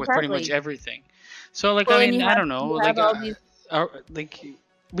wasteful with pretty much everything. So like, I mean, I don't know. Like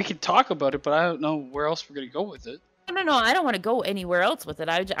we could talk about it, but I don't know where else we're gonna go with it. No, I don't want to go anywhere else with it.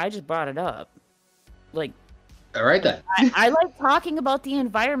 I just brought it up. Like. All right then. I like talking about the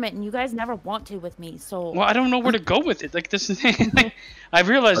environment, and you guys never want to with me. So. Well, I don't know where to go with it. Like this is. Like, I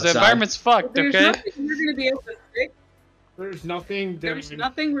realized the environment's fucked. There's okay. Nothing you're gonna be able to fix. There's nothing. There's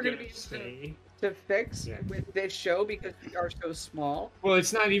nothing we're gonna be able to fix with this show because we are so small. Well,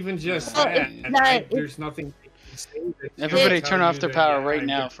 it's not even just that. There's nothing Everybody turn off their power right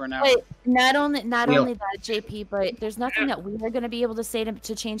now for an hour. But not only that, JP, but there's nothing that we are going to be able to say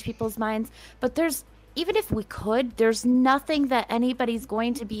to change people's minds. But even if we could, there's nothing that anybody's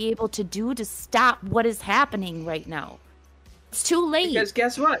going to be able to do to stop what is happening right now. It's too late. Because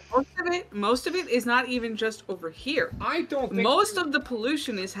guess what? Most of it is not even just over here. I don't think most of the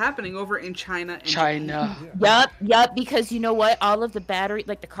pollution is happening over in China. Yup. Because you know what? All of the battery,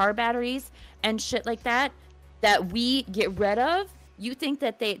 like the car batteries and shit like that we get rid of. You think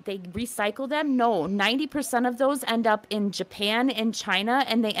that they recycle them? No, 90% of those end up in Japan and China,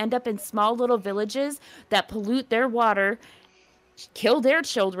 and they end up in small little villages that pollute their water, kill their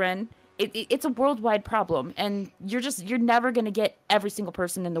children. It's a worldwide problem, and you're never going to get every single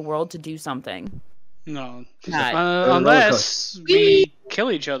person in the world to do something. No, unless we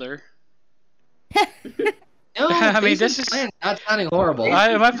kill each other. No, I mean, this is not sounding horrible.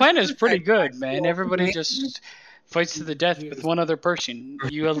 My plan is pretty good, man. Everybody just fights to the death with one other person.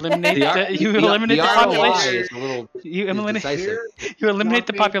 You eliminate the population. You eliminate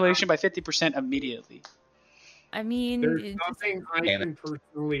the population by 50% immediately. I mean, there's nothing I can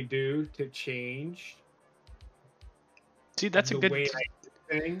personally do to change. See, that's a good way I do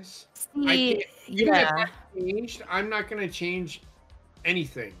things. See, even if I changed, I'm not going to change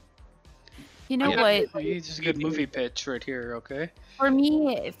anything. You know what? It's just a good movie pitch right here. Okay. For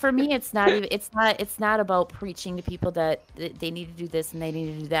me, it's not even. It's not about preaching to people that they need to do this and they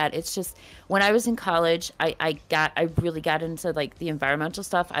need to do that. It's just when I was in college, I really got into like the environmental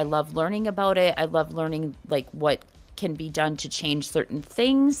stuff. I love learning about it. I love learning like what can be done to change certain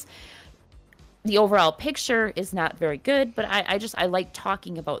things. The overall picture is not very good, but I like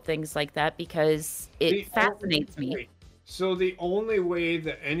talking about things like that because it fascinates me. So the only way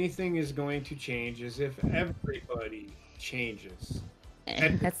that anything is going to change is if everybody changes.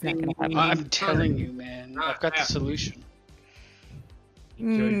 That's not going to happen. I'm telling you, man. I've got the solution.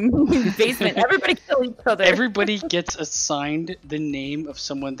 Basement. Everybody kill each other. Everybody gets assigned the name of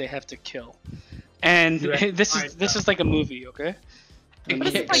someone they have to kill, and this is like a movie, okay?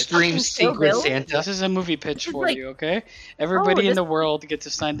 Extreme Secret Santa. This is a movie pitch for you, okay? Everybody in the world gets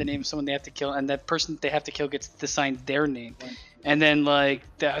assigned the name of someone they have to kill, and that person they have to kill gets assigned their name. And then, like,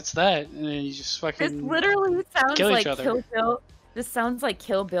 that's that. And then you just fucking This literally sounds kill like each other. Kill Bill. This sounds like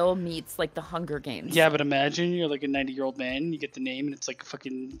Kill Bill meets, like, the Hunger Games. Yeah, but imagine you're, like, a 90-year-old man, you get the name, and it's, like, a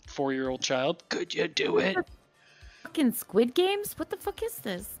fucking 4-year-old child. Could you do it? Fucking Squid Games? What the fuck is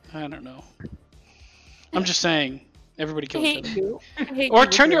this? I don't know. I'm just saying. Everybody kill each other. Or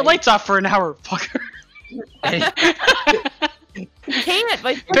turn your lights off for an hour, fucker. Can't.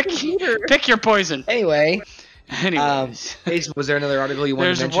 My computer. Pick your poison. Anyway. Anyways. Was there another article you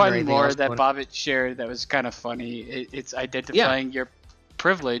wanted to mention? There's one more that Bobbitt shared that was kind of funny. It's identifying your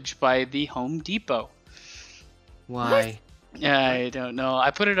privilege by the Home Depot. Why? I don't know. I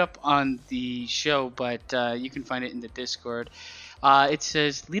put it up on the show, but you can find it in the Discord. It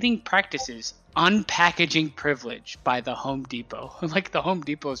says leading practices unpackaging privilege by the Home Depot. Like the Home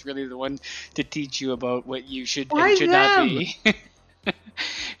Depot is really the one to teach you about what you should and should not be.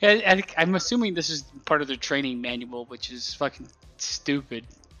 And I'm assuming this is part of their training manual, which is fucking stupid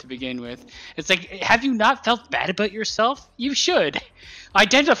to begin with. It's like, have you not felt bad about yourself? You should.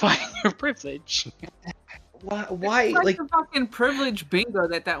 Identifying your privilege. Why? It's like the fucking privilege bingo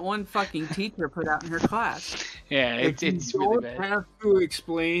that one fucking teacher put out in her class. Yeah, it's really bad. You don't have to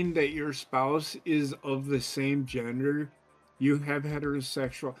explain that your spouse is of the same gender. You have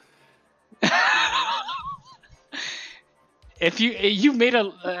heterosexual. If you made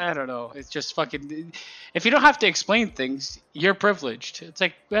I don't know, it's just fucking. If you don't have to explain things, you're privileged. It's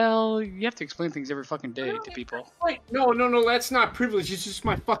like, well, you have to explain things every fucking day to people. No, that's not privilege. It's just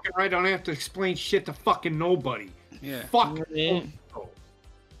my fucking right. I don't have to explain shit to fucking nobody. Yeah. Fuck.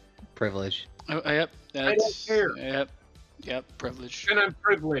 Privilege. Yep. I don't care. Yep. Privilege. And I'm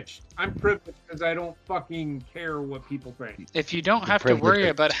privileged. I'm privileged because I don't fucking care what people think. If you don't have to worry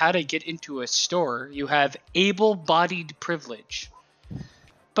about how to get into a store, you have able-bodied privilege.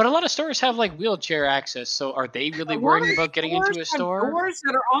 But a lot of stores have like wheelchair access, so are they really worrying about getting into a store? Doors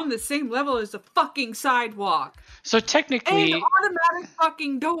that are on the same level as the fucking sidewalk. So technically, and automatic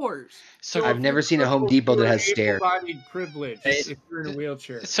fucking doors. So I've never seen a Home Depot that has stairs. Able-bodied privilege if you're in a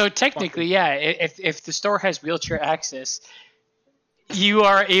wheelchair. So technically, yeah, if the store has wheelchair access, you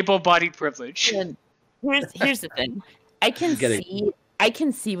are able-bodied privilege. Here's the thing. I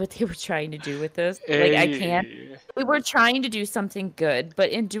can see what they were trying to do with this. Like, I can't. We were trying to do something good, but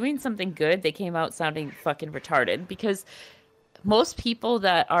in doing something good, they came out sounding fucking retarded because most people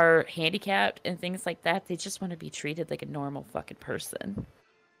that are handicapped and things like that, they just want to be treated like a normal fucking person.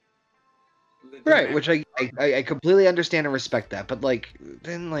 Right, which I completely understand and respect that, but like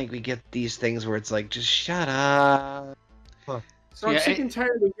then like we get these things where it's like just shut up. So I'm sick and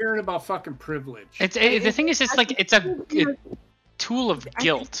tired of hearing about fucking privilege. The thing is, it's like it's a tool of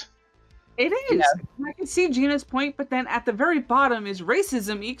guilt. It is. Yeah. I can see Gina's point, but then at the very bottom is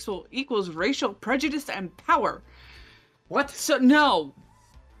racism equals racial prejudice and power. What? So no,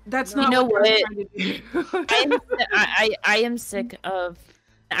 that's not. You know what I'm trying to do. I am sick of.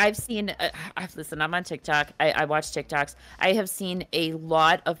 I've seen. Listen, I'm on TikTok. I watch TikToks. I have seen a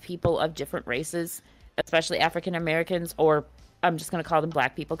lot of people of different races, especially African Americans, or I'm just gonna call them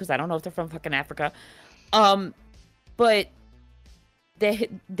Black people because I don't know if they're from fucking Africa. But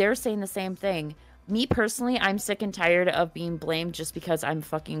they're saying the same thing. Me personally, I'm sick and tired of being blamed just because I'm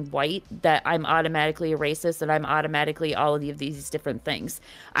fucking white, that I'm automatically a racist, and I'm automatically all of these different things.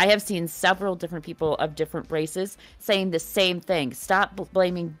 I have seen several different people of different races saying the same thing. Stop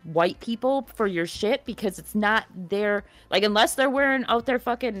blaming white people for your shit because it's not their, like, unless they're wearing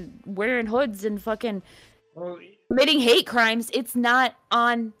hoods and fucking committing hate crimes, it's not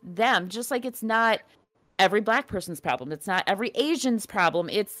on them. Just like it's not every Black person's problem. It's not every Asian's problem.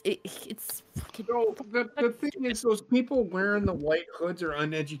 It's fucking. So the thing is, those people wearing the white hoods are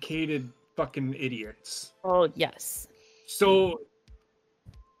uneducated fucking idiots. Oh yes. So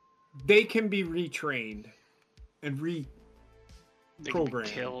they can be retrained and They can be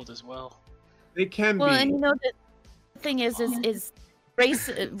killed as well. They can be. Well, and you know the thing is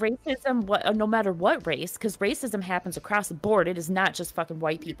racism. No matter what race, because racism happens across the board. It is not just fucking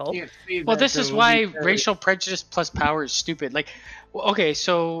white people. Well, this is why racial prejudice plus power is stupid. Like, okay,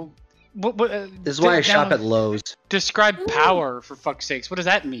 so this is why I shop at Lowe's. Describe power for fuck's sakes. What does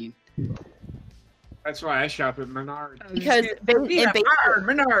that mean? That's why I shop at Menards. Because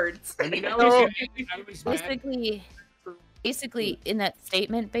Menards. I mean, I was basically in that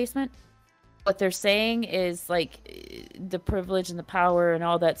statement, basement. What they're saying is like the privilege and the power and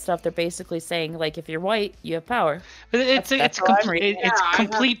all that stuff. They're basically saying like if you're white, you have power. But it's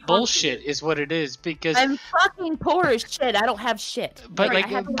complete bullshit, is what it is. Because I'm fucking poor as shit. I don't have shit. But like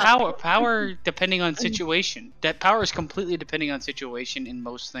power depending on situation. That power is completely depending on situation in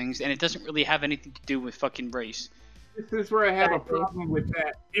most things, and it doesn't really have anything to do with fucking race. This is where I have a problem with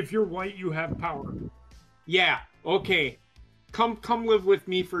that. If you're white, you have power. Yeah. Okay. Come live with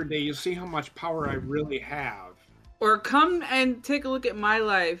me for a day. You'll see how much power I really have. Or come and take a look at my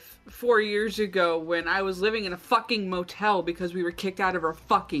life 4 years ago when I was living in a fucking motel because we were kicked out of our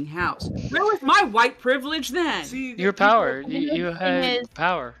fucking house. Where was my white privilege then? See, your power. You had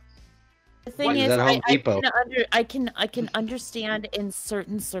power. The thing is, I can understand in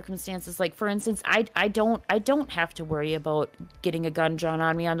certain circumstances. Like for instance, I don't have to worry about getting a gun drawn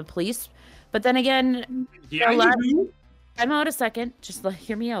on me on the police. But then again, I'm out a second. Just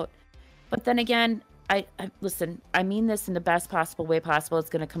hear me out. But then again, I listen. I mean this in the best possible way possible. It's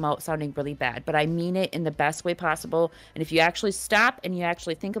going to come out sounding really bad, but I mean it in the best way possible. And if you actually stop and you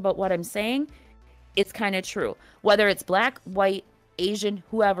actually think about what I'm saying, it's kind of true. Whether it's Black, white, Asian,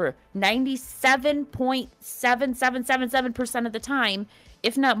 whoever, 97.7777% of the time,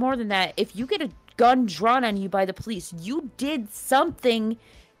 if not more than that, if you get a gun drawn on you by the police, you did something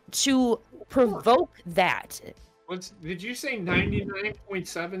to provoke that. Did you say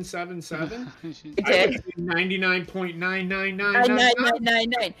 99.777? I did.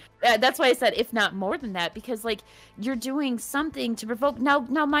 99.99999. That's why I said if not more than that, because like you're doing something to provoke. Now,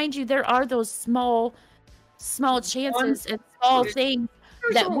 mind you, there are those small chances and small things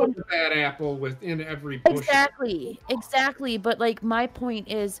that would a bad apple within every bush. Exactly. But like my point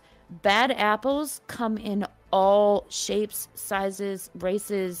is, bad apples come in all shapes, sizes,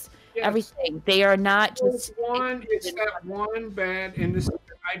 races. Yes. Everything. They are not just it's that one bad, and this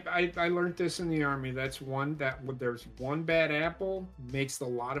I learned this in the army. That's one that there's one bad apple makes a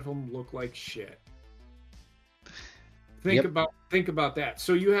lot of them look like shit. Think about that.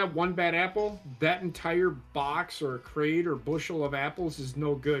 So you have one bad apple, that entire box or crate or bushel of apples is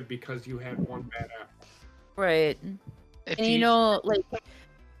no good because you had one bad apple. Right. And you know, like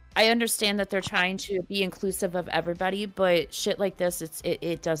I understand that they're trying to be inclusive of everybody, but shit like this,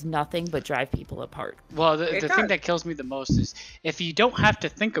 it does nothing but drive people apart. Well, the thing that kills me the most is if you don't have to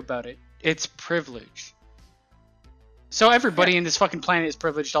think about it, it's privilege. So everybody in this fucking planet is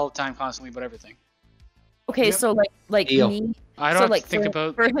privileged all the time, constantly, about everything. Okay, so like me, I don't have to think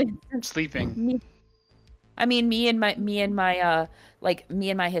about sleeping. Me and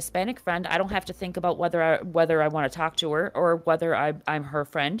my Hispanic friend, I don't have to think about whether I want to talk to her or whether I'm her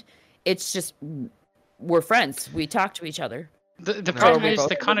friend. It's just we're friends. We talk to each other. The problem is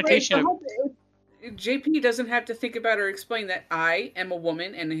the connotation. JP doesn't have to think about or explain that I am a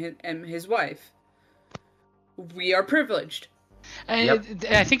woman and am his wife. We are privileged. I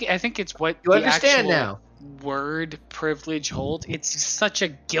think it's what You the understand actual now. word privilege holds. It's such a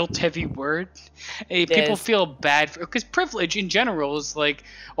guilt-heavy word. People feel bad because privilege in general is like,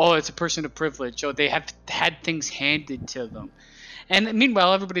 oh, it's a person of privilege. Oh, they have had things handed to them. And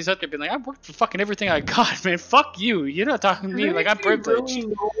meanwhile, everybody's out there being like, I worked for fucking everything I got, man. Fuck you. You're not talking to me like I'm privileged. Do you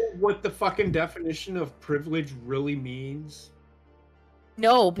really know what the fucking definition of privilege really means?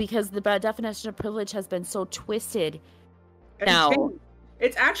 No, because the definition of privilege has been so twisted. Now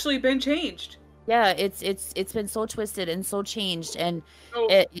it's actually been changed. Yeah, it's been so twisted and so changed, and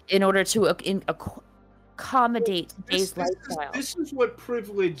in order to accommodate today's lifestyle. This is what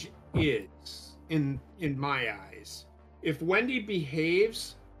privilege is in my eyes. If Wendy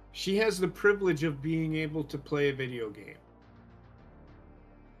behaves, she has the privilege of being able to play a video game.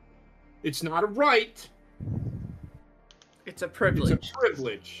 It's not a right. It's a privilege. It's a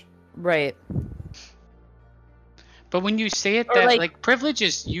privilege. Right. But when you say it, that like privilege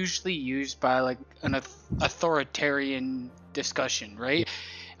is usually used by like an authoritarian discussion, right?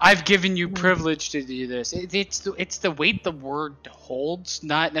 I've given you privilege to do this. It's the weight the word holds,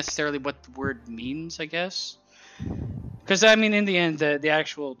 not necessarily what the word means, I guess. Because I mean, in the end, the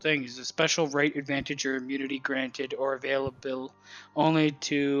actual thing is a special right, advantage, or immunity granted or available only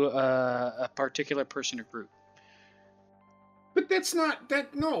to a particular person or group. But that's not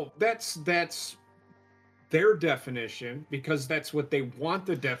that. No, that's their definition, because that's what they want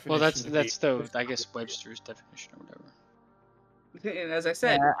the definition. Well, that's the I guess Webster's definition or whatever. And as I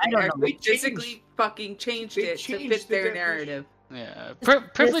said, I don't know. They physically fucking changed it to fit their narrative. Yeah,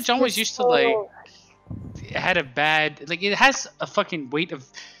 privilege always used to like had a bad like it has a fucking weight of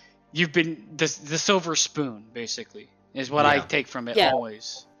you've been the silver spoon basically is what I take from it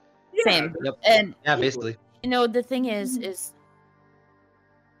always. Same. Yep. And Basically. You know, the thing is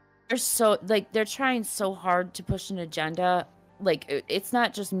they're so like they're trying so hard to push an agenda. Like it's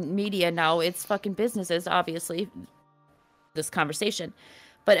not just media now; it's fucking businesses. Obviously, this conversation,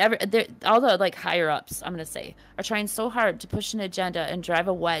 but all the like higher ups, I'm gonna say, are trying so hard to push an agenda and drive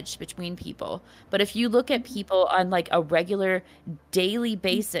a wedge between people. But if you look at people on like a regular daily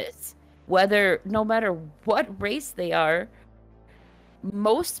basis, no matter what race they are,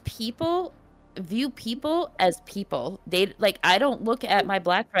 most people view people as people. They like I don't look at my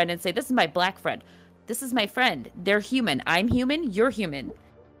black friend and say this is my black friend. This is my friend. They're human. I'm human. You're human.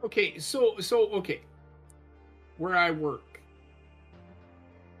 Okay, so okay. Where I work,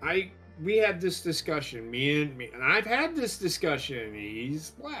 we had this discussion, me and I've had this discussion.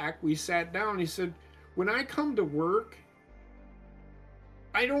 He's black. We sat down. He said, "When I come to work,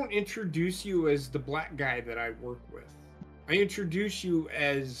 I don't introduce you as the black guy that I work with. I introduce you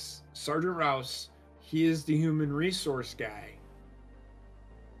as Sergeant Rouse. He is the human resource guy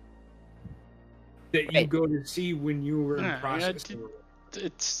that you go to see when you were in process." And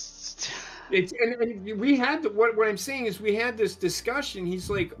we had what I'm saying is we had this discussion. He's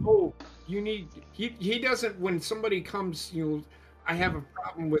like, "Oh, you need." He doesn't. When somebody comes, I have a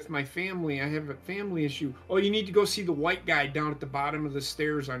problem with my family. I have a family issue. Oh, you need to go see the white guy down at the bottom of the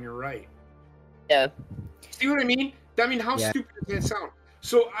stairs on your right. Yeah. See what I mean? How stupid does that sound?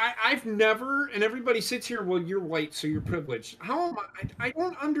 So I've never, and everybody sits here, well, you're white, so you're privileged. How am I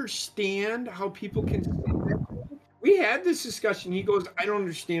don't understand how people can say that. We had this discussion. He goes, I don't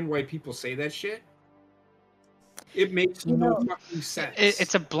understand why people say that shit. It makes no fucking sense.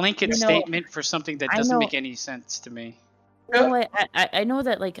 It's a blanket statement for something that doesn't make any sense to me. You know what? I know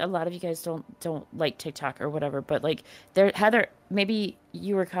that like a lot of you guys don't like TikTok or whatever, but like Heather, maybe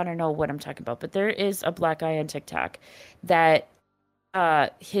you or Connor know what I'm talking about, but there is a black guy on TikTok that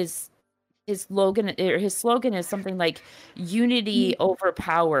his slogan is something like unity over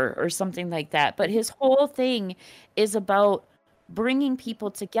power or something like that. But his whole thing is about bringing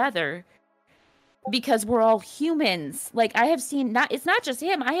people together because we're all humans. Like I have seen it's not just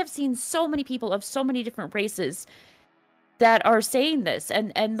him. I have seen so many people of so many different races that are saying this.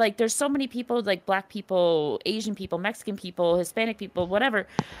 And like there's so many people like black people, Asian people, Mexican people, Hispanic people, whatever,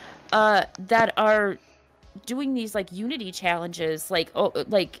 that are doing these like unity challenges, like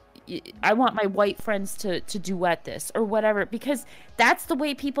I want my white friends to duet this or whatever, because that's the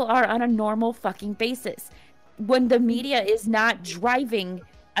way people are on a normal fucking basis when the media is not driving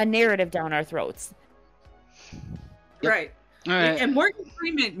a narrative down our throats. Right. And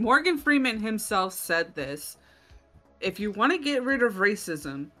Morgan Freeman himself said this. If you want to get rid of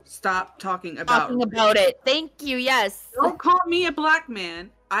racism, stop talking about it. Thank you. Yes. Don't call me a black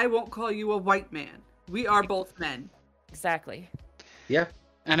man. I won't call you a white man. We are both men. Exactly. Yeah.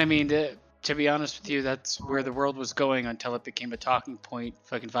 And I mean, to be honest with you, that's where the world was going until it became a talking point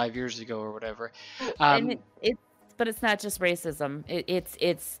fucking 5 years ago or whatever. But it's not just racism.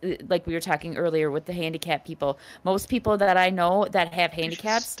 It's like we were talking earlier with the handicapped people. Most people that I know that have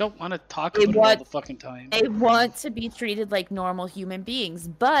handicaps don't want to talk about it all the fucking time. They want to be treated like normal human beings,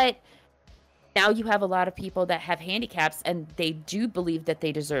 but now you have a lot of people that have handicaps and they do believe that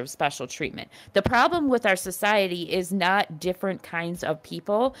they deserve special treatment. The problem with our society is not different kinds of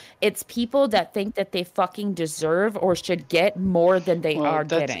people. It's people that think that they fucking deserve or should get more than they are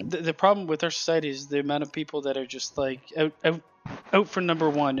getting. The problem with our society is the amount of people that are just like out for number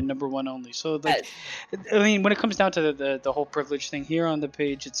one and number one only. So, like, I mean, when it comes down to the whole privilege thing, here on the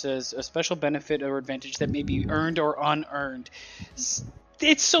page it says a special benefit or advantage that may be earned or unearned.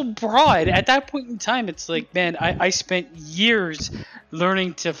 It's so broad. At that point in time, it's like, man, I spent years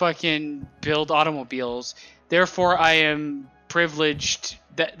learning to fucking build automobiles. Therefore, I am privileged.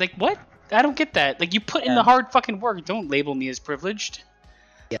 That, like, what? I don't get that. Like, you put in the hard fucking work. Don't label me as privileged.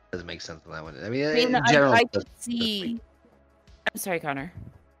 Yeah, it doesn't make sense on that one. I mean, in general, I could see. I'm sorry, Connor.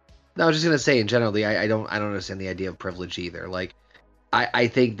 No, I was just gonna say, in general, I don't understand the idea of privilege either. Like, I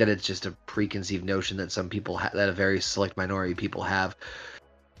think that it's just a preconceived notion that some people that a very select minority of people have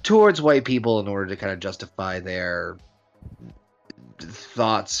towards white people in order to kind of justify their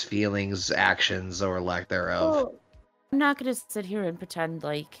thoughts, feelings, actions, or lack thereof. Well, I'm not going to sit here and pretend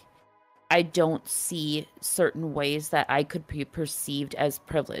like I don't see certain ways that I could be perceived as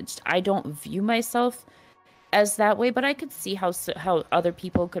privileged. I don't view myself as that way, but I could see how other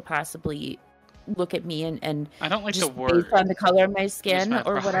people could possibly look at me and I don't like just the word based on the color of my skin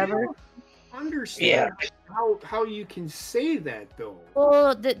or whatever. Understand how you can say that though.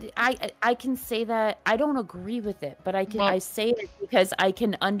 Well, I can say that I don't agree with it, but I say it because I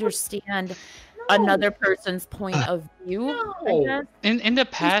can understand another person's point of view. I guess. In the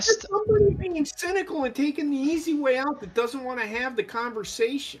past, somebody being cynical and taking the easy way out that doesn't want to have the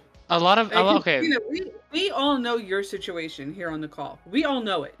conversation. A lot of okay. You know, we all know your situation here on the call. We all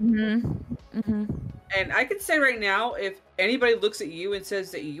know it. And I can say right now, if anybody looks at you and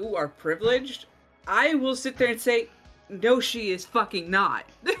says that you are privileged, I will sit there and say, no, she is fucking not.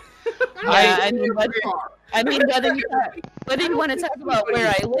 I mean, whether you want to talk about where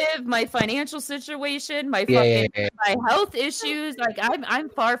I live, my financial situation, my my health issues, like I'm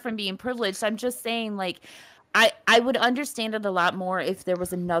far from being privileged. I'm just saying, like, I would understand it a lot more if there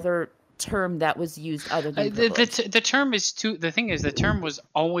was another term that was used other than the term is the thing is the term was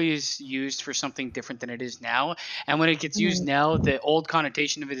always used for something different than it is now, and when it gets used now, the old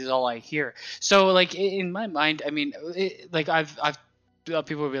connotation of it is all I hear. So, like, in my mind, I mean, like I've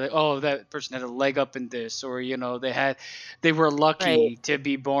people will be like, oh, that person had a leg up in this, or, you know, they were lucky to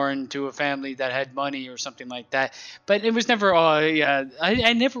be born to a family that had money or something like that. But it was never,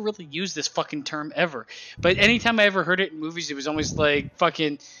 I never really used this fucking term ever. But anytime I ever heard it in movies, it was always like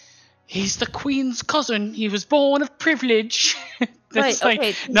fucking, he's the queen's cousin. He was born of privilege. That's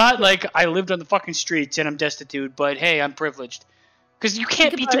not like I lived on the fucking streets and I'm destitute, but hey, I'm privileged. Because you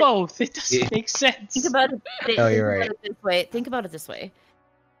can't be both. It doesn't make sense. Think about it. Think about it this way.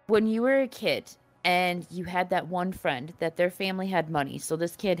 When you were a kid and you had that one friend that their family had money, so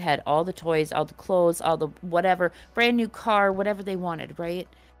this kid had all the toys, all the clothes, all the whatever, brand new car, whatever they wanted, right?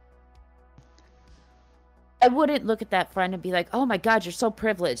 I wouldn't look at that friend and be like, oh my God, you're so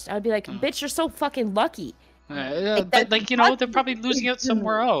privileged. I'd be like, bitch, you're so fucking lucky. But, like, you know, they're probably losing out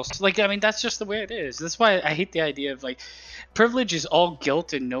somewhere else. Like, I mean, that's just the way it is. That's why I hate the idea of, like, privilege is all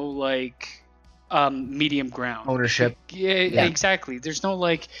guilt and no, like, medium ground. Ownership. Yeah, exactly. There's no,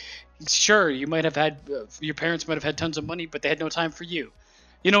 like, sure, you might have had, your parents might have had tons of money, but they had no time for you.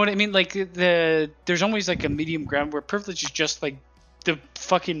 You know what I mean? Like, there's always, like, a medium ground where privilege is just, like, the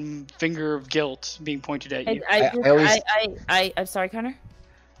fucking finger of guilt being pointed at you. I'm sorry, Connor?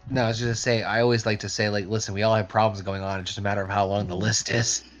 No, I was just gonna say, I always like to say, like, listen, we all have problems going on. It's just a matter of how long the list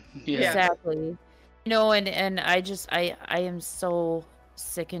is. Yeah. Exactly. You know, and I am so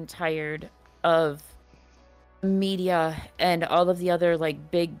sick and tired of media and all of the other,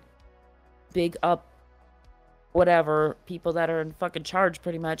 like, big up whatever people that are in fucking charge,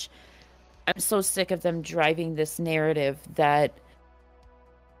 pretty much. I'm so sick of them driving this narrative that,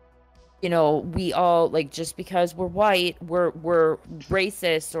 you know, we all, like, just because we're white, we're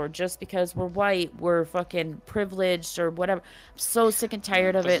racist, or just because we're white, we're fucking privileged, or whatever. I'm so sick and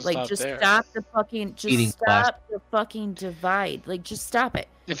tired of it. Like, just stop the fucking divide. Like, just stop it.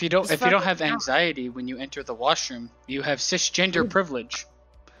 If you don't have anxiety when you enter the washroom, you have cisgender privilege.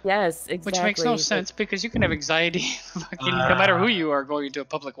 Yes, exactly. Which makes no sense, because you can have anxiety fucking no matter who you are going into a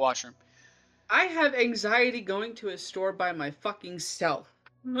public washroom. I have anxiety going to a store by my fucking self.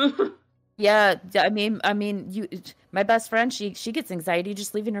 Yeah, I mean, my best friend, she gets anxiety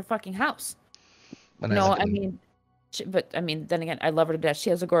just leaving her fucking house. No, I mean, but I mean, then again, I love her to death. She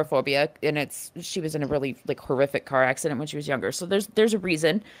has agoraphobia, and she was in a really like horrific car accident when she was younger. So there's a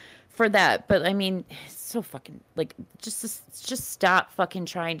reason for that. But I mean, it's so fucking like just stop fucking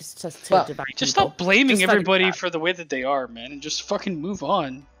trying to divide. Just people. stop blaming Just everybody for the way that they are, man, and just fucking move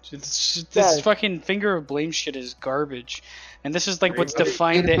on. This fucking finger of blame shit is garbage, and this is like what's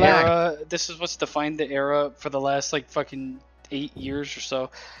defined the era. This is what's defined the era for the last like fucking 8 years or so.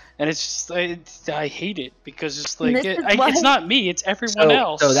 And it's just, I hate it because it's like it's not me, it's everyone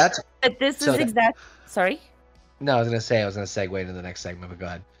else. So that's. But this is exact. Sorry. No, I was gonna segue into the next segment, but go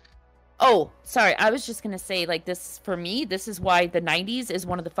ahead. Oh, sorry. I was just gonna say, like, this for me, this is why the '90s is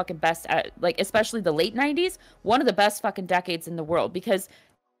one of the fucking best, like, especially the late '90s, one of the best fucking decades in the world because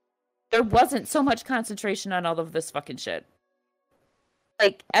there wasn't so much concentration on all of this fucking shit.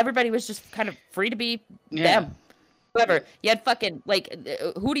 Like, everybody was just kind of free to be them. Whoever. You had fucking, like,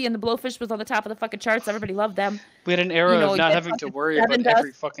 Hootie and the Blowfish was on the top of the fucking charts. Everybody loved them. We had an era of not having to worry about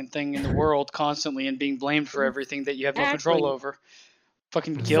every fucking thing in the world constantly and being blamed for everything that you have no control over.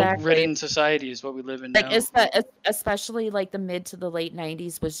 Fucking guilt-ridden society is what we live in now. Especially, like, the mid to the late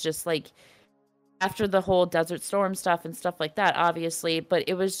 90s was just, like, after the whole Desert Storm stuff and stuff like that, obviously. But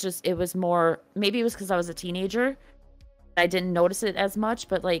it was more, maybe it was because I was a teenager. I didn't notice it as much,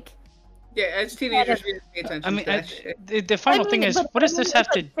 but, like, yeah, as teenagers, we didn't pay attention. I mean, to that shit. The final thing is, what does this have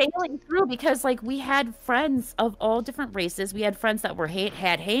to? Failing through because like we had friends of all different races. We had friends that were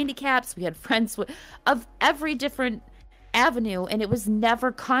had handicaps. We had friends of every different avenue, and it was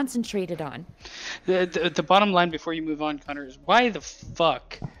never concentrated on. The bottom line before you move on, Connor, is why the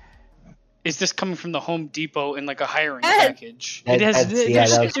fuck is this coming from the Home Depot in like a hiring package? It has.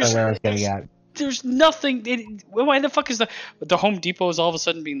 That's where I was getting at. There's nothing. Why the fuck is the Home Depot is all of a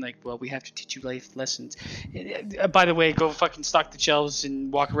sudden being like, well, we have to teach you life lessons. By the way, go fucking stock the shelves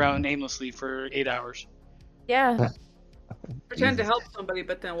and walk around aimlessly for 8 hours. Yeah. Pretend to help somebody,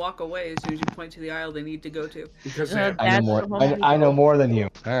 but then walk away as soon as you point to the aisle they need to go to. Because I know more. I know more than you.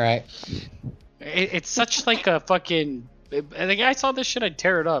 All right. It's such like a fucking. Like I saw this shit, I'd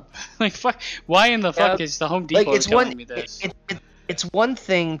tear it up. Like fuck. Why in the fuck is the Home Depot telling me this? It's one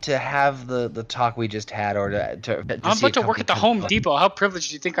thing to have the talk we just had, or to I'm about to work at the Home Depot. How privileged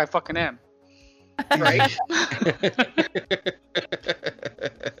do you think I fucking am? Right.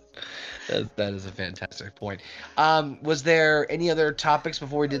 That is a fantastic point. Was there any other topics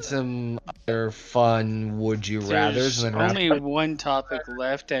before we did some other fun would you rathers? There's only one topic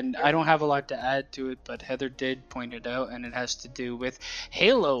left, and I don't have a lot to add to it, but Heather did point it out, and it has to do with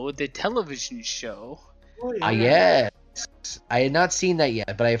Halo, the television show. Oh, yeah. Yes. I had not seen that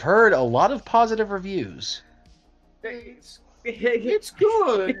yet, but I've heard a lot of positive reviews. It's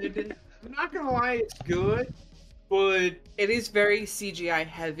good. I'm not gonna lie, it's good, but it is very CGI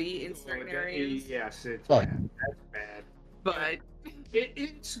heavy in certain areas. Yes, it's bad. That's bad. But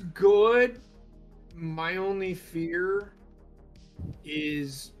it's good. My only fear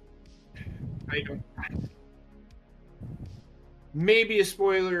is maybe a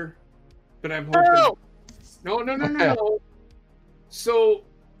spoiler, but I'm hoping. No. So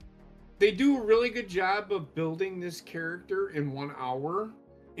they do a really good job of building this character in 1 hour.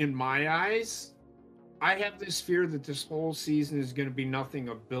 In my eyes, I have this fear that this whole season is going to be nothing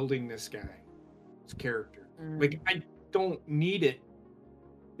of building this character. Like, I don't need it.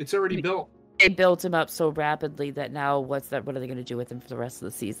 It's already built. They built him up so rapidly that now what are they going to do with him for the rest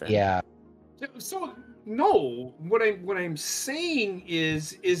of the season? Yeah. So no, what I'm saying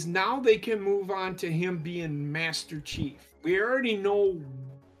is now they can move on to him being Master Chief. We already know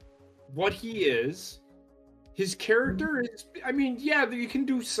what he is. His character is, I mean, yeah, you can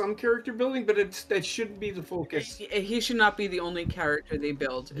do some character building, but that shouldn't be the focus. He should not be the only character they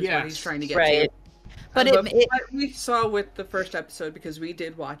build. Is what he's trying to get to. But what we saw with the first episode, because we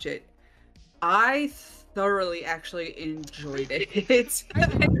did watch it, I thoroughly actually enjoyed it.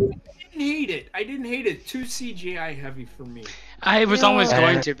 I didn't hate it. Too CGI heavy for me. I was almost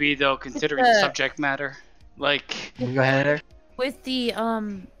going to be, though, considering the subject matter. Like, go ahead.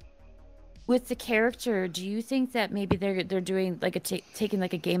 With the character, do you think that maybe they're doing like taking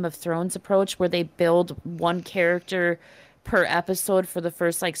like a Game of Thrones approach where they build one character per episode for the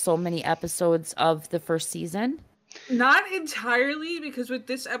first like so many episodes of the first season? Not entirely, because with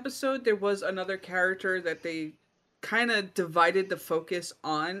this episode there was another character that they kind of divided the focus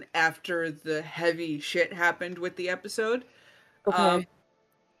on after the heavy shit happened with the episode. Okay.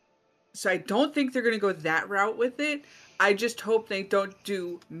 So I don't think they're going to go that route with it. I just hope they don't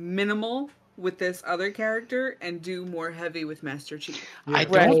do minimal with this other character and do more heavy with Master Chief. I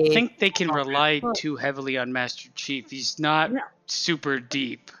don't think they can rely too heavily on Master Chief. He's not super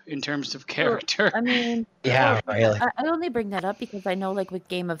deep in terms of character. I mean, really. I only bring that up because I know, like with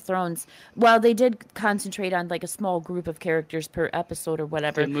Game of Thrones, while they did concentrate on like a small group of characters per episode or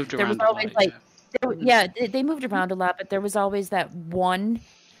whatever, they moved there was around always they moved around a lot, but there was always that one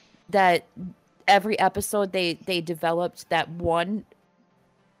that every episode they developed that one.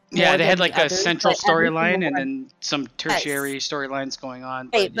 Yeah, they had like a central storyline and then some tertiary storylines going on.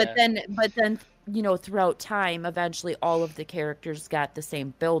 Right, but then you know, throughout time, eventually all of the characters got the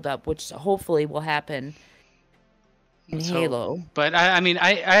same build-up, which hopefully will happen in Halo. But I mean,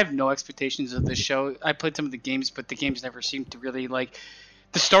 I have no expectations of this show. I played some of the games, but the games never seemed to really like.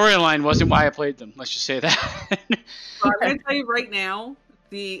 The storyline wasn't why I played them. Let's just say that. I'm going to tell you right now,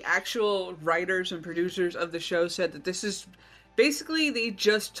 the actual writers and producers of the show said that this is basically they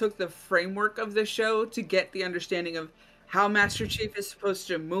just took the framework of the show to get the understanding of how Master Chief is supposed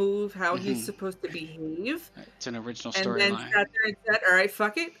to move, how he's supposed to behave. It's an original storyline. And then sat there and said, all right,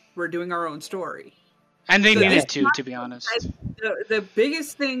 fuck it. We're doing our own story. And they needed to be honest. The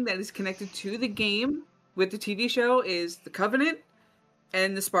biggest thing that is connected to the game with the TV show is the Covenant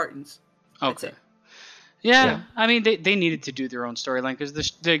and the Spartans. That's it. Yeah, I mean they needed to do their own storyline because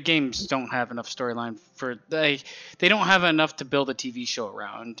the games don't have enough storyline for they don't have enough to build a TV show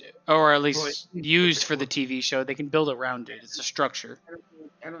around, or at least used for the TV show. They can build around it. It's a structure.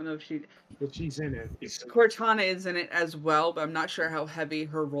 I don't know if she's in it. Cortana is in it as well, but I'm not sure how heavy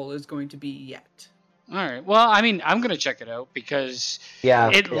her role is going to be yet. All right. Well, I mean, I'm gonna check it out because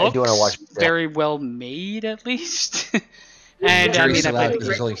it looks I do want to watch it. very well made, at least. And I mean, you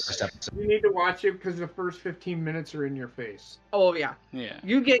need to watch it because the first 15 minutes are in your face. Oh yeah.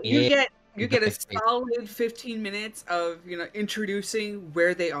 You get a Exactly. solid 15 minutes of introducing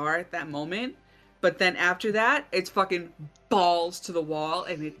where they are at that moment, but then after that, it's fucking balls to the wall,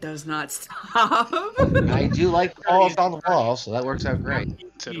 and it does not stop. I do like balls on the wall, so that works out great.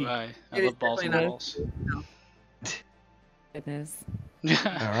 So do I. I love balls on walls. No. Goodness.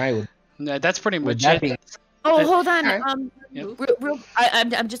 All right. No, that's pretty much it. Oh, hold on. Yep.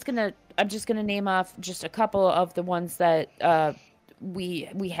 I'm just gonna name off just a couple of the ones that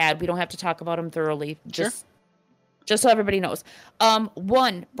we had. We don't have to talk about them thoroughly. Just so everybody knows.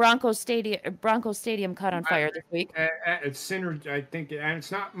 One, Broncos Stadium caught on fire this week. It's Synergy, I think, and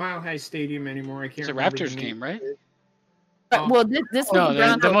it's not Mile High Stadium anymore. I can't. It's a remember Raptors game, right? Well, this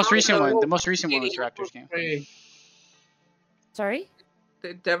was the most recent one. The most recent one was the Raptors game. Sorry.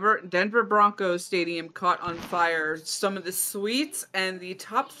 The Denver Broncos Stadium caught on fire. Some of the suites and the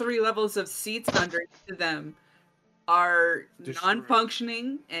top 3 levels of seats underneath them are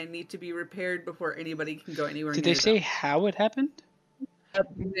non-functioning and need to be repaired before anybody can go anywhere. Did they say how it happened?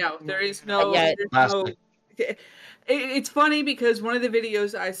 No, there is no. It's funny because one of the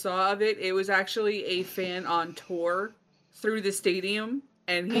videos I saw of it, it was actually a fan on tour through the stadium,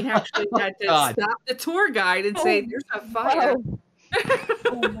 and he actually had to stop the tour guide and say, "There's a fire."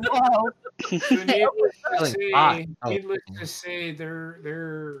 Wow. Needless to say, they're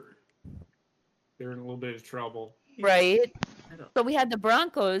in a little bit of trouble. Right. So we had the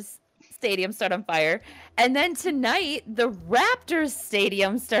Broncos Stadium start on fire, and then tonight the Raptors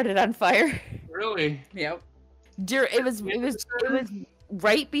Stadium started on fire. Really? Yep. It was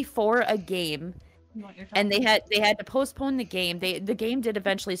right before a game. And they had to postpone the game. The game did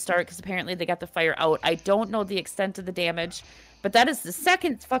eventually start because apparently they got the fire out. I don't know the extent of the damage, but that is the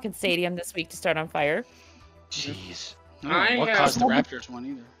second fucking stadium this week to start on fire. Jeez. I don't know what caused the Raptors one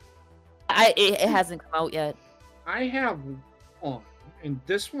either. It hasn't come out yet. I have one, and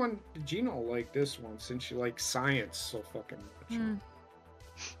this one, Gino like this one since you like science so fucking much.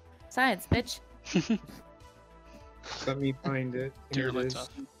 Science, bitch. Let me find it. Here it is.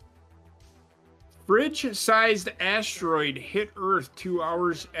 Fridge-sized asteroid hit Earth 2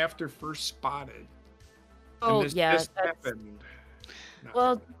 hours after first spotted. Oh, this happened.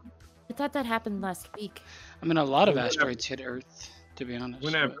 Well, I thought that happened last week. I mean, a lot of asteroids hit Earth, to be honest.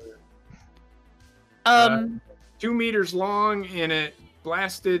 Whenever. 2 meters long, and it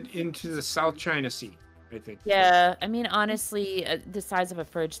blasted into the South China Sea, I think. Yeah, I mean, honestly, the size of a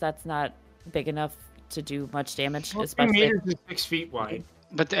fridge, that's not big enough to do much damage. Well, especially 2 meters is 6 feet wide.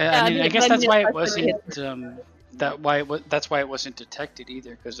 But I guess that's why it wasn't. That's why it wasn't detected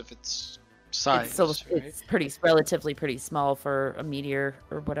either, because of its size. It's relatively pretty small for a meteor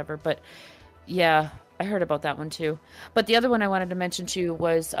or whatever. But yeah, I heard about that one too. But the other one I wanted to mention too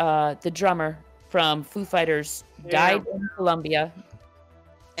was the drummer from Foo Fighters died in Colombia.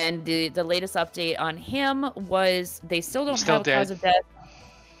 And the latest update on him was they still don't have a cause of death.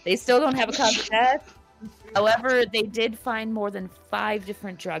 They still don't have a cause of death. However, they did find more than 5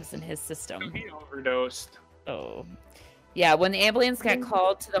 different drugs in his system. He overdosed. Oh, yeah. When the ambulance got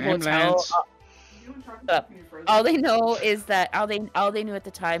called to the hotel, all they know is that all they knew at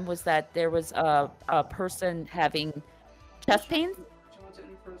the time was that there was a person having chest pains.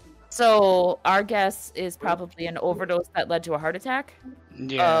 So our guess is probably an overdose that led to a heart attack.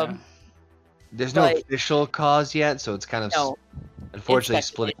 Yeah. There's no official cause yet, so it's kind of unfortunately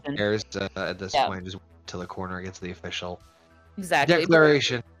splitting hairs at this point, just till the coroner gets the official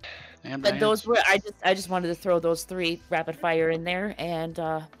declaration. But those were I just wanted to throw those 3 rapid fire in there, and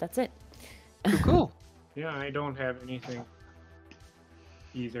that's it. Cool. Yeah, I don't have anything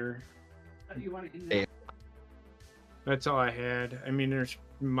either. That's all I had. I mean, there's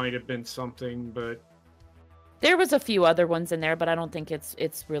might have been something, but there was a few other ones in there, but I don't think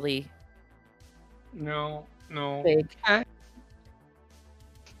it's really no big.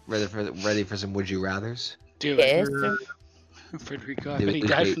 Ready for some would you rathers? Do it. Federico, I bet he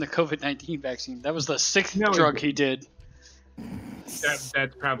died from the COVID-19 vaccine. That was the 6th drug he did. That's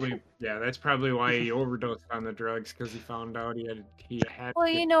probably why he overdosed on the drugs, because he found out he had. Well,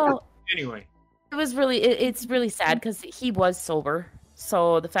 you know. Anyway, it's really sad because he was sober.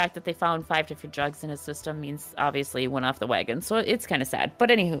 So the fact that they found 5 different drugs in his system means obviously he went off the wagon. So it's kind of sad. But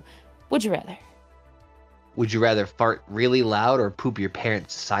anywho, would you rather? Would you rather fart really loud or poop your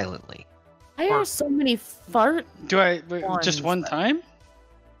pants silently? I hear so many fart. Do I just one time?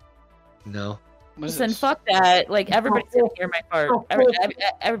 No. Listen, fuck that. Like, everybody's gonna hear my fart.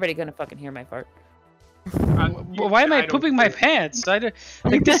 Everybody gonna fucking hear my fart. Why am I pooping my pants? I don't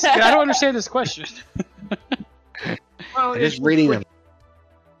understand this question. Well, just reading them.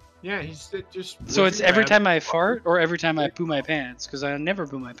 Yeah, he's just. So it's every time I fart or every time I poo my pants? Because I never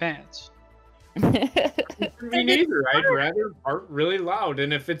poo my pants. Me neither. I'd rather fart really loud,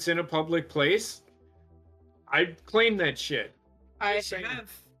 and if it's in a public place, I'd claim that shit. I have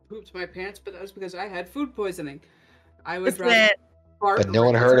pooped my pants, but that was because I had food poisoning. I would rather fart. But no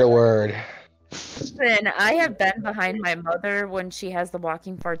one heard a word. Listen, I have been behind my mother when she has the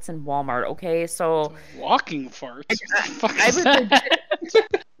walking farts in Walmart. Okay, so walking farts.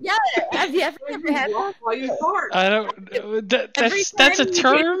 Yeah, have you ever had? While you fart? I don't. That's a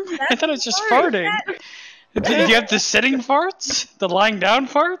term. I thought it was just farting. Do you have the sitting farts? The lying down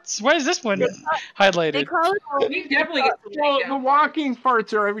farts? Why is this one highlighted? They call it, definitely the walking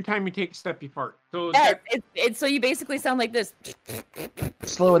farts are every time you take a step you fart. So it's so you basically sound like this.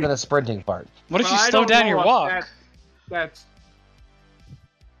 Slower than a sprinting fart. What if you slow down your walk? That's.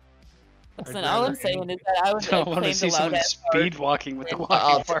 Listen, all I'm saying is that I would want to see someone speed walking with the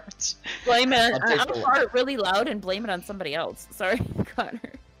walking farts. Blame it. I'm gonna fart really loud and blame it on somebody else. Sorry, Connor.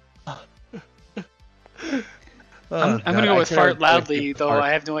 I'm gonna go with fart loudly, though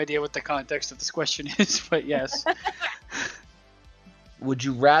I have no idea what the context of this question is. But yes. Would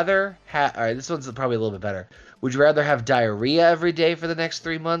you rather have? All right, this one's probably a little bit better. Would you rather have diarrhea every day for the next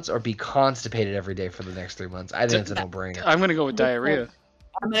 3 months, or be constipated every day for the next 3 months? I think it's a no-brainer. I'm gonna go with diarrhea.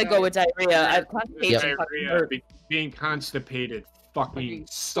 I'm gonna go with diarrhea. Being constipated fucking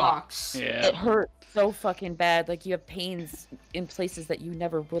sucks. Yeah. It hurts so fucking bad. Like, you have pains in places that you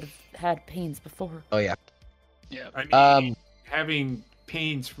never would have had pains before. Oh yeah. Yeah. I mean, having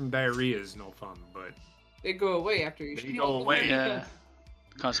pains from diarrhea is no fun, but they go away after you. They go away. Yeah.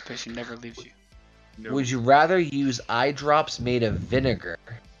 Constipation never leaves you. No. Would you rather use eye drops made of vinegar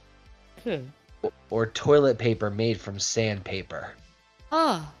or toilet paper made from sandpaper?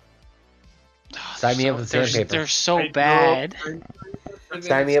 Oh. Sign me up with sandpaper. They're so bad.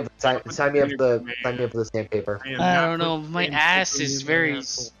 Sign me up for the sandpaper. I don't know. My ass is very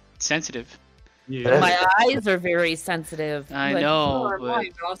sensitive. Yeah. My eyes are very sensitive. I know. But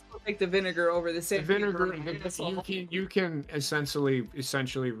I'll still take the vinegar over the sandpaper. You can essentially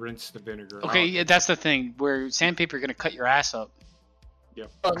rinse the vinegar. Okay, yeah, that's the thing. Where sandpaper you're gonna cut your ass up.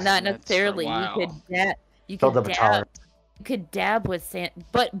 Yep. Well, not necessarily. You could dab with sand,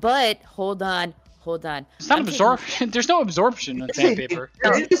 but hold on. It's not absorption. There's no absorption on sandpaper.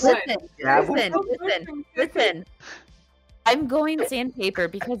 No, listen. I'm going sandpaper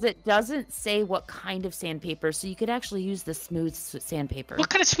because it doesn't say what kind of sandpaper, so you could actually use the smooth sandpaper.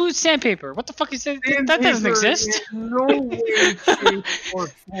 What kind of smooth sandpaper? What the fuck is that? That doesn't exist. No way, shape, or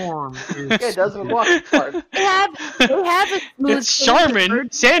form. It doesn't walk apart. They have a smooth. It's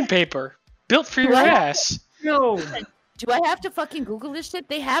Charmin sandpaper built for your ass. No. Do I have to fucking Google this shit?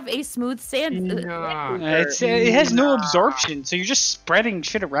 They have a smooth sandpaper. It has no absorption, so you're just spreading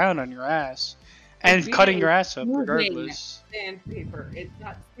shit around on your ass. and cutting your ass up regardless. Sandpaper. It's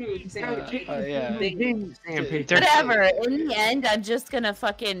not smooth sandpaper. Yeah. Whatever. In the end, I'm just gonna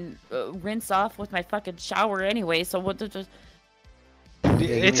fucking rinse off with my fucking shower anyway. So what? It's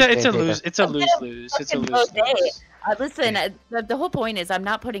a lose. It's a lose. Listen, the whole point is I'm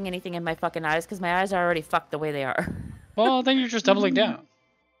not putting anything in my fucking eyes because my eyes are already fucked the way they are. Well, then you're just doubling down.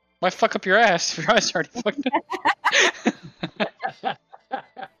 Why fuck up your ass if your eyes are already fucked up?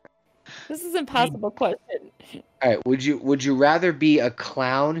 This is an impossible question. All right, would you rather be a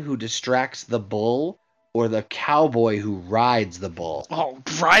clown who distracts the bull or the cowboy who rides the bull? Oh,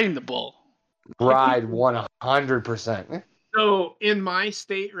 riding the bull. Ride 100%. So in my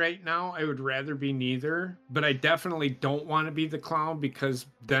state right now, I would rather be neither, but I definitely don't want to be the clown because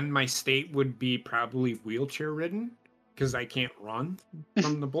then my state would be probably wheelchair ridden because I can't run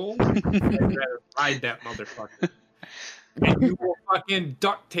from the bull. I'd rather ride that motherfucker. And you will fucking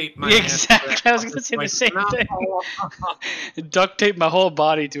duct tape my exactly. ass. I was gonna say the same thing. Duct tape my whole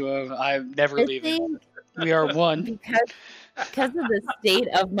body to him. I'm never leaving. We are one. Because of the state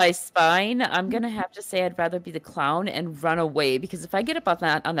of my spine, I'm gonna have to say I'd rather be the clown and run away. Because if I get up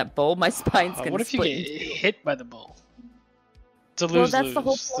on that bull, my spine's gonna. What if you get hit by the bull? It's a lose-lose. That's the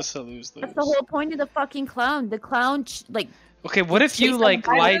whole point. That's a lose-lose. That's the whole point of the fucking clown. The clown, Okay, what if you lie?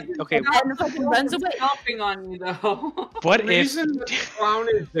 Okay, and fucking runs away. Helping on me though. What the reason that the clown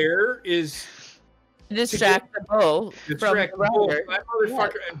is there is distract the bull from the rider. That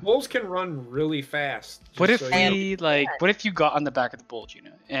motherfucker, and bulls can run really fast. What if what if you got on the back of the bull,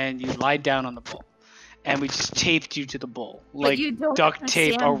 Gina, and you lied down on the bull, and we just taped you to the bull, like duct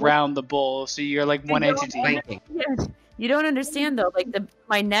tape around the bull, so you're like one entity. You don't understand though. Like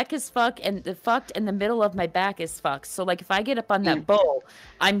my neck is fucked, and the middle of my back is fucked. So like if I get up on that bull,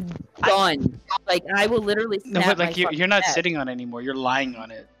 I'm done. Like I will literally snap. No, but like you're not sitting on it anymore. You're lying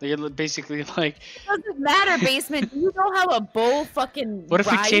on it. You're basically like. It doesn't matter, basement. Do you know how a bull fucking? What if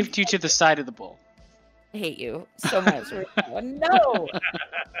we taped you to the side of the bull? I hate you so much. No.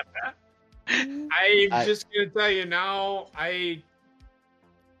 I'm just gonna tell you now.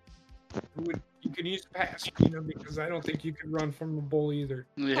 You can use pass, because I don't think you can run from the bull either.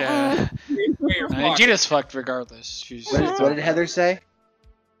 Yeah. Gina's fucked regardless. What did Heather say?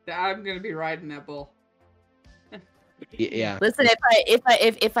 I'm gonna be riding that bull. Yeah. Listen,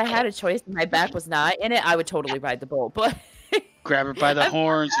 if I had a choice and my back was not in it, I would totally ride the bull. But grab her by the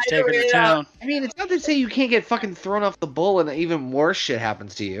horns and take her to town. I mean, it's not to say you can't get fucking thrown off the bull and even worse shit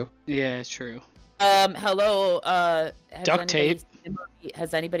happens to you. Yeah, it's true. Hello. Duct tape.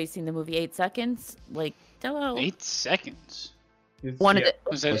 Has anybody seen the movie 8 Seconds? Like, hello. 8 seconds. One of the.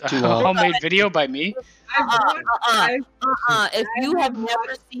 Was it a homemade video by me? If you have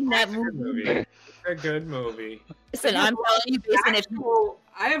never seen that movie, a good movie. Listen, I'm telling you, Jason,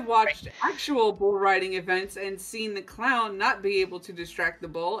 I have watched actual bull riding events and seen the clown not be able to distract the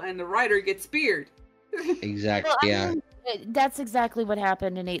bull, and the rider gets speared. Exactly. Yeah. That's exactly what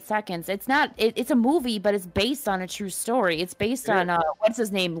happened in 8 Seconds. It's not. It's a movie, but it's based on a true story. It's based on what's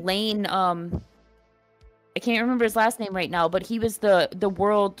his name, Lane. I can't remember his last name right now, but he was the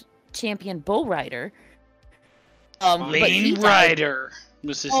world champion bull rider. Lane Rider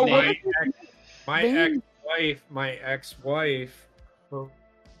was his name. My ex-wife, her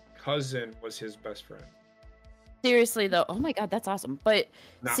cousin was his best friend. Seriously though, oh my god, that's awesome. But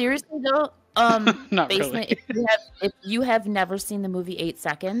seriously though, Not basement. really. If you have never seen the movie 8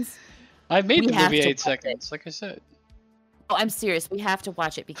 Seconds, I made the movie 8 Seconds, like I said. Oh, I'm serious. We have to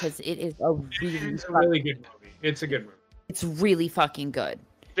watch it because it is a really good movie. It's a good movie. It's really fucking good.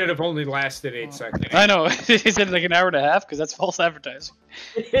 Should have only lasted 8 seconds. I know. Is it like an hour and a half? Because that's false advertising.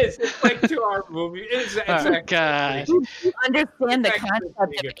 It is. It's like 2 hour movie. It's God. You understand the concept of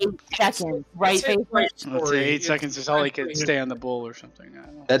 8 seconds, right? Let's say 8 seconds is all he can stay on the bull or something. I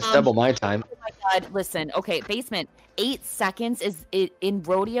don't know. That's double my time. Oh my god! Listen, okay, basement. 8 seconds is in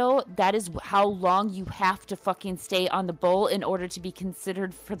rodeo. That is how long you have to fucking stay on the bull in order to be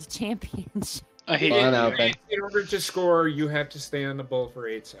considered for the championship. I hate it. In order to score, you have to stay on the bull for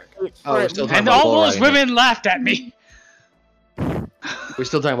 8 seconds. Oh, we're still talking and about all those women laughed at me. We're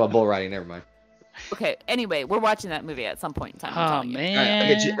still talking about bull riding. Never mind. Okay. Anyway, we're watching that movie at some point in time. Oh man!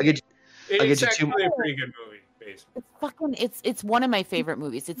 Right, I'll get you It's 2 actually more. a pretty good movie. Basically. It's fucking. It's one of my favorite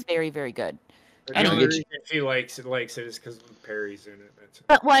movies. It's very very good. The only reason she likes it is because Luke Perry's in it. That's it.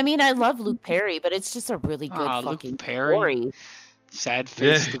 But well, I mean, I love Luke Perry, but it's just a really good fucking Luke Perry. story. Sad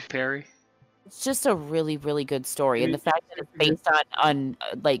face Luke Perry. It's just a really really good story, and the fact that it's based on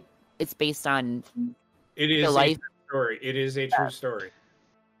like it's based on it is the life story. It is a true story.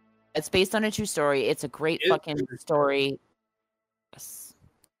 It's based on a true story. It's a great fucking story. Yes.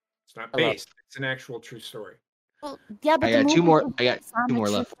 It's not based. It's an actual true story. Well, yeah, but I got two more. I got two more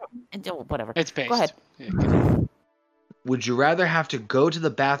left. And whatever. It's based. Go ahead. Yeah, Would you rather have to go to the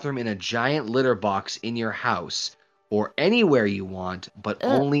bathroom in a giant litter box in your house or anywhere you want, but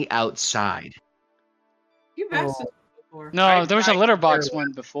only outside? You've asked this before. no, there was a litter box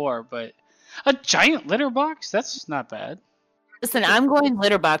one before, but a giant litter box? That's not bad. Listen, I'm going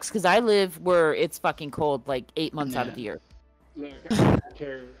litter box because I live where it's fucking cold, like 8 months out of the year. Look, I don't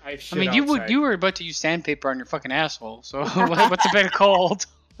care. I mean, you were about to use sandpaper on your fucking asshole, so what's a bit cold?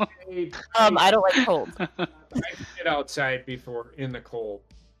 I don't like cold. I shit outside before in the cold,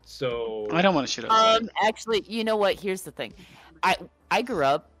 so I don't want to shit outside. Actually, you know what? Here's the thing. I grew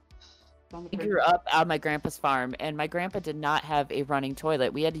up on my grandpa's farm, and my grandpa did not have a running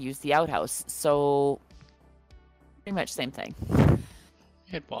toilet. We had to use the outhouse, so pretty much same thing.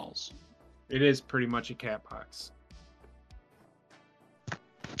 Hit balls. it is pretty much a cat box.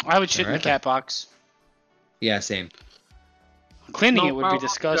 I would shit in the cat box. Yeah, same. Cleaning it would be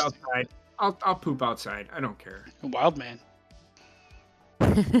disgusting. I'll poop outside. I don't care. Wild man.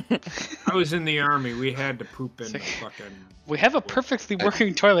 I was in the army. We had to poop in the fucking... We have a perfectly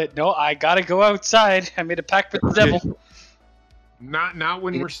working toilet. No, I gotta go outside. I made a pact with the devil. Not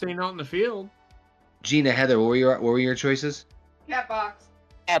when we're staying out in the field. Gina, Heather, what were your choices? Cat box.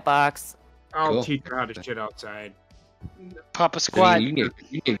 Cat box. I'll teach her how to shit outside. Papa squat. You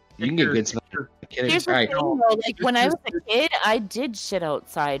can get good stuff. Here's the thing, though, like when I was a kid, I did shit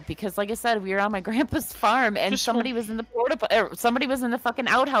outside because, like I said, we were on my grandpa's farm, and somebody was in the somebody was in the fucking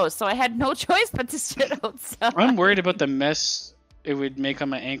outhouse, so I had no choice but to shit outside. I'm worried about the mess it would make on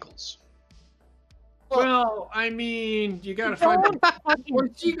my ankles. Well, I mean, you gotta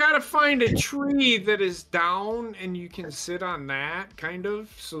find a tree that is down, and you can sit on that, kind of,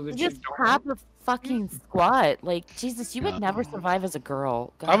 so that you just don't have a fucking squat. Like, Jesus, you would never survive as a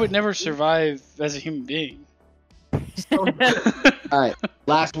girl. God. I would never survive as a human being. All right,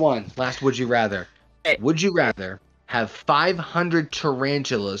 last one. Last would you rather? Would you rather have 500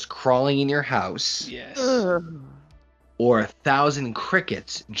 tarantulas crawling in your house? Yes. Or 1,000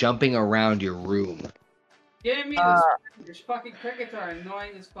 crickets jumping around your room? Give me the crickets. Fucking crickets are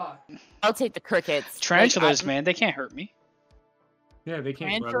annoying as fuck. I'll take the crickets. Tarantulas, man, they can't hurt me. Yeah, they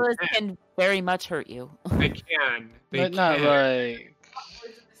can't. Tarantulas can very much hurt you. They can. But not like...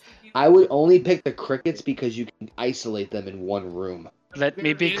 I would only pick the crickets because you can isolate them in one room. Let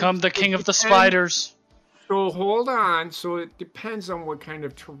me become the king of the spiders. So hold on. So it depends on what kind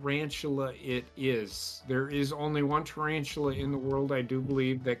of tarantula it is. There is only one tarantula in the world, I do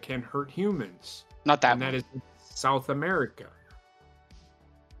believe, that can hurt humans. Not that and one. that is South America.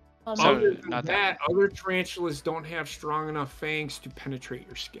 So, Other than not that, other tarantulas don't have strong enough fangs to penetrate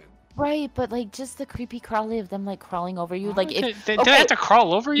your skin. Right, but like just the creepy crawly of them like crawling over you. Like if they have to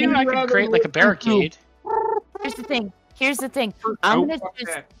crawl over you, I could create like a barricade. Here's the thing. I'm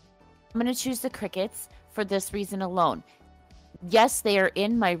gonna choose the crickets for this reason alone. Yes, they are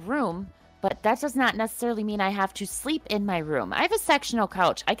in my room, but that does not necessarily mean I have to sleep in my room. I have a sectional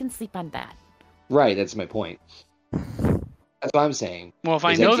couch. I can sleep on that. Right, that's my point. That's what I'm saying. Well, if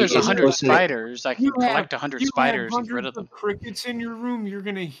I know there's 100 spiders, I can collect 100 spiders and get rid of them. Crickets in your room, you're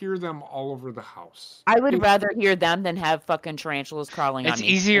gonna hear them all over the house. I would rather hear them than have fucking tarantulas crawling on me. It's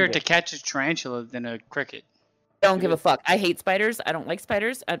easier to catch a tarantula than a cricket. I don't give a fuck. I hate spiders. I don't like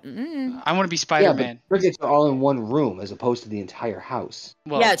spiders. I want to be Spider-Man. But crickets are all in one room as opposed to the entire house.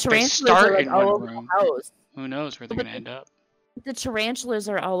 Well, yeah, tarantulas are like all over the house. Who knows where they're gonna end up? The tarantulas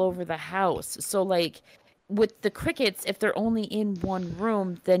are all over the house. So like with the crickets, if they're only in one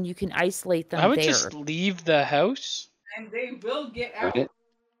room, then you can isolate them. I would just leave the house. And they will get out.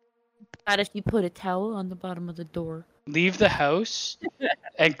 Not if you put a towel on the bottom of the door. Leave the house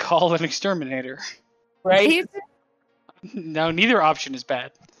and call an exterminator. Right? No, neither option is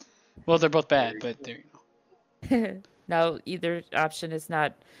bad. Well, they're both bad, but there you go. No, either option is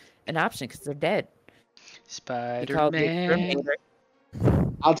not an option because they're dead. Spider-Man.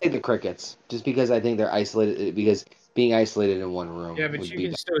 I'll take the crickets just because I think they're isolated. Because being isolated in one room. Yeah, but you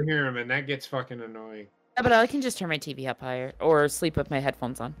can still hear them, and that gets fucking annoying. Yeah, but I can just turn my TV up higher or sleep with my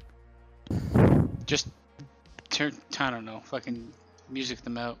headphones on. Just turn, I don't know, fucking music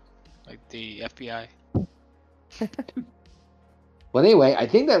them out like the FBI. Well, anyway, I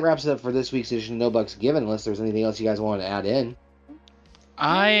think that wraps it up for this week's edition of No Bucks Given, unless there's anything else you guys want to add in.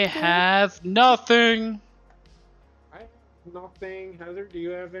 I have nothing. Nothing. Heather, do you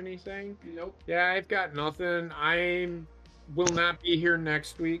have anything? Nope. Yeah, I've got nothing. I will not be here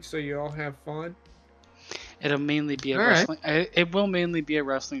next week, so you all have fun. It'll mainly be a wrestling. It will mainly be a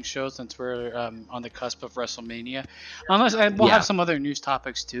wrestling show since we're on the cusp of WrestleMania. Unless we'll have some other news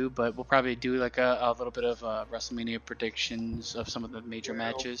topics too, but we'll probably do like a little bit of WrestleMania predictions of some of the major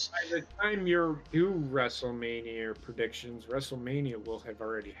matches. By the time you do WrestleMania predictions, WrestleMania will have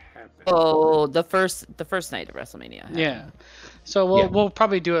already happened. Oh, the first night of WrestleMania. Yeah. So we'll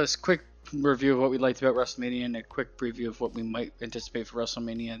probably do a quick review of what we liked about WrestleMania and a quick preview of what we might anticipate for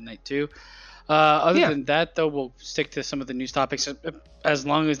WrestleMania night 2. Other than that, though, we'll stick to some of the news topics as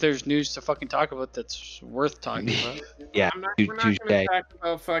long as there's news to fucking talk about that's worth talking about. Yeah, we're not going to talk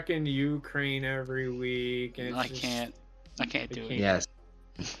about fucking Ukraine every week. I can't do it. Yes.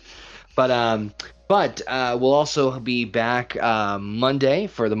 But we'll also be back Monday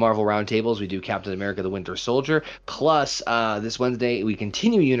for the Marvel Roundtables. We do Captain America: The Winter Soldier. Plus, this Wednesday we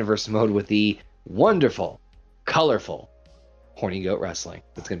continue Universe Mode with the wonderful, colorful Horny Goat Wrestling.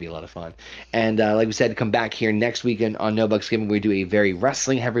 It's going to be a lot of fun. And like we said, come back here next weekend on No Bucks Given. We do a very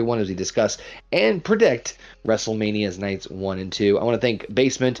wrestling heavy one as we discuss and predict WrestleMania's nights 1 and 2. I want to thank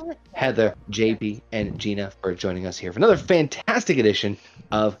Basement, Heather, JP, and Gina for joining us here for another fantastic edition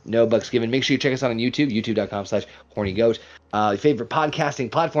of No Bucks Given. Make sure you check us out on YouTube, youtube.com/hornygoat. Your favorite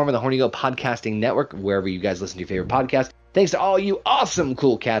podcasting platform on the Horny Goat Podcasting Network, wherever you guys listen to your favorite podcast. Thanks to all you awesome,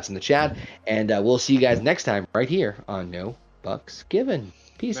 cool cats in the chat. And we'll see you guys next time right here on No Bucks Given.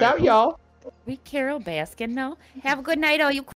 Peace out, y'all. We Carol Baskin now. Have a good night, all you